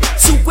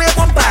 super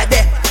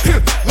bombade.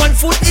 1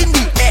 foot in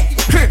the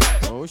air.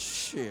 Oh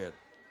shit,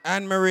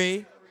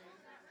 Anne-Marie,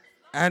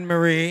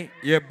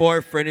 your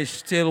boyfriend is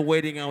still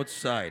waiting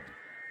outside.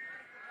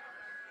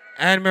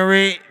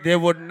 Anne-Marie, they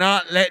would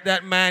not let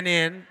that man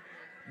in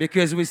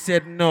because we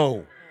said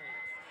no.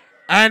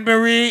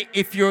 Anne-Marie,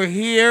 if you're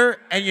here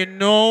and you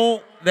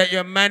know that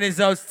your man is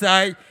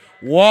outside,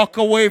 walk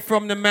away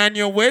from the man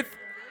you're with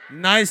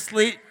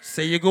nicely.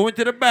 Say you go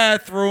into the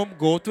bathroom,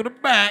 go to the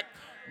back,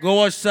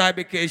 go outside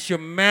because your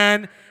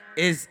man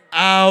is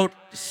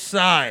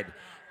outside.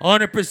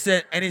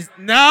 100%. And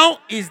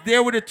he's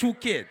there with the 2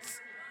 kids.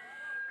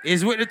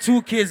 He's with the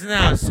 2 kids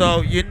now,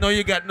 so you know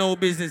you got no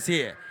business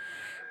here.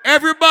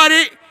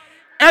 Everybody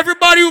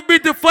who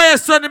been to Fire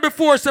Sunday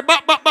before, say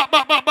bop, bop, bop,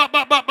 bop, bop, bop,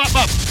 bop, bop,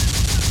 bop.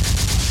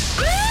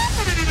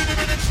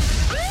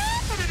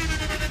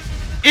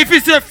 If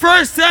it's your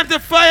first time to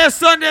Fire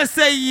Sunday,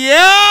 say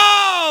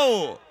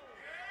yo!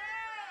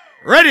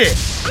 Ready?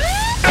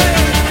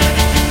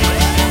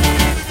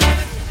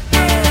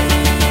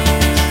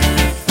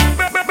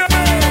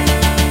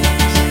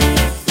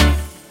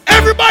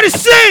 Everybody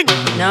sing!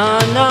 No,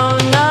 no,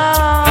 no.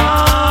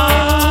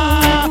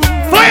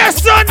 Fire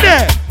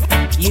Sunday!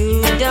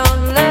 You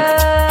don't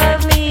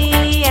love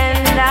me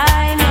and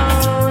I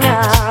know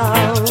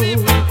now.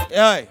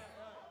 Hey,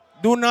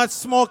 do not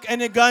smoke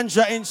any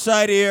ganja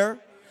inside here.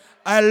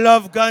 I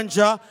love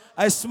ganja.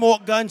 I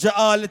smoke ganja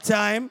all the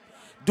time.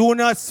 Do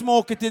not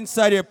smoke it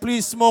inside here.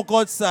 Please smoke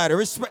outside.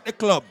 Respect the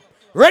club.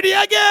 Ready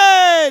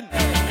again!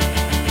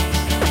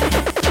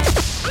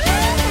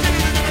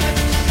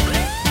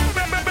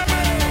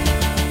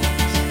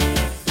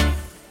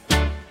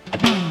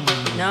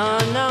 No,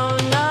 no,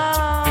 no.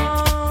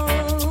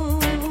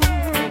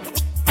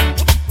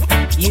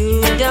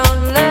 You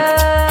don't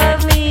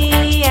love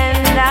me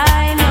and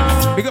I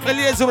know. Big up the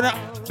ladies over there.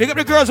 Big up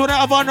the girls who don't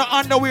have on the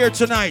underwear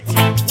tonight.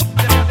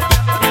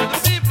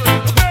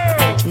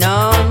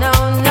 No, no,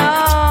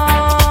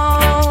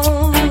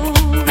 no.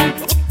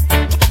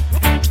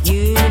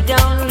 You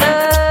don't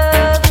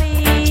love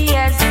me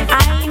as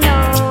I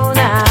know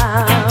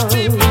now.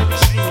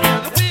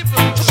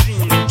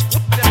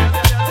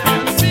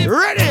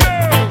 Ready?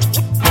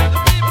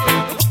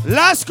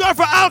 Last call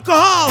for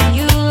alcohol.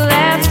 You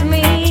left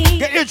me.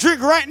 Get your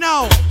drink right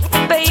now.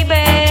 Baby.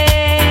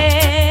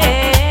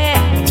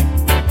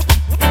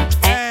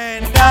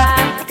 And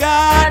I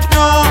got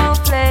no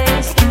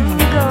place to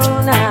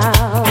go now.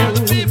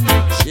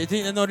 You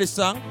think they know this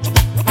song?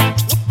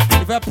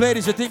 If I play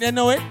this, you think they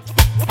know it?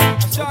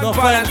 Sean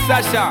Paul and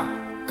Sasha,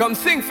 come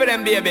sing for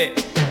them, baby.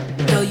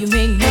 Though you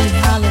make me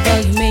holler, though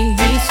you make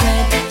me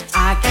sweat,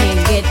 I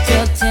can't get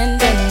your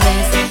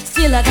tenderness.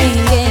 Still I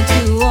can't get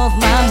you off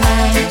my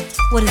mind.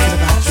 What is it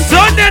about you?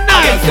 Sunday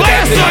night,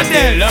 Fire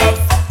Sunday. Love.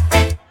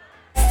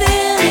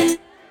 Still in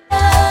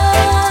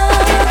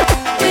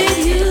love with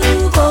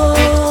you, boy.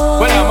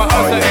 Well, I'm a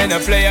hustler and a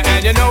player,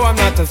 and you know I'm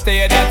not a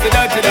stayer. That's a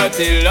dirty,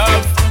 dirty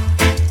love.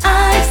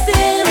 I'm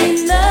still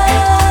in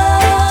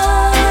love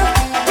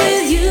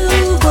with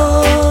you,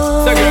 boy.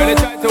 So girl, they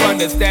try to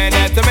understand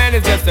that a man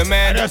is just a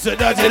man. That's a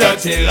dirty,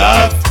 dirty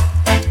love.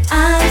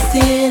 I'm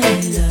still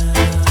in love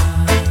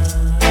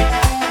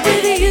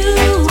with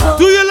you, boy.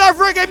 Do you love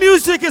reggae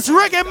music? It's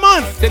reggae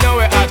month. They know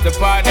we're at the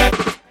part that.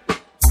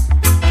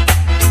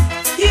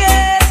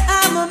 Yes,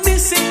 I'm a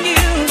missing you.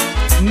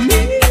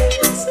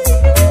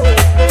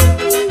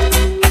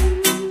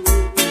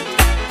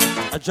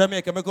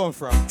 Jamaica, me come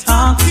from.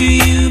 Talk to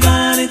you,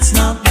 but it's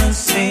not the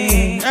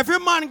same. Every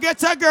man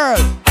gets a girl.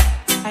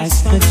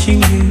 As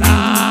touching you.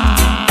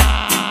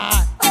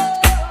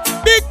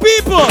 Big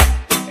people.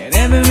 And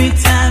every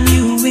time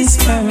you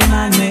whisper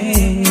my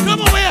name.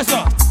 Come on, where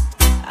sir?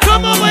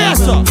 Come on, where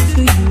sir?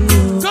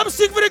 Come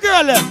sing for the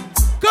girl, them.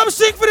 Come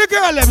sing for the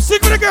girl, them. Sing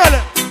for the girl,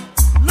 them.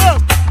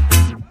 Look.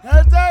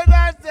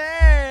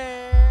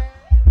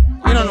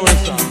 You don't know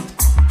this song.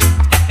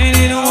 And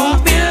it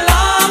won't be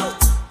long.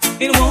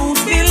 It won't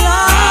be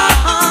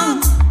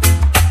long,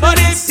 but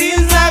it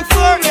seems like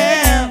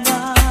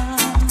forever.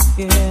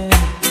 Yeah.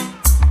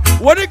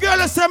 What the girl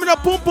that sent me the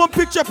boom boom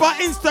picture on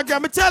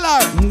Instagram? I tell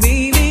her.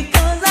 Maybe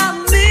cause I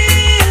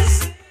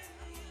miss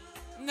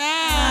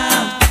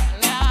now.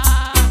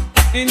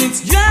 And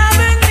it's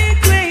driving me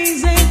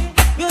crazy.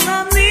 Cause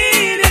I'm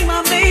needing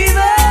my baby.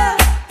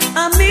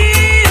 I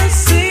need to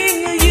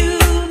sing you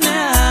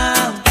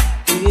now.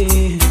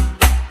 Yeah.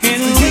 Can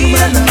we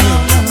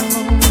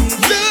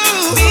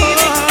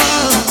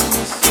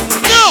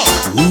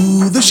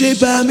the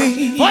shape of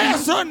me. Fire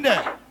Sunday.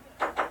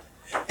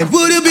 And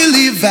would you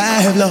believe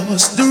I've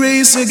lost the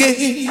race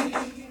again?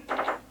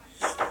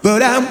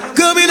 But I'm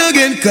coming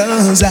again,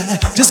 cause I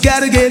just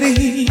gotta get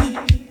in.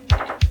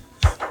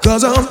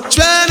 Cause I'm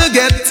trying to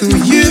get to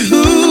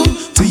you,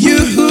 to you,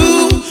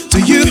 to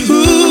you.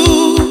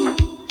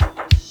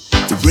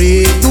 To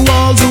break the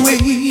walls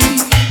away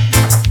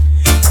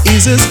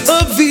is as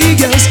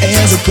obvious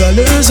as the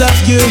colors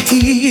of your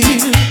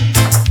hair.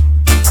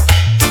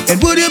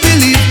 And would you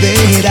believe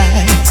that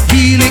I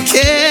really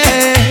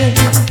care?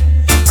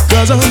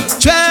 Cause I'm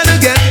trying to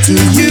get to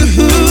you,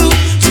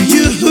 to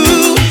you,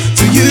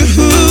 to you.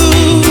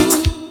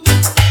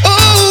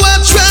 Oh,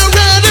 I tried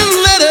writing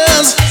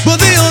letters,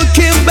 but they all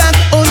came back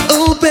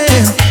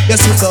unopened. Yes,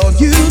 I thought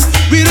you'd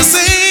be the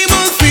same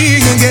old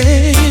thing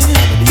again.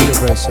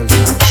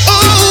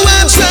 Oh,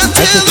 I tried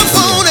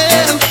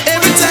telephoning,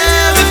 every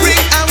time it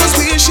rang I was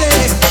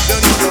wishing.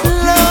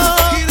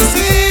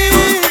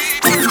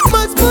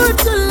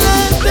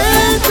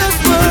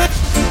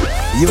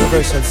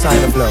 Universal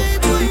sign of love.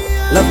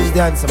 Love is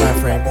the answer, my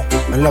friend,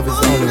 and love is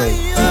the only way.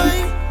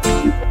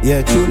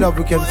 Yeah, true love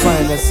we can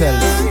find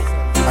ourselves.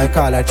 I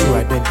call that true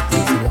identity,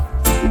 you know.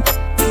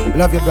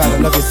 Love your brother,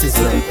 love your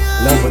sister,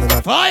 love one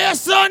another. Fire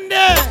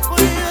Sunday!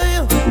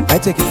 I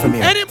take it from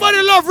here.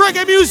 Anybody love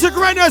reggae music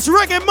right now? It's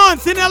reggae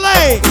month in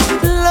LA.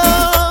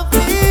 Love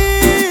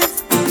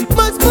is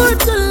much more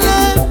to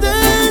life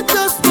than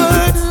just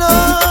words.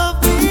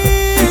 Love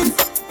is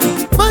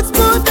much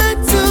more than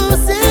to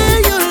say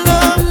you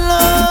love.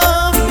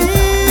 Love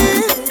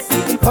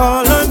is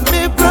all on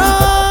me,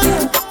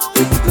 brother.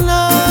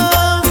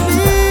 Love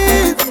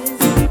is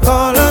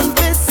all on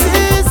me,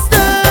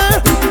 sister.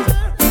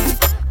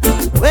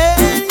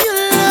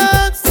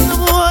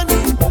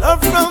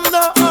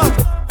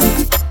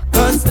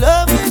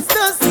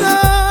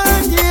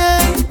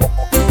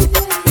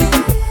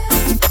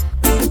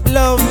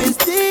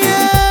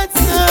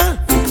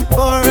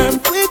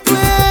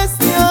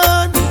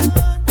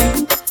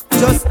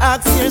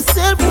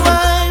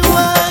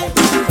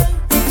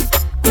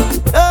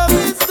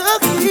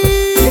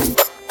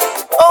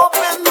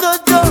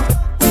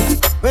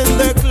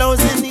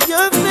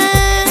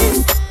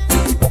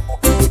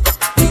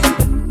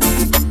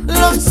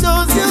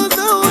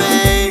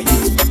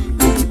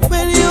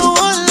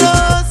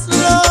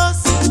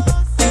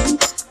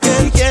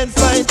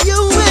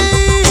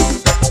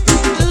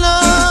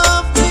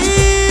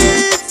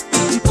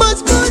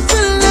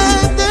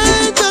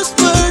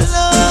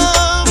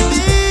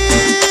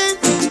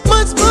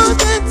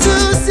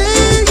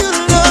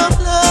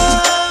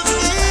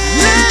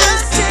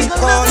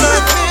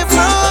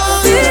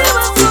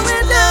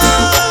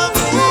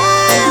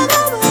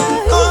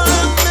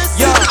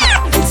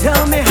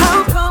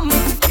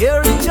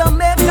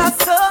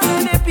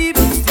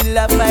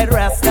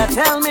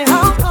 tell me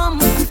how come.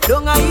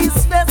 Don't I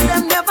East West,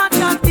 them never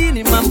chat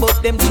in man,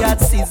 but them chat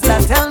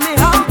Caesar. Tell me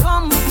how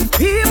come.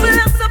 People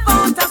have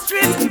support the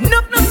street.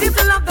 No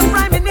people love the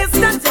Prime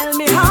Minister. Tell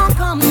me how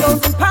come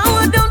those in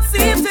power don't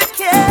seem to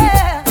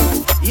care.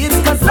 It's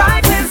cause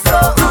life is so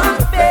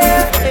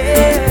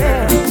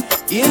unfair.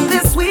 In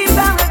this sweet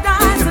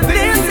paradise, and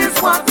this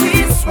is what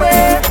we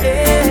swear.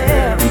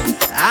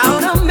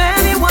 Out of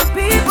many one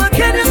people,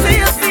 can you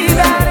see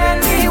that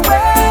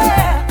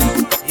anywhere?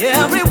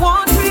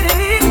 Everyone treated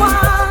equal,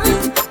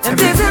 and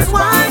this is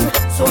why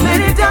so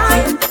many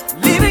die,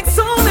 leaving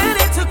so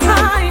many to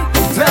cry.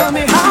 Tell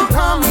me how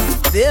come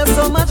there's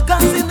so much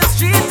guns in the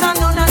streets, and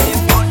none of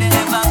them would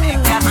never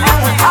make that. Tell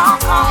me how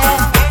come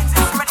it's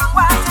spreading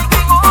wide,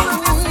 taking all of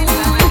this in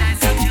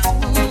paradise of you.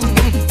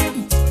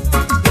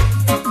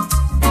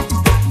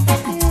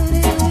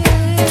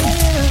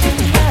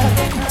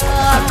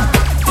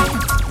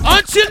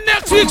 Until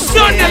next week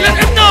Sunday, let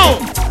them know.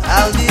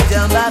 I'll be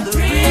down by the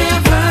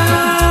river,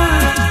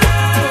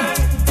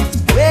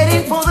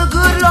 waiting for the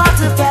good Lord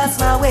to pass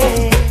my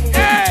way.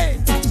 Hey.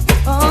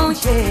 Oh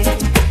yeah.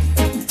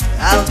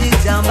 I'll be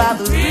down by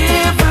the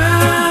river,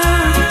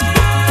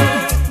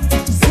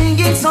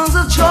 singing songs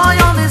of joy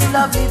on this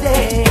lovely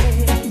day.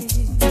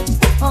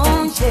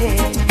 Oh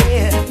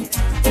yeah.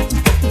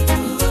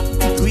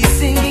 Three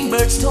singing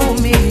birds told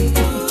me,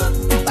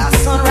 by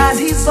sunrise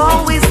he's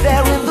always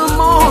there in the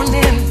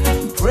morning,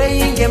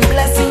 praying and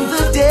blessing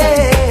the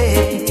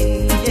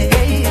day.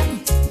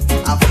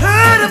 I've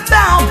heard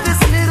about this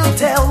little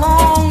tale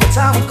long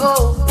time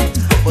ago,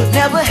 but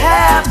never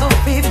had the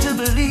faith to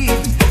believe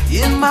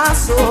in my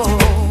soul.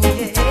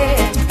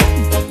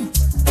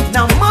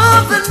 Now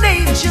Mother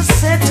Nature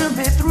said to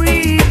me,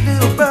 three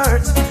little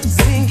birds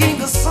singing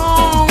a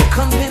song,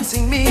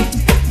 convincing me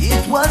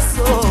it was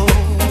so.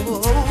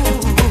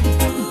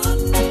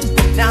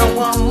 Now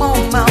I'm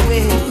on my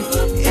way.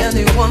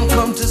 Anyone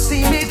come to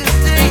see me this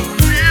day?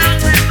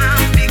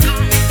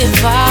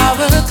 If I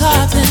were a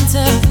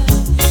carpenter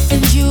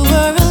and you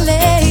were a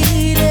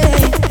lady,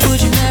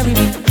 would you marry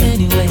me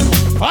anyway?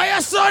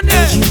 Fire Sunday!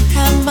 Would you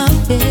have my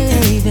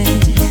baby?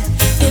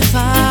 If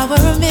I were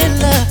a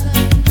miller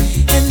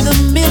and the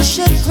mill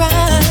should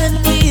grind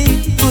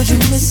me, would you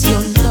miss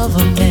your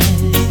lover,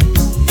 man?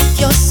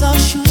 Your soul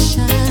should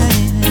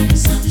shine.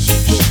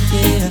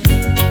 Yeah.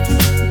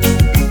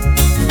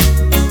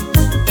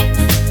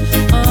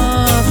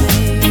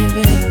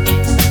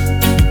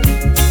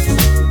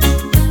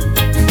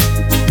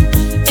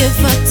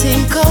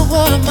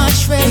 Were my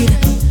trade,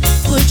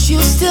 would you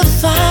still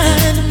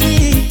find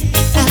me?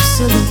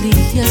 Absolutely,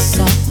 yes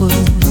I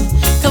would.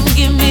 Come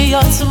give me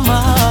your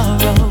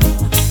tomorrow.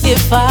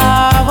 If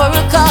I were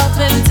a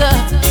carpenter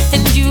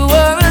and you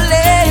were a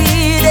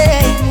lady,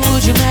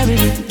 would you marry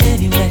me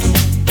anyway?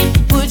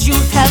 Would you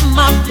have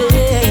my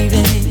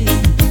baby?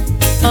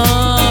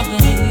 Oh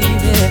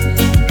baby,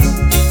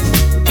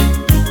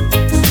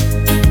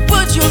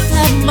 would you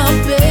have my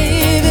baby?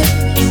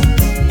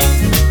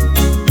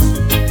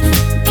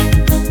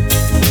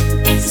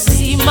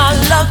 My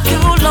love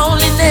through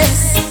loneliness,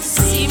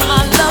 see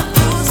my love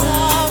through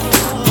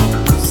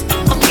sorrows.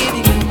 I'm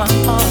giving you my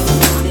heart.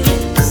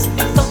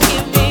 Don't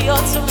give me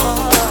your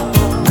tomorrow,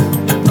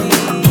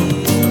 baby.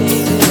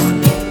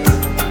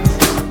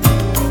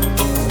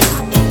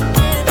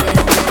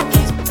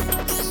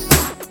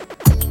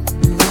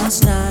 Last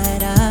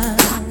night I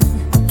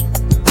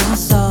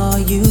saw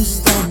you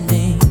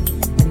standing,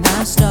 and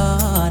I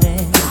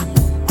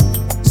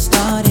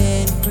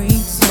started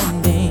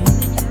pretending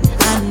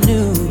I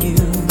knew you.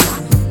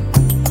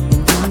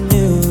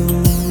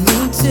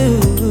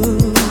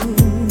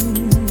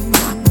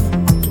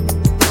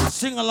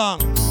 Sing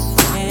along.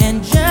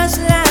 And just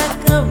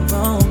like a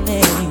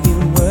Roman, you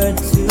were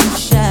too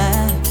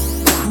shy,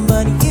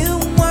 but you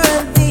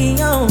weren't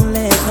the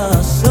only,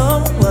 cause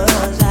so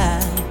was I.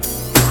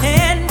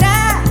 And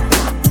I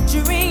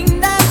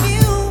dreamed of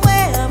you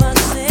ever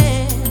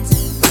since.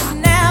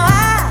 Now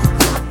I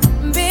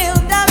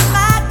build up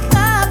my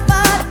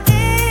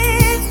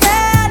confidence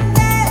that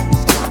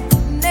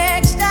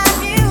next time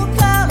you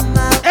come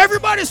out.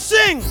 Everybody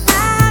sing.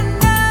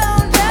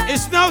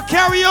 It's now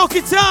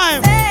karaoke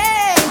time.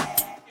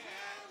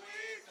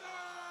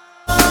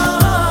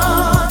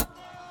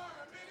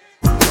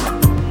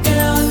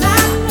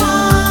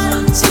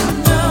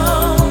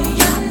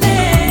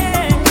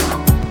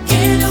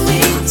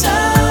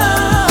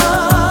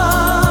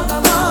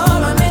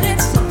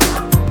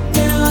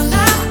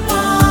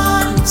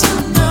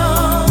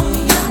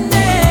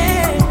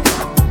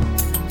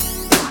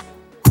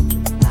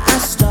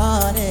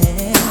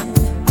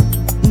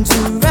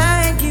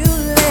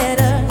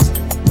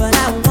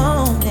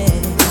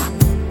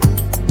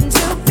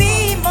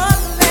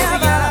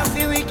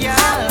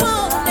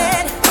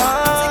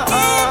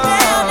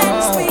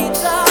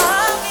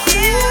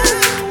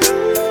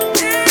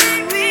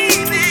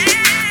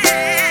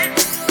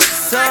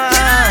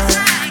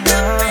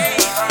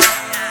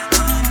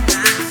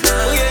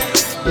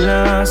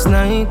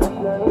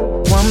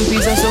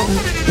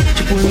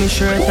 She pull me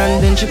shirt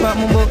and then she pop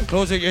my butt.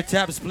 Close out your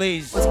tabs,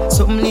 please.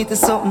 Something little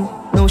something.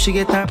 Now she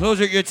get her.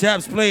 Close out your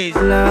tabs, please.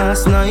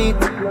 Last night,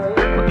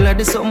 but glad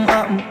there's something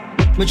happen.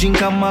 Me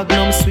drink a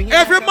Magnum swing.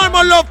 Every man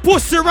will love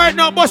pussy right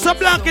now. Bust a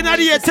blank in the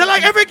ear. Tell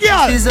like every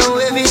girl. This is how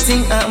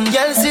everything happen.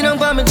 Girl, sit down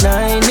by me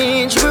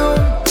 9-inch room.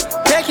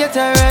 Take your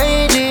time,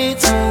 ride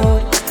it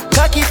smooth.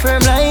 Cocky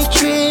firm like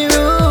tree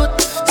root.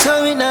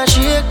 So we not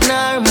shake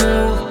nor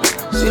move.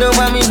 Sit down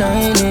by me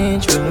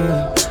 9-inch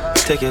room.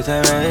 Take your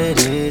time, ride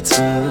it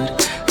smooth.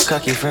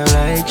 Cocky firm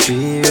like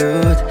tree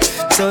root.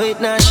 So it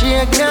not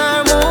shake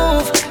nor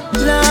move.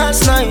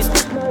 Last night,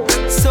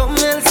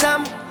 something else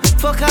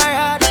fuck her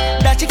hard,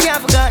 that she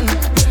can't forgotten.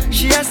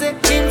 She has it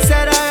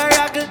inside her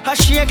rockle. Her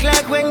shake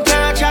like when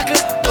can't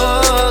chuckle.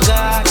 Oh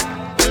God,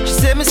 she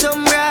said me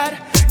some rad.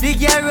 The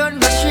girl run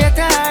go straight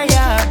to her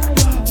yard.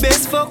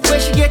 Best fuck when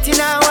she get in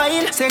her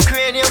wine. Say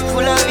cranium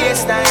full of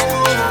waistline.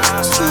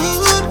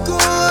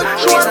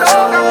 She want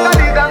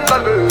a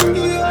gangali.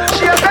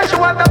 She said she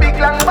want a big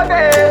long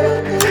body.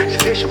 She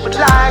said she would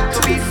like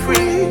to be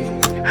free.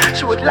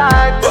 She would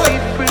like to be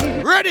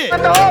free. Ready?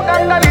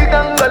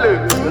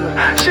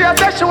 She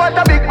said she want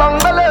a big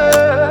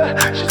bungalow.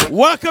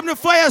 Welcome to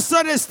Fire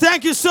Sundays.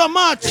 Thank you so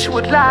much. She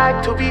would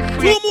like to be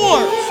free. 2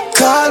 more.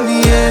 Call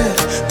me, yeah.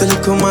 The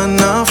little man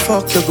now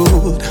fuck you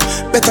good.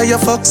 Better you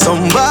fuck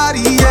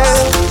somebody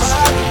else.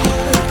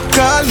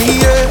 Call me,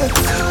 yeah.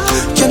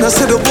 Can I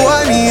say the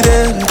boy need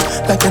it?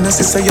 Like can I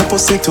say your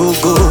pussy too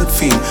good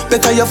feel?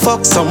 Better you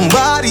fuck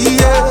somebody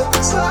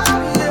else.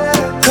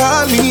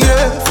 Call me,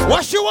 yeah.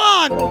 What she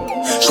want?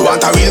 She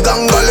want a real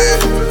gangale.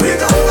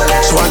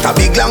 She want a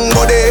big long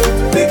body.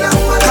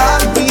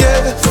 Call me,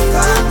 yeah.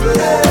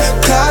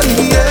 Call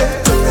me,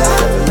 yeah.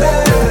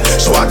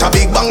 She want a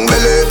big bang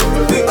belly.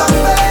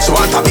 She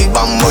want a big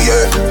bang boy,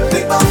 yeah.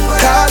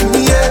 Call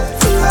me, yeah.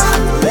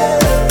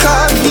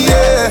 Call me,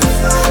 yeah.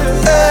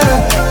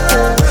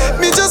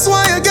 Me just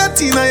want you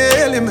get in your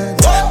element.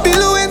 Bill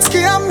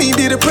Lewinsky and me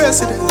be the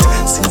president.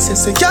 Since you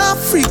say you're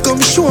free, come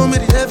show me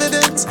the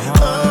evidence.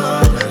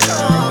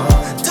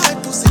 Tight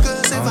pussy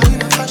girls ever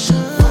in a fashion.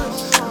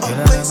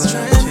 Always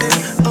trending.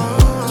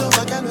 Love a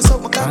girl with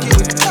something cocky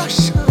with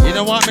passion. You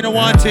don't want me to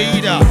want to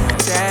either.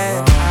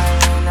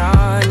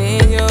 I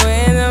need you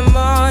in the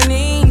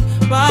morning,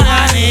 but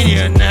I need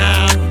you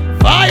now.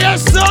 Fire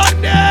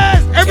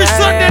Sundays! Every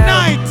Sunday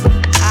night.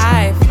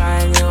 I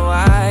find you,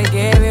 I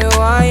give you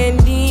all you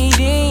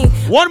needing.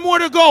 One more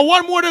to go,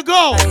 one more to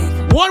go.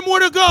 One more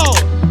to go.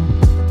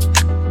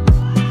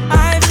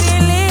 I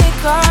feel it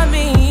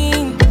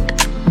coming.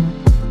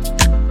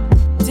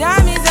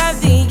 Time is of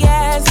the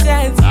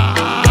essence.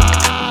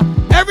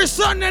 Every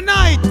Sunday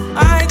night.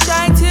 I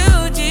try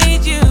to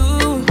teach you,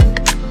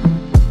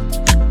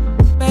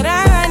 but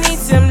I need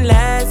some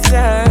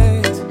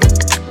lessons.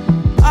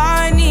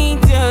 I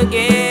need to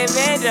give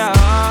it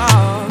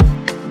all.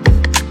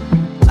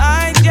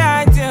 I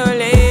try to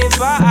live,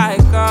 but I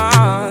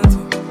can't.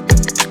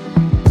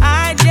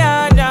 I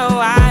don't know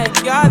why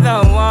you're the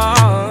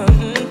one.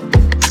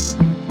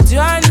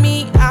 Turn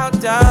me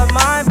out of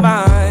my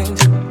mind.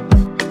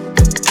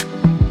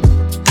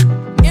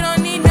 You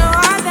don't need no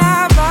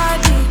other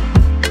body.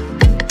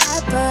 I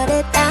put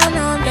it down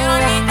on the You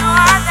don't need no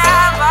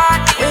other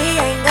body. We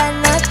ain't got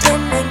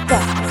nothing in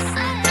common.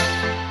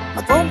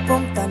 My boom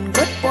boom done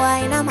good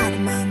boy and I'm mad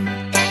man.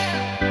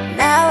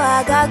 Now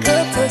I got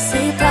good to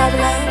see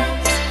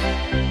problems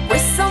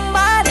with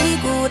somebody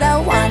good I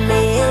want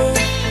me.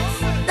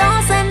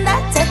 Don't send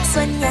that text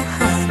when you're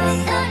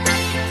honey.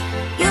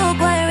 You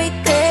gonna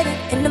regret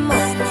it in the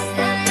morning.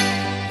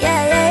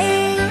 Yeah, yeah,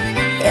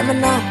 yeah, me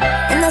know.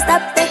 And don't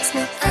stop text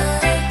me,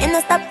 and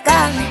don't stop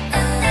call me.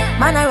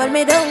 Man, I roll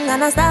me down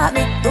and I stop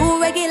me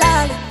too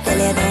regularly. Tell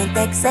you don't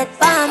text it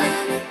for me.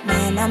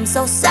 Man, I'm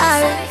so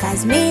sorry,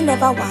 cause me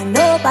never want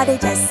nobody,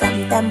 just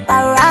some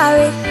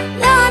temporary.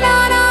 No, no,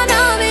 no,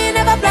 no, me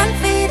never plan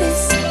for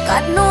this.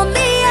 God know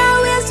me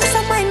always just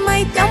a mind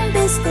my damn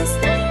business.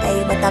 Hey,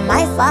 but I'm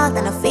my fault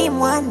and I fame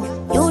one.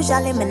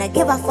 Usually me not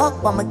give a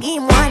fuck, but my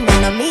game one.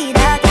 And I me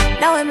that,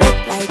 now I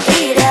make like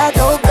me that.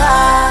 Oh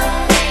God,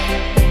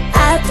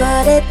 I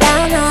put it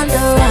down on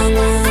the wrong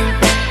one.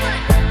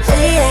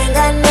 We ain't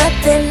got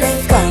nothing in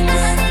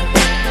common.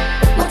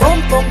 My boom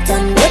boom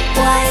done good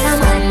boy and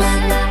I'm a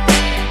man.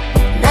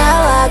 Now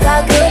I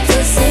got good to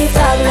see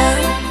problem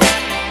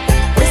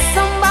with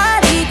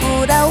somebody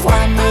good I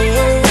want me.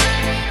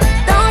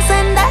 Don't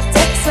send that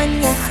text when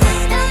you're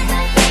honey.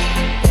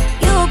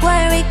 You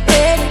gonna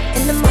regret it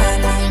in the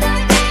morning.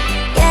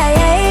 Yeah,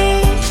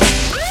 yeah.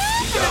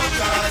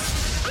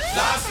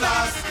 Last.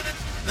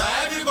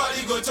 Now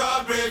everybody go to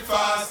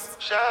breakfast.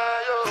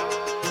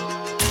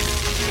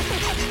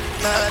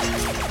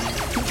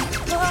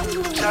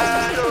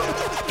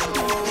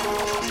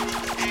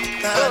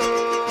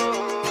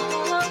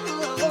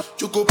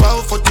 You go bow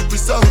for the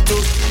result.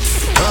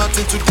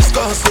 nothing to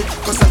discuss, oh.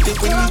 Cause I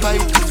think win by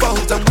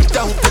default and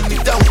without any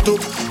doubt, oh.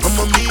 I'm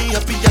a me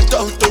happy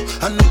adult, oh.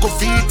 I no go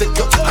feed the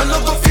girl, I no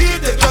go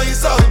feed the girl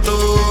is out,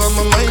 oh. I'm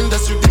a mind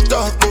that's really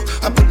dark, oh.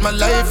 I put my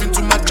life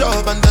into my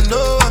job and I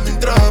know I'm in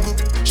trouble.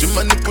 She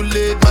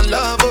manipulate my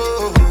love,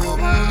 oh.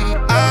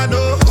 I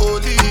know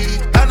holy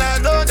and I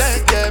know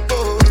that get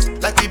both.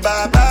 Like the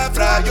Baba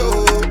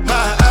Frayo,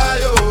 my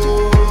ayo,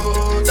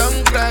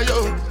 don't cry, yo.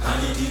 I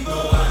need to go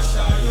and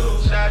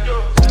shadow.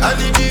 I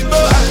need to go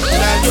and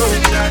shadow.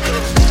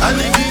 I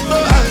need to go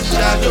and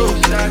shadow.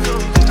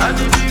 I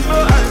need to go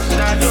and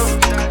shadow.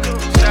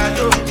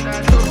 Shadow.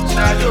 I need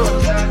to go and shadow.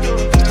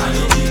 I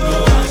need to go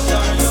and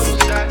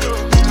shadow.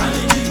 I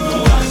need to go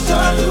and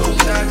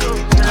shadow.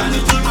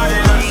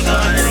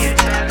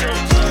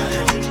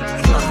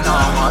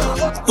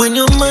 When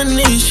your man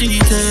is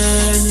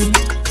cheating,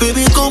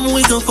 baby, come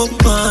we go for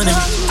party.